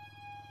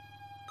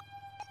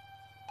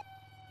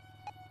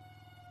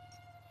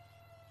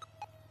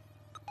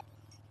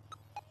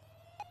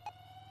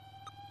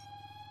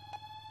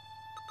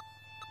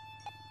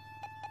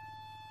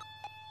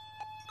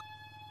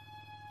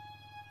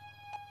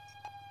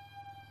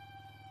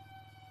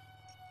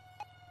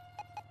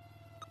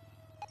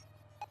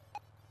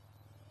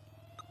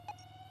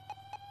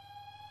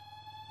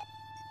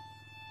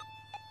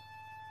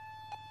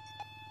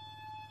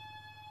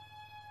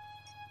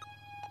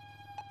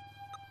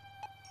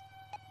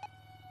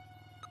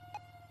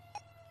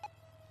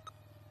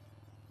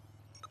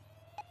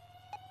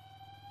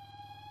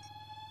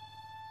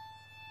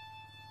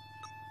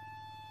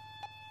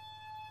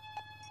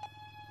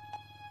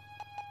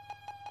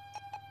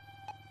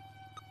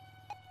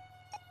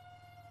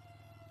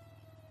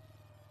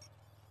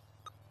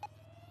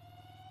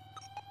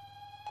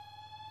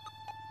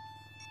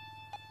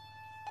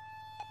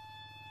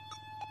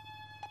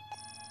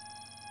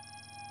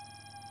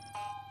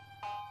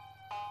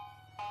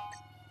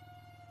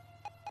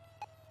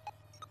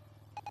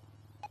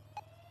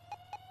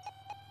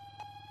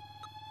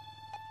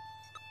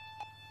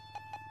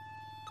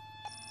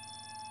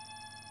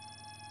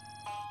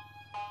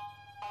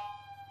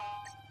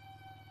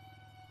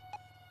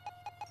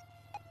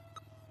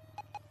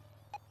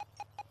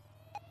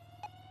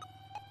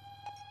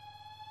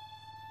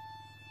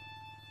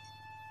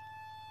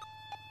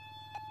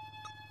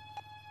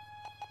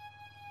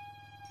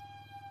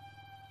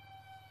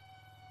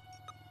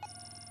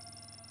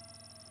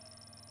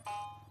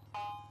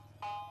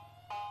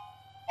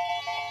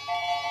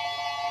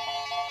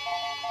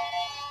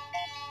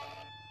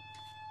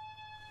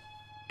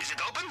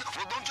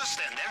 Well, don't just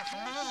stand there.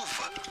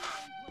 Move.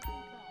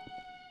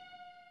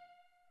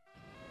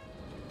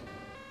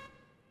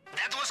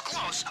 That was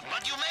close,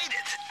 but you made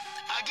it.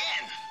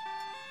 Again.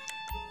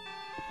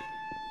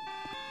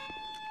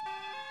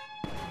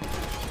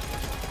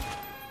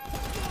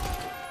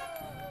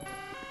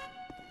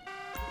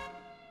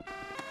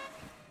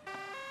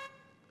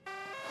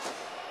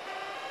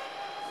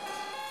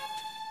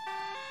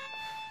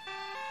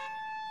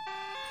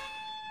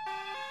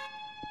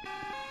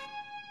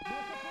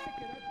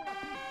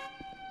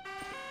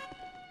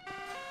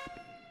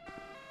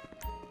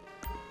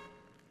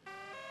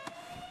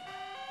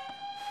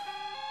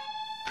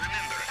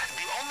 Remember,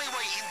 the only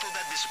way into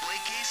that display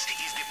case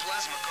is the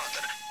plasma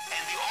cutter.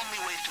 And the only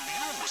way to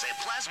use a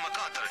plasma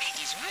cutter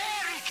is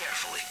very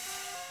carefully.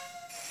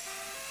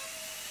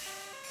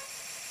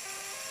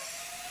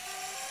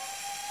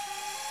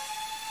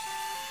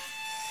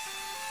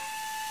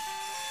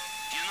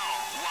 You know,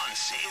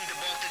 once in the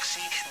Baltic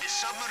Sea, the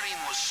submarine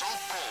was so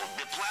cold,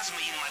 the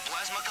plasma in my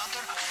plasma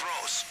cutter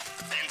froze.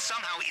 And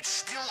somehow it's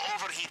still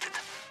overheated.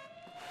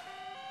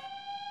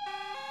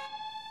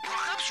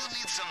 Perhaps you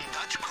need some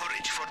Dutch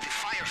courage for the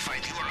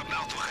firefight you are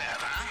about to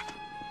have, huh?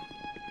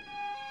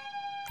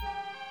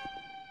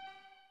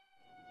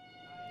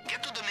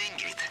 Get to the main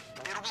gate.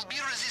 There will be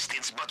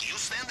resistance, but you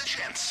stand a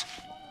chance.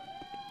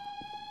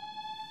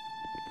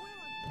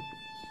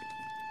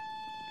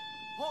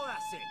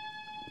 ¡Jódase!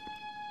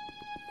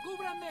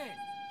 ¡Cúbrame!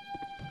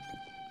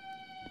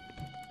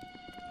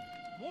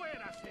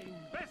 ¡Muérase,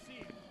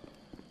 imbécil!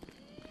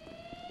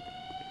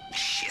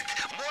 Shit,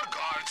 more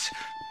guards.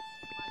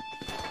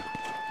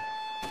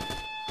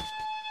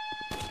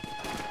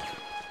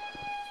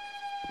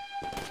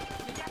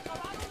 ¡Se me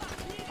acabaron las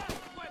vidas,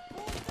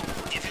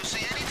 hueputa! If you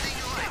see anything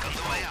you like on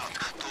the way out,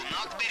 do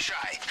not be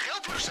shy.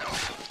 Help yourself.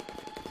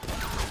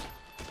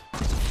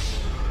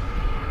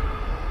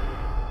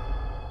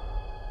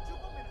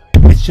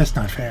 It's just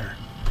not fair.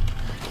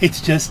 It's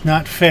just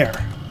not fair.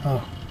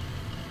 Oh.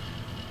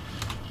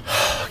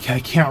 Okay, I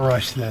can't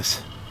rush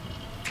this.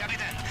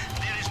 Capitan,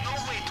 there is no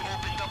way to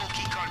open double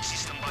keycard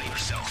system by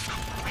yourself.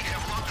 We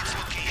have locked its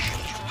location.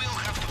 You will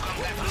have to come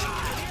back with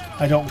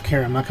it. I don't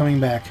care. I'm not coming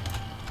back.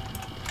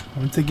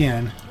 Once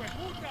again.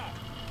 ¡Hueputa!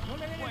 ¡No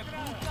le den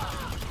entrada! ¡Hueputa!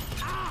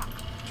 ¡Ah!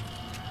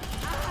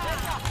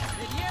 ¡Venga!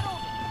 ¿Le dieron?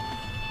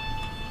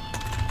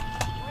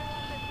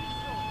 ¡Muevan de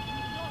piso!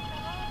 ¡No,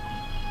 cabrón!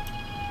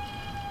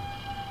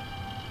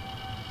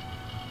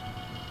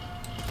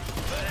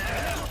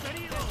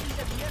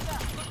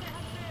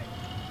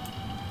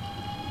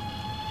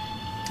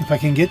 If I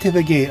can get to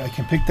the gate, I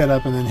can pick that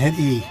up and then hit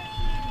E.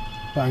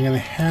 But I'm going to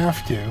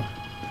have to.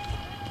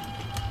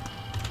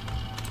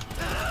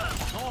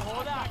 ¡No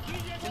joda!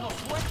 ¡Se nos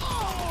fue!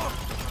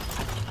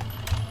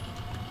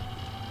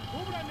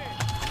 ¡Cúbrame!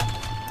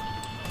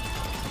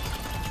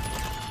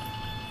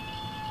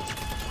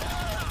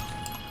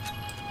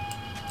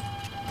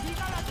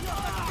 ¡Siga la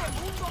tierra de este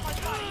mundo,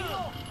 malparido!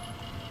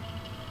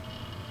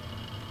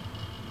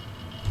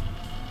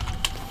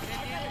 ¡Se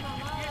tiene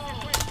mamado!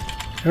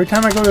 Every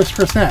time I go to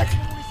for a snack,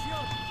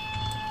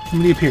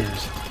 somebody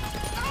appears.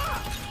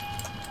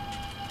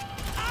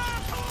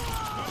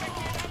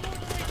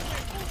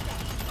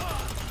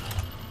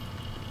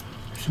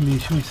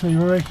 Somebody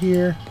right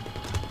here.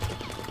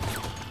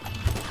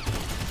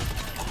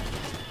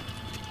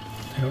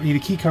 I don't need a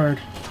key card.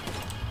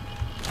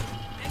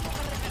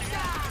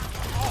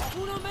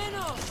 ¡Uno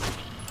menos!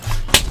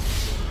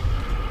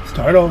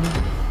 Start over.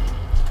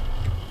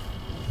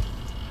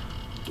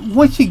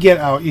 Once you get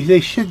out, they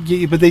should get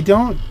you, but they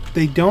don't.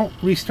 They don't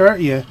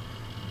restart you.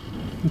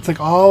 It's like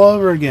all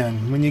over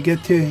again when you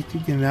get to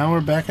now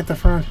we're back at the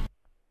front.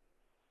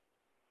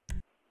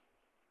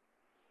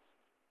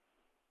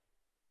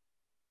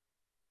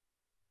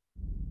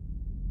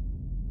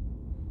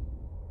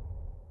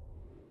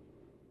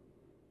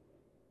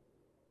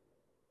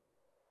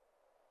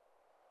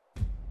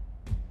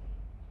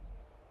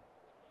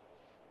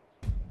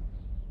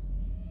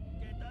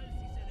 ¿Qué tal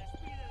si se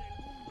despide del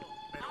mundo?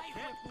 ¡Ay,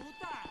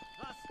 hueputa!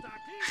 ¡Hasta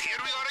aquí!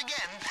 Here we are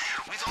again,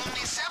 with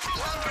only several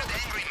hundred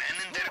angry men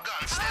and their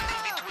guns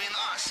standing between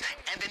us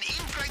and an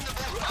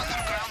impregnable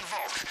underground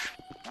vault.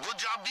 Good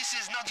job this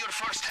is not your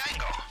first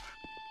tango.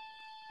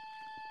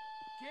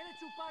 ¿Quiere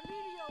chupar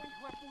lirio,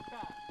 hijo de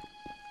puta?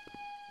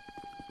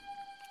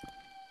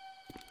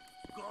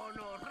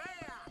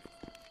 ¡Gonorrea!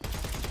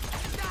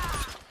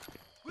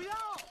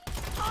 ¡Cuidado!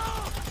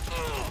 ¡Ah!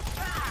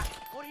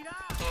 ¡Morirá!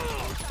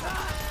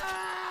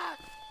 ¡Ah!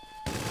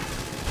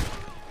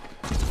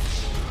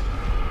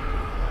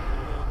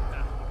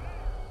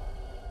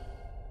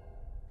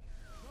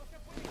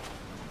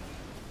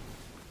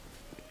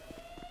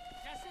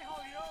 ¡Ya se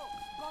jodió!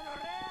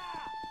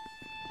 ¡Gonorrea!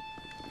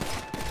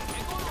 ¡Qué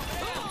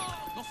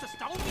gonorrea! ¡Nos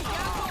está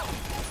humillando!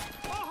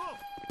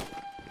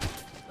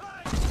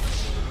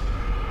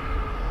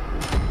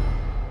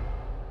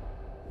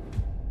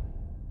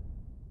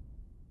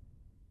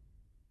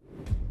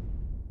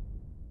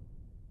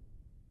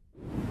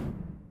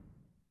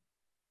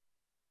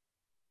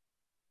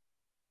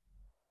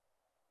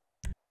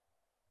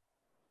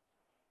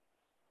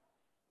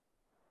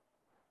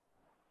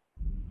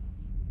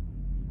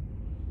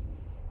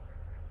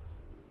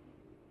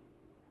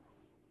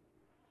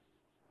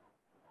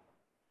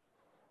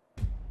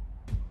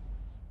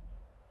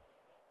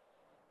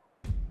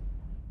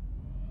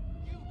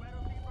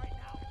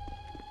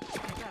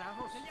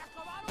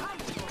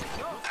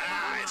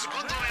 It's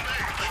good to be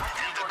back,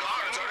 and the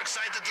guards are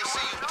excited to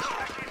see you too.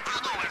 You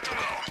know where to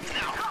go.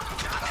 Now,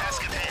 to the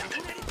task at hand.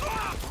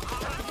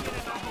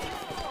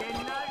 Que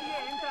nadie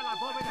entre a la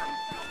bóveda.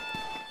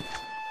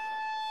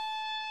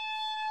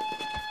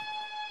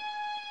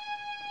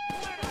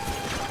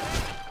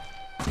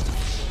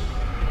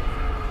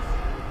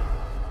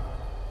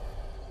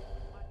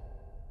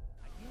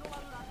 Aquí no va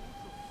a durar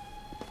mucho.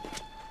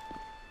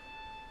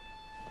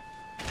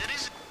 There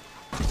is...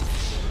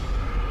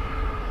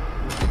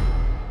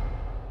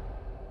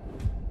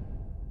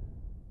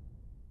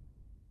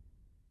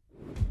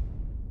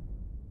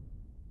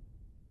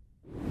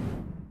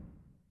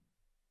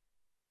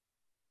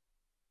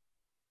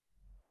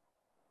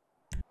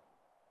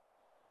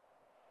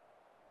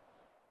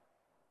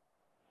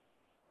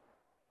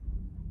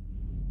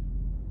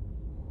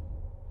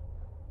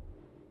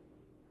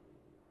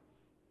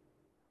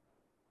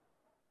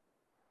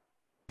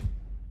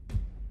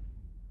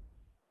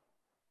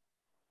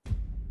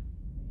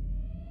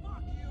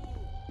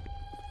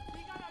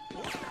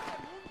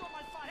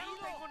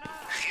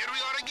 Here we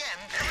are again,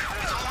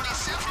 with only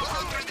several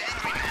hundred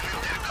angry men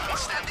and their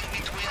guns standing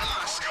between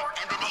us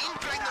and an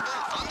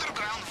impregnable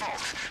underground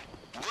vault.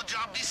 Good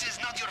job this is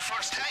not your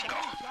first tango.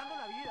 Buscando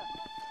la vida.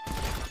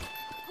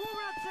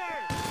 ¡Cúbranse!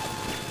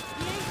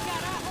 ¿Quién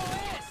carajo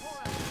es?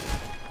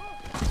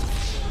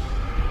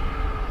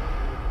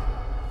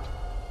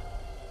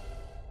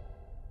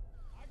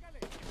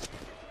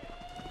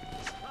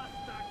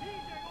 ¡Hasta aquí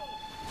llegó!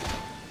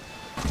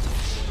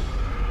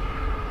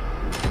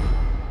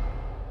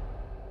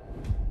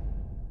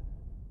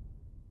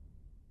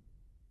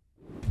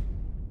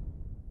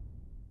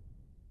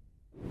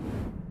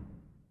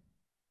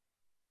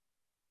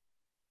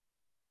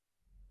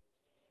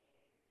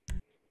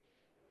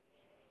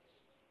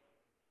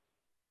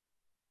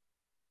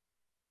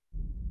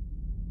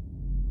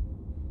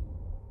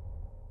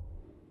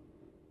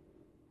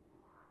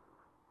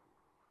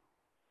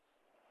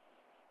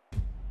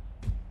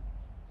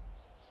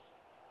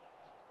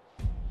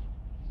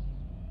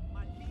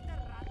 ¡Maldita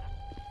rata!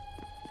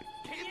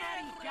 ¡Qué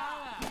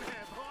maricada!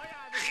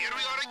 Here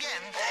we are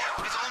again,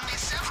 with only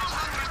several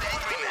hundred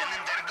angry men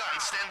and their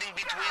guns standing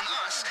between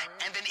us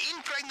and an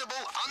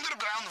impregnable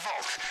underground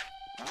vault.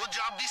 Good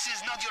job this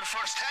is not your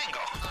first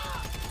tango.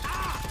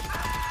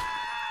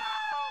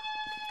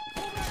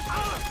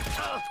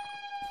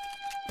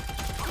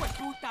 ¡Pues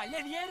puta!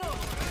 ¡Le dieron!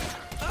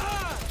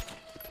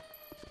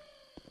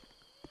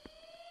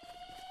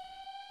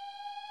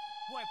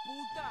 ¡Pues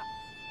puta!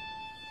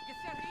 ¿Qué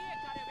se ríe,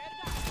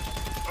 careverga?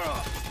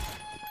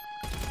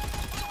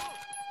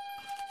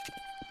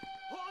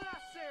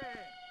 ¡Jódase!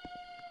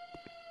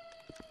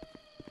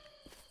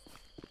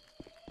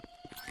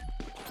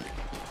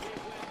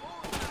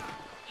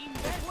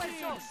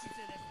 ¡Refuerzos!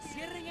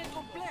 ¡Cierren el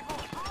complejo!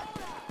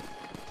 ¡Ahora!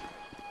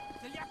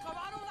 ¡Se le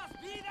acabaron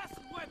las vidas,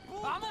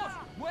 hueputa! ¡Vamos!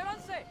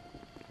 ¡Muévanse!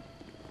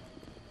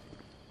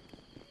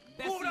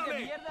 ¡Imbécil ¡Cúbrame! de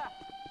mierda!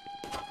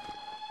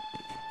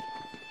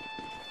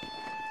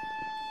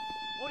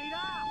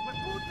 ¡Morirá,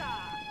 hueputa!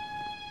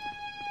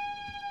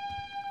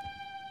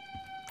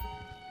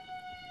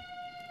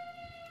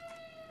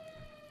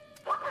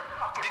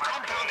 The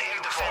compound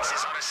air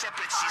defenses are a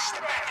separate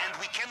system, and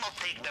we cannot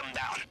take them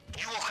down.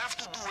 You will have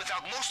to do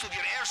without most of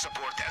your air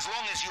support as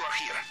long as you are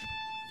here.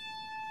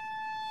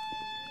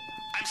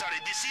 I'm sorry,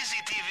 the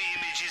CCTV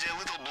image is a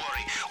little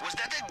blurry. Was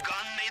that a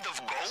gun made of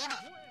gold?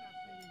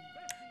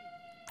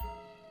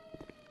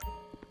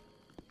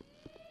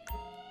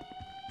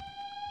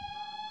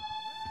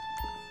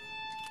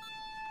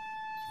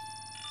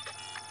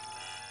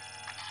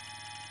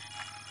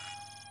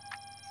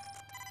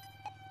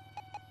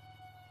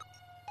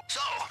 So,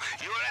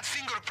 you are at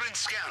Fingerprint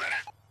Scanner.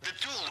 The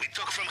tool we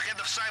took from Head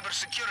of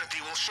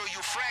Cybersecurity will show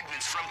you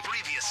fragments from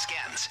previous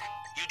scans.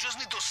 You just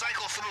need to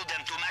cycle through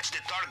them to match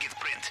the target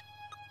print.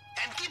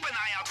 And keep an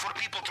eye out for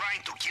people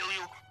trying to kill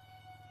you.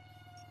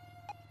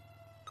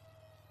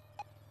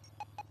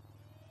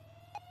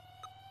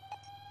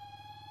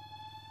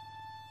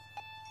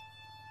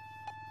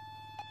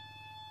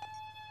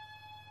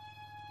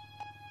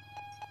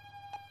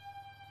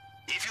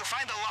 If you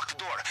find a locked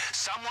door,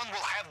 someone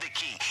will have the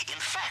key. In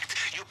fact,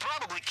 you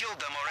probably killed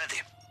them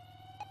already.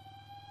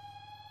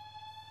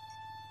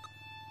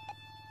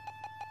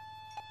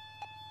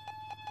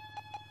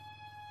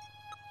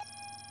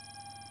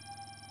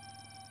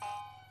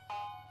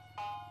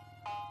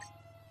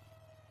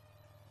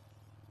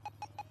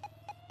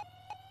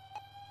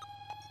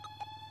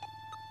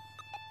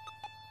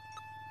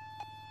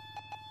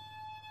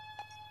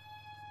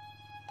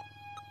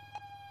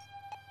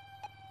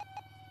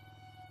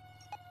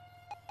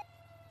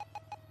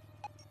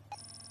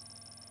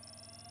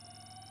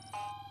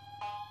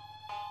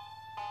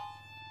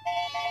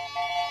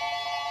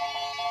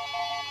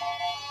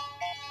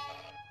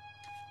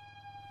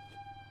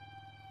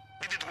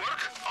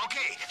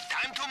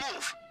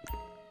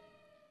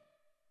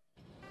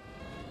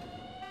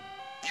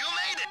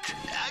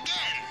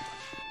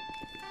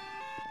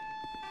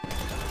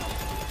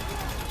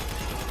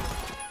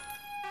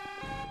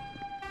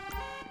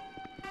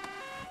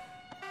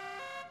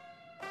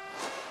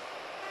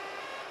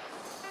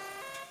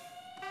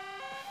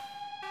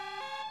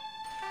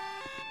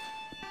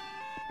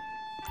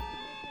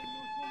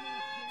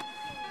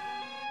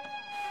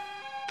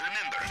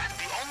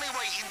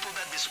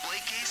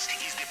 display case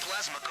is the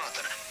plasma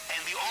cutter,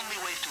 and the only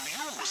way to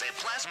use a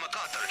plasma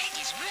cutter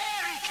is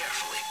very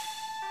carefully.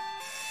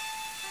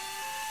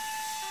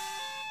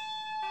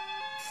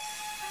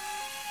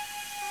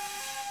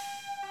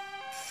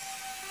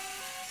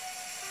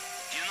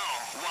 You know,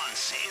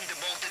 once in the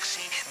Baltic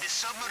Sea, the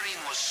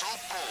submarine was so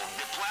cold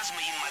the plasma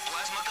in my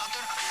plasma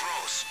cutter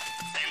froze,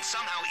 and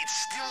somehow it's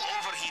still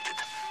overheated.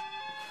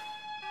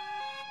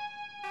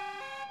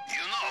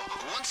 You know,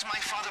 once my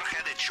father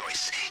had a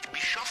choice, be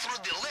shot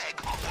through the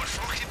leg or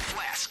through hip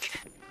flask.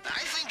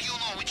 I think you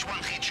know which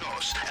one he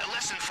chose. A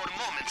lesson for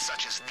moments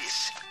such as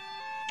this.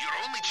 Your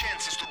only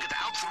chance is to get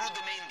out through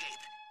the main gate.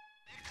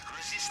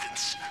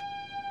 Resistance.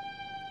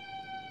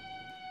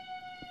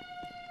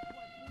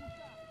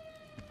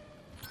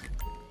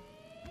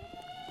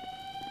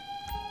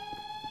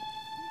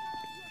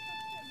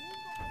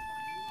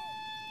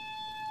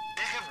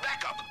 They have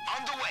backup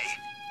on the way.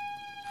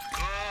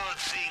 Good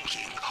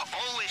thinking.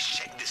 Always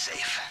check the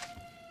safe.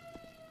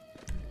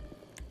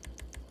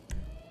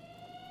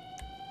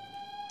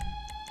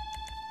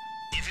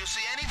 If you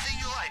see anything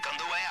you like on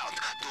the way out,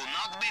 do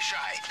not be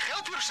shy.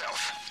 Help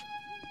yourself.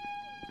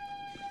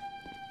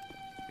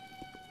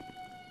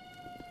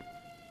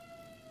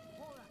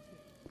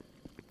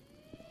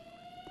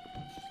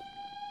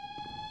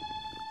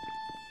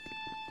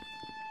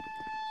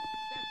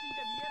 ¡Imbécil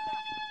de mierda!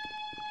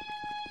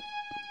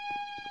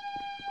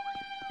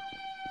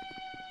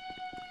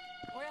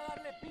 Voy a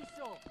darle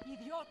piso,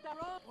 idiota,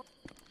 ¿no?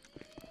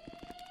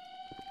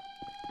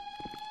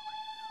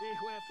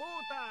 ¡Hijo de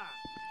puta!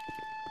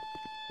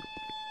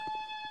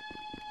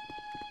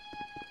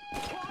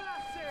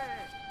 ¡Jódase!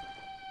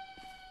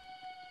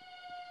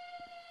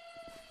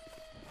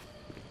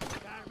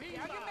 ¡Que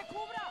 ¡Arriba! alguien me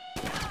cubra!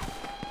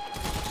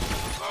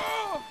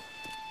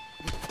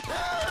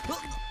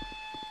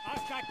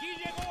 ¡Hasta aquí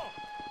llegó!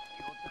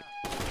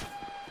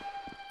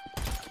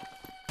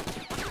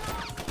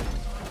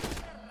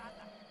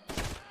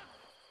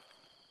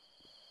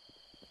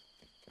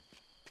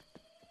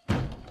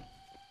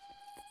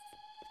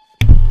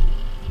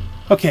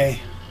 Okay.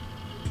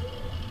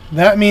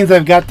 That means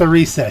I've got the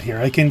reset here.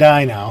 I can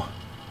die now.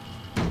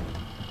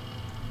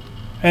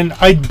 And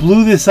I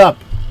blew this up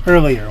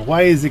earlier.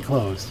 Why is it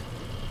closed?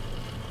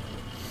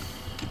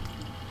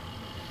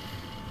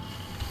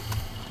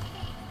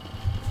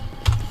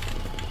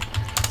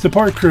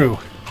 Support crew.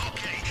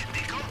 Okay, the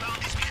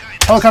compound is behind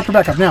us. Helicopter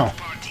backup now.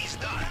 Party's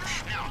done.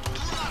 Now, do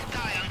not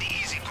die on the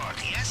easy part,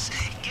 yes?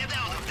 Get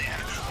out of there.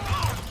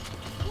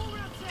 Go.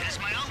 As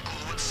my uncle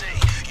would say,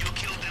 you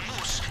kill the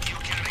moose, you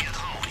carry it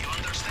home. You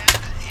understand?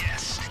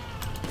 Yes.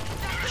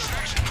 Your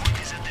extraction point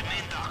is at the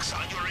main docks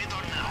on your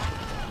radar now.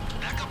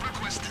 Backup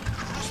requested.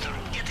 Rooster,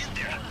 get in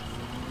there.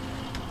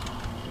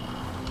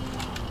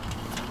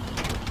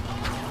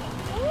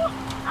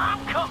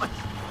 I'm coming.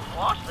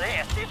 Watch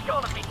this. It's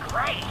gonna be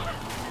great.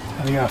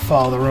 I think I gotta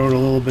follow the road a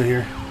little bit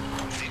here.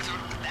 Victor,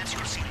 that's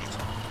your signal.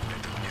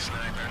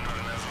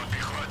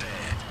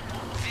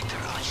 Victor,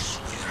 I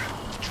swear,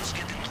 just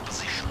get into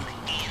position.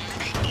 In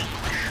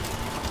English.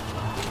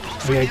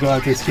 We gotta go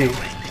out this gate.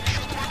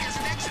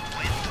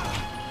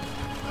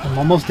 I'm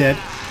almost dead.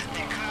 The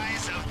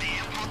cries of the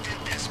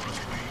impotent desperate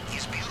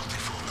is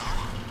beautiful,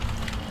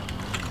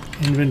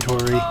 no?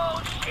 Inventory.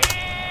 Oh shit!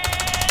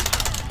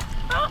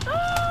 Well,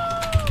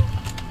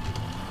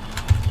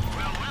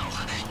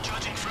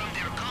 judging from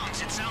their comms,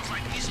 it sounds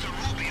like Mr.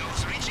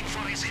 Rubio's reaching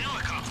for his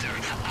helicopter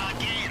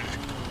again.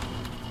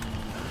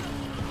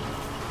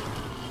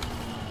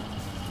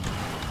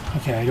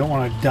 Okay, I don't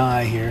want to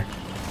die here.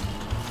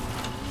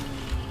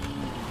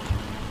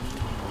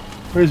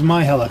 Where's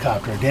my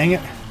helicopter? Dang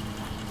it.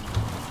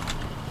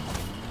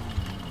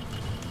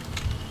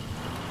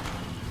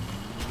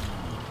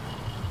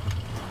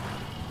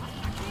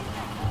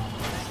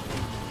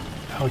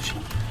 Ouch.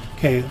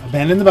 Okay,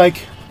 abandon the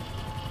bike.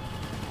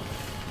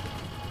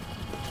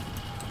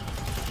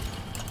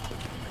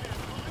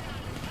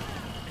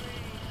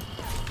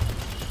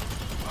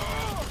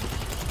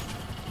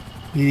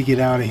 Need to get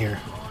out of here.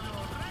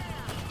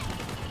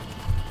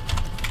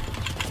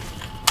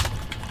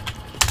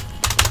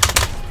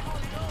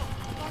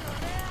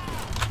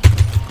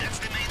 That's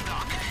the main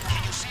dock.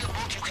 Can you see a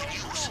boat you can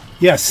use?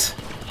 Yes.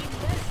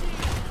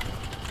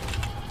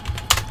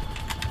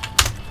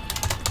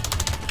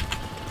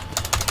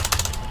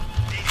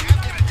 They have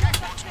their attack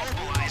boats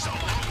mobilized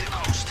along the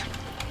coast.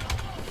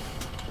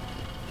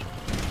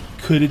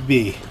 Could it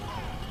be?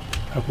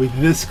 Are we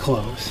this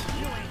close?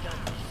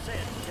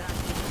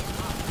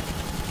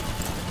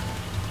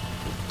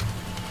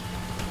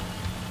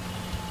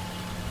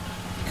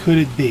 Could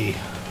it be?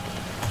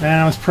 Man,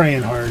 I was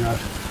praying hard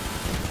enough.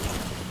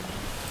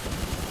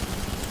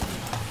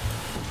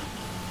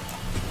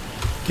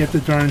 Get the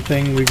darn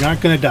thing. We're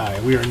not gonna die.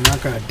 We are not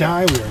gonna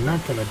die. We are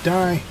not gonna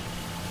die.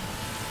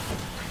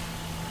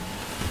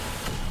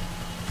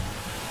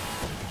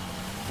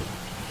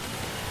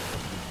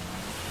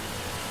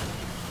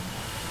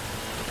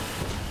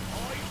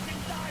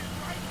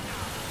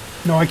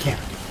 No, I can't.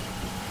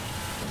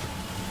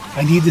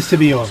 I need this to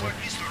be over.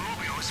 Mr.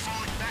 Rubio is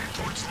falling back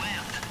towards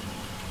land.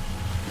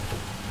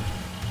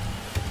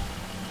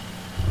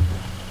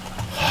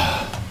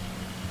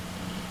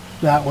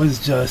 That was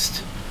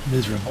just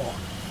miserable.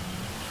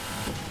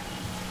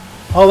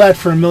 All that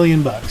for $1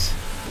 million.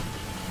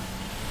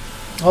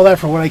 All that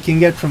for what I can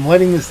get from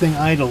letting this thing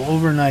idle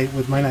overnight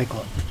with my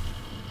nightclub.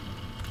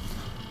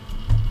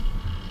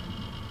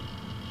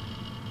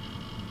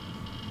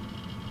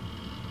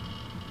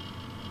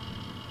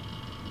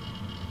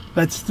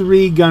 That's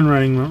 3 gun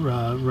running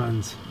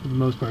runs for the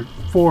most part.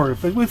 4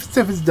 if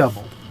it's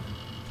doubled.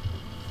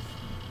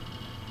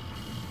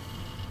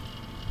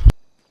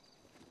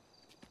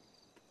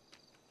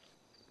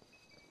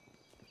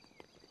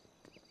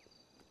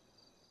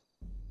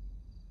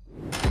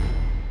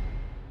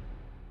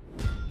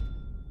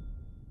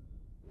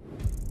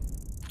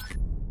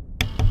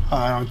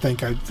 I don't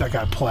think I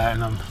got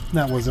platinum.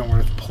 That wasn't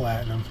worth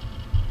platinum.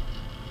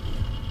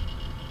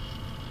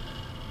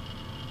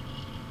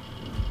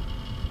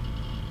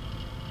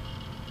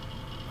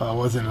 Oh, it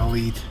wasn't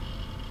elite.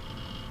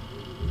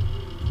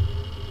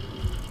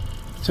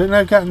 Shouldn't I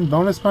have gotten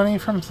bonus money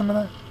from some of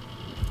that?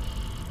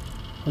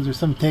 Was there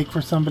some take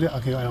for somebody?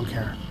 Okay, I don't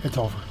care. It's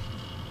over.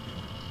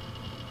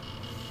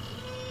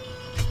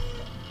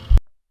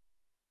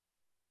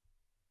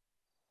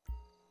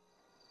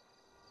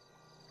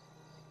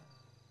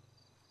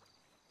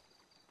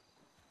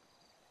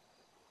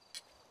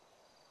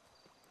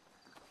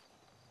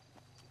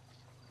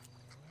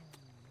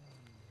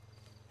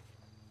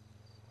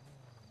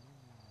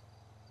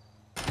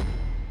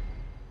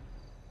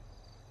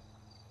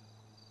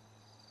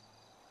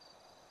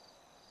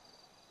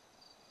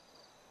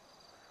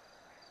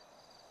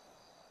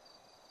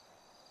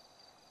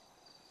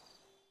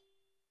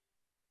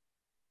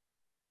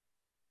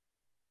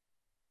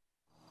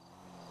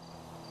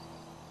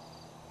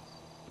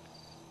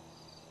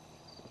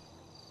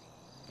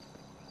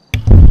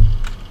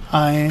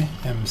 I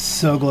am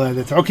so glad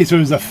that's... Okay, so it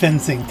was a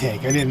fencing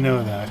take. I didn't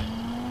know that.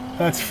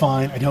 That's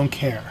fine. I don't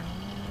care.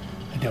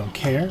 I don't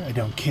care. I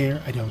don't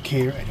care. I don't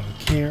care. I don't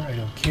care. I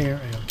don't care.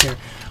 I don't care.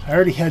 I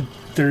already had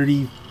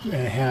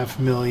 30.5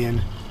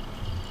 million.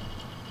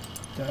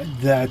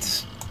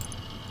 That's...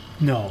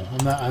 No,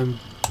 I'm not...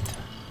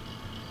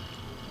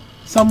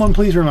 Someone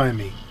please remind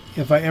me,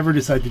 if I ever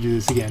decide to do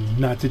this again,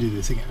 not to do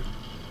this again.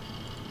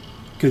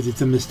 Because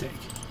it's a mistake.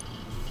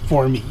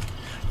 For me.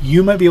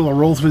 You might be able to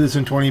roll through this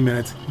in 20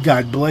 minutes.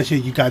 God bless you,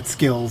 you got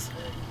skills.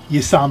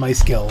 You saw my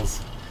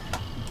skills.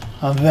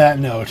 On that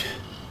note,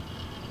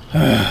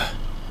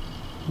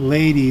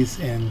 ladies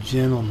and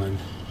gentlemen,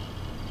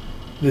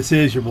 this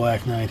is your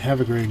Black Knight. Have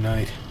a great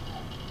night.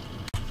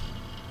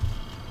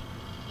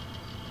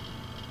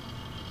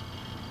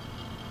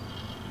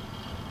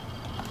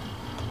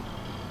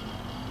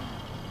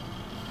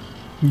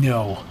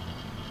 No.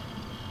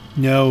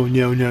 No,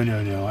 no, no,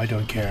 no, no. I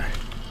don't care.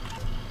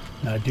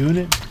 Not doing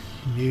it.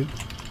 Nope.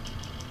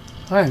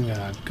 I'm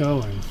gonna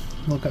go and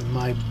look at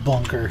my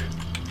bunker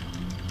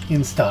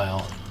in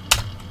style.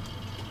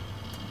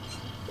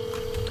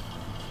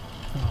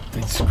 Oh,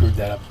 they screwed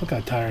that up. Look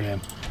how tired I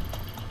am.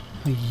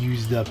 I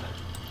used up.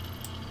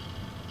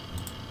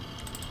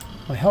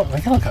 My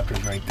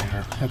helicopter's right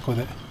there. Heck with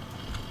it.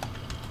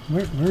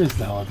 Where is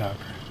the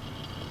helicopter?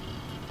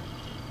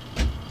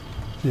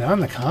 Is it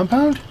on the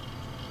compound?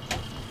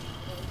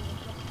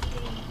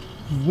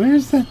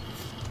 Where's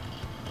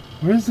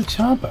the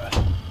chopper?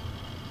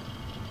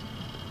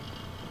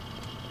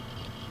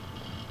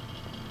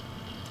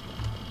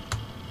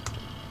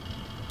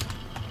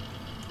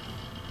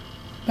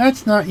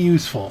 That's not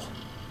useful.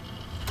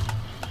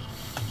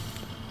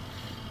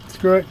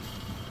 Screw it.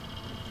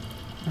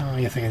 Oh,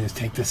 I guess I can just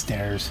take the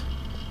stairs.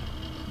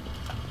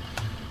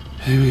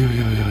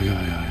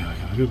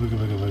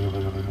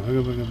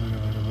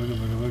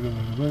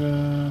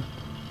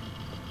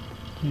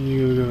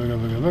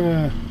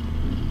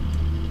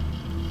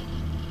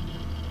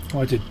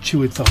 Watch it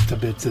chew itself to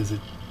bits as it...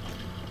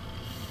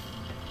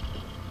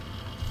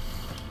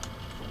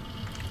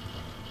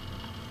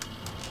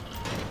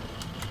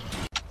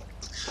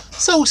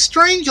 So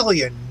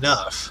strangely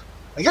enough,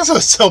 I guess I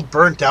was so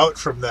burnt out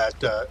from that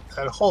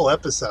that whole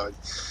episode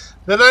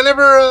that I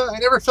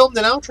never filmed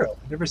an outro.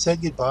 I never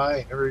said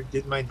goodbye. I never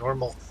did my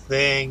normal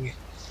thing.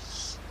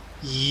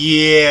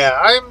 Yeah,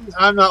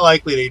 I'm not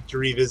likely to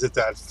revisit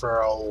that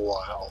for a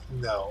while.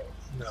 No,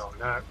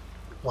 not...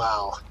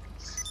 Wow.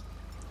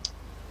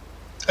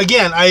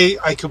 Again,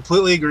 I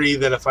completely agree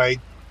that if I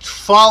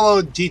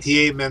followed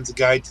GTA Men's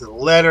Guide to the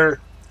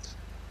letter,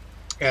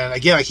 and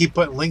again, I keep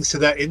putting links to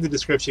that in the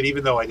description,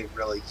 even though I didn't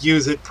really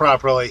use it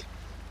properly.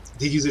 I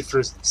did use it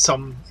for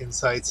some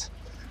insights,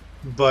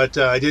 but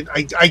I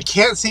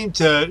can't seem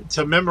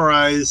to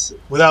memorize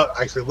without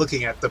actually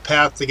looking at the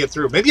path to get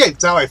through. Maybe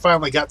that's how I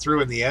finally got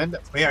through in the end.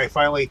 Maybe I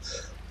finally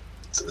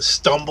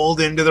stumbled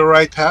into the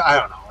right path. I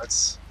don't know.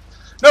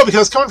 No,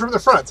 because coming from the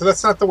front, so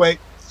that's not the way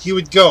he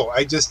would go.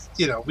 I just,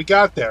 we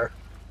got there.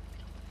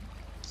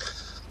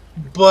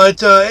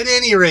 But at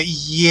any rate,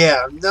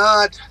 yeah, I'm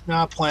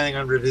not planning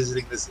on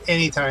revisiting this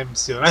anytime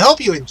soon. I hope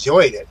you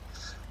enjoyed it.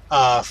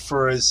 I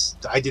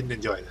didn't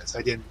enjoy this.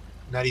 I didn't,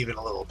 not even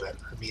a little bit.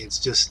 I mean, it's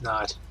just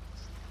not.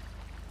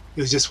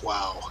 It was just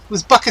wow. It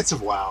was buckets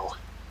of wow.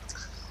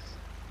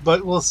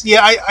 but we'll see.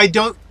 Yeah, I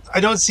don't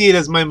see it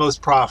as my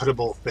most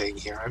profitable thing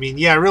here. I mean,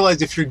 yeah, I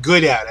realize if you're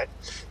good at it,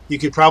 you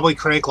could probably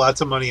crank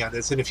lots of money on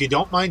this, and if you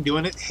don't mind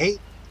doing it, hey,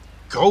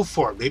 go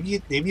for it.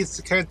 Maybe it's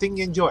the kind of thing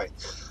you enjoy.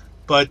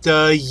 But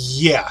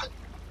yeah.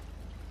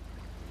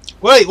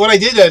 Well, what I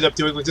did end up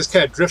doing was just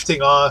kind of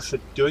drifting off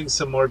and doing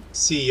some more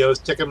CEOs,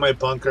 checking my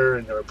bunker,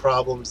 and there were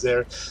problems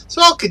there.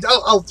 So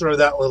I'll throw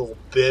that little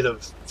bit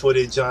of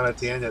footage on at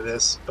the end of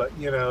this. But,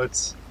 you know,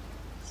 it's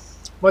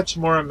much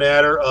more a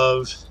matter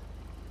of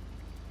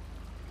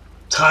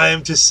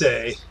time to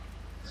say,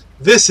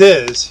 this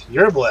is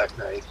your Black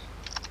Knight.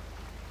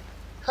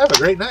 Have a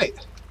great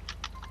night.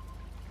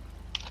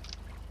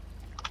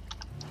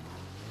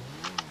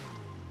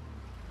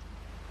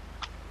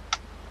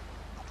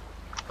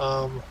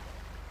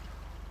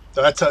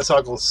 That's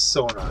toggle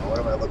sonar. What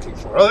am I looking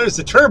for? Oh, there's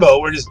the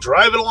turbo. We're just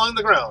driving along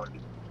the ground.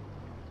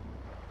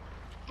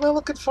 What am I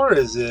looking for?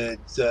 Is it...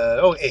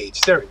 oh,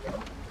 H. There we go.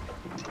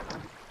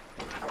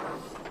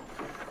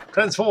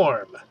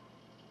 Transform.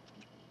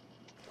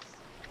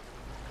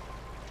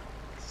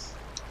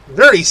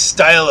 Very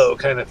stylo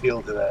kind of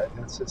feel to that.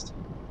 It's just...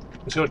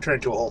 it's going to turn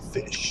into a whole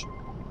fish.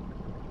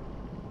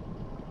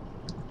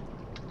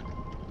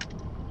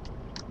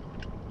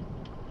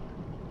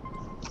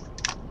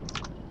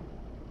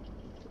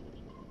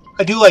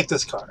 I do like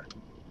this car.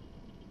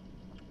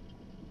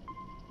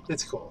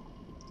 It's cool.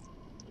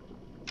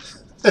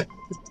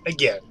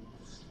 Again,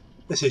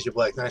 this is your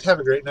Black Knight. Have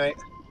a great night.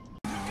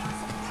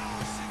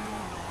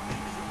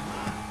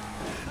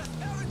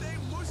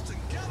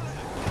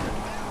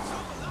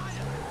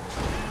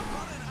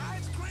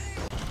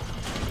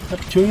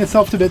 Chewing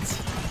itself to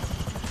bits.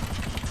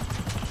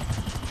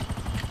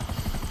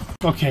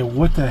 Okay,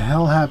 what the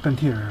hell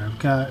happened here? I've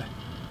got...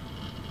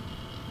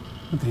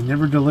 what, they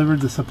never delivered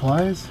the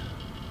supplies?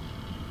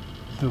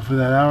 So for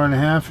that hour and a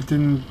half, it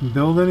didn't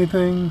build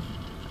anything?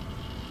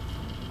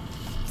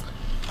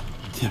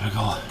 Typical.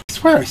 I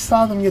swear I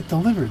saw them get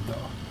delivered, though.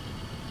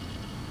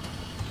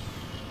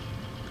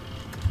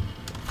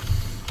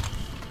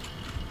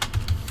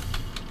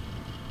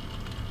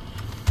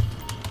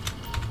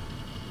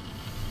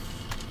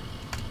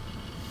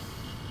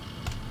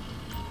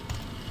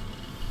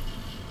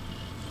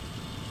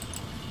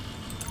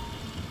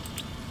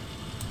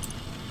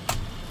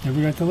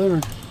 Never got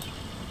delivered.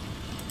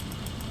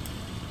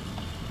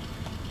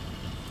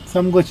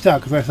 Some glitched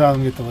out because I saw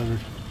them get delivered.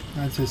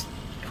 That's just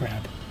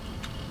crap.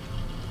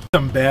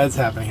 Some bad's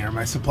happening here.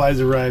 My supplies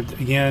arrived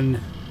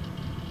again,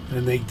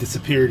 and they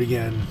disappeared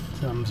again.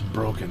 Something's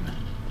broken.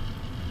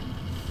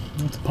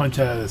 Let's punch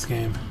out of this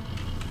game.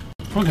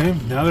 Okay,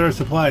 now there are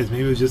supplies.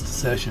 Maybe it was just a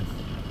session.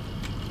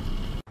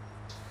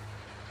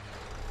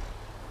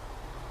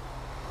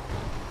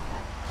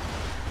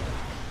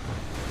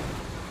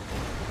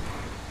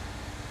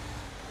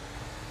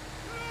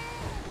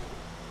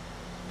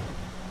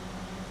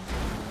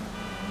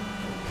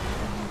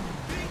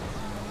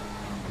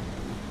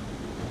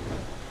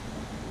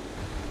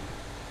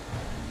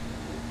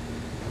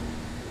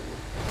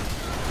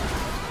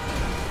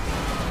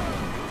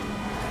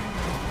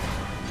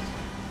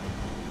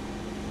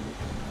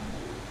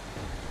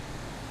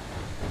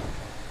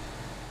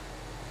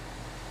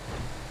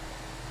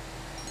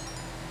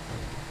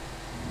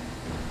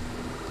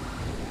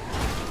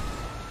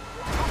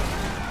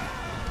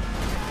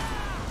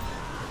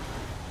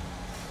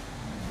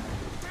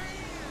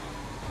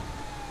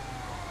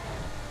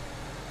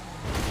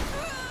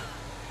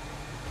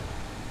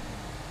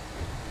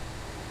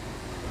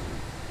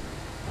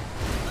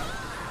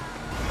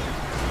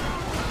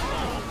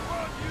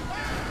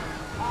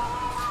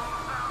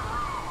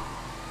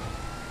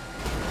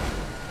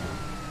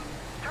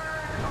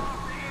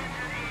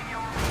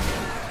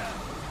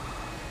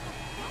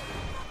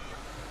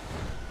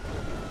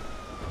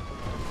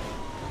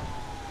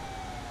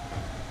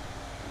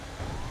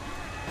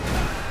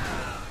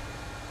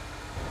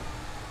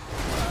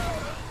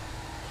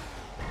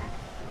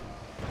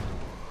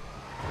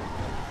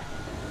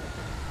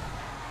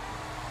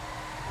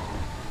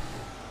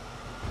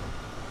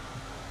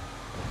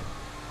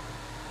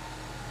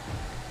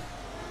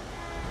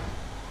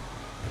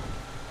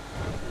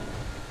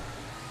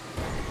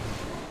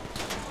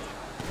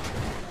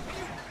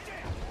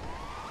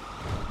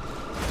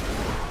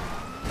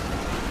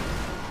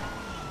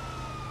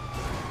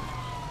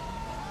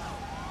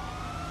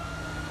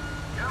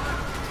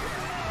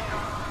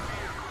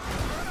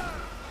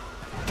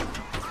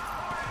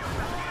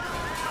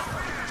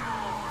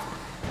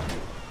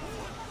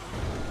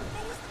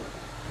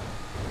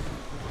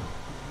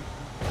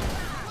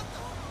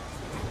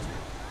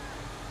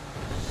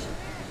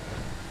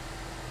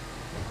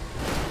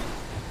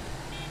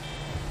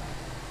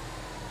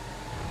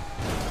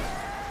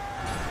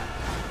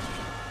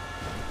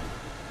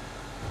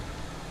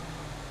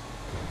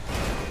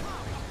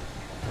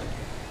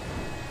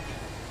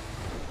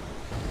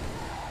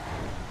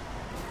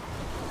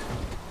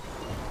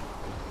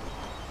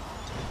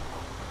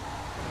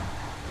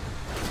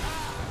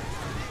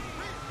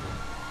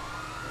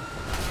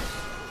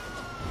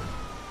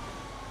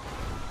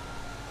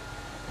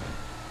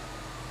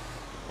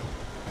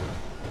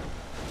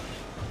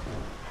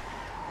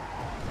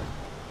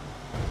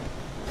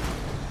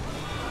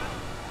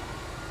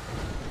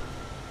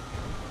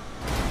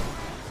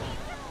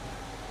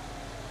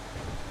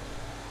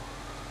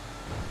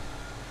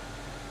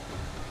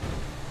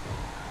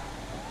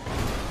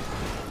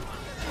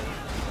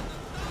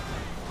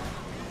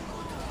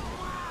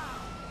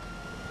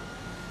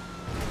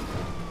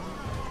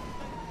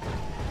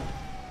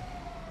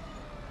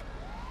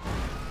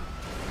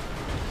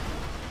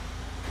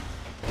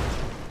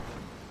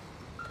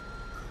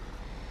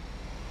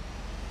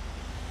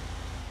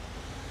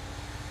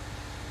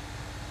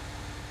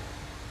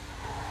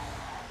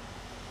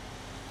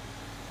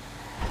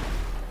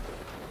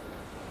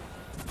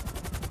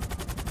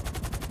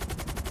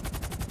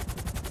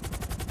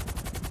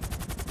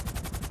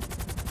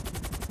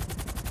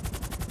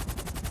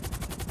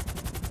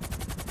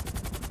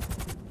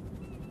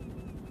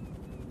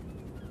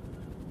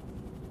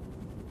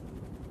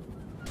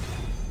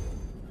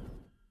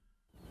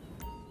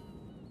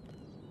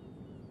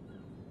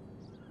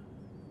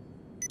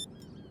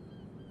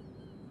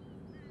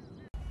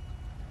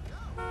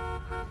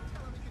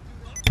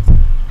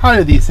 How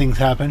did these things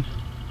happen?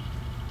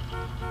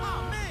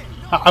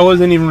 I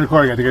wasn't even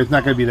recording. I think it's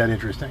not going to be that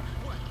interesting.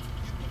 What?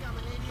 You think I'm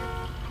an idiot?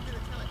 I'm gonna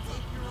tell a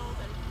 8-year-old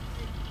that he can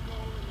dig a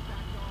hole in the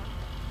backyard?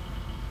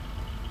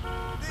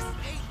 This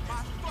ain't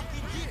my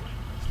fucking kid.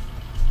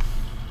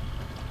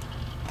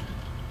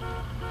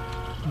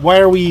 Why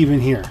are we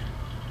even here?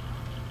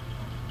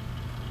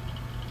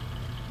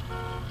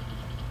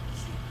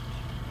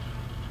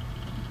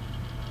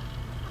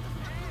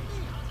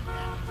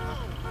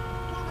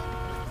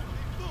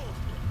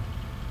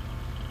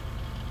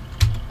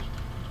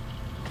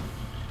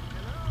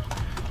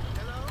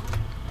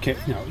 Okay,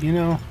 no, you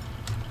know.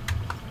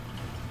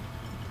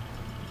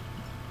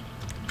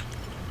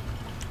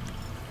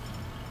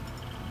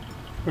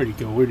 Where'd he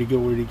go? Where'd he go?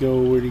 Where'd he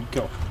go? Where'd he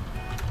go?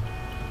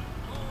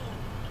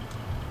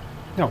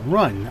 No,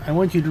 run. I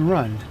want you to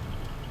run.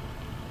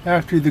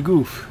 After the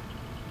goof.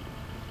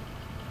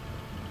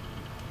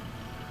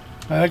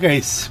 Oh, that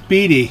guy's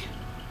speedy.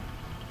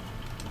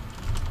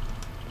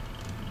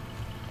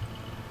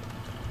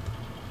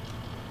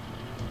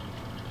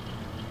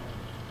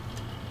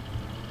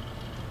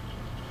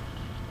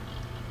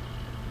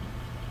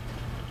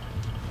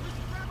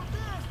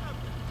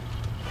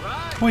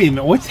 Wait a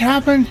minute, what's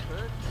happened?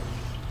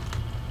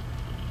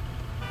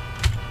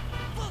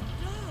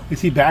 Is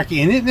he back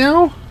in it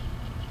now?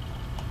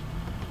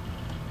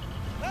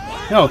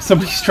 No,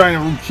 somebody's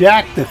trying to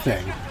jack the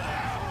thing.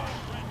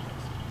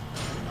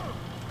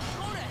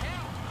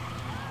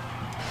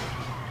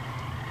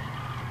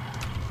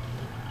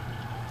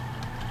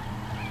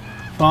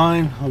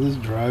 Fine, I'll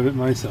just drive it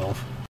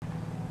myself.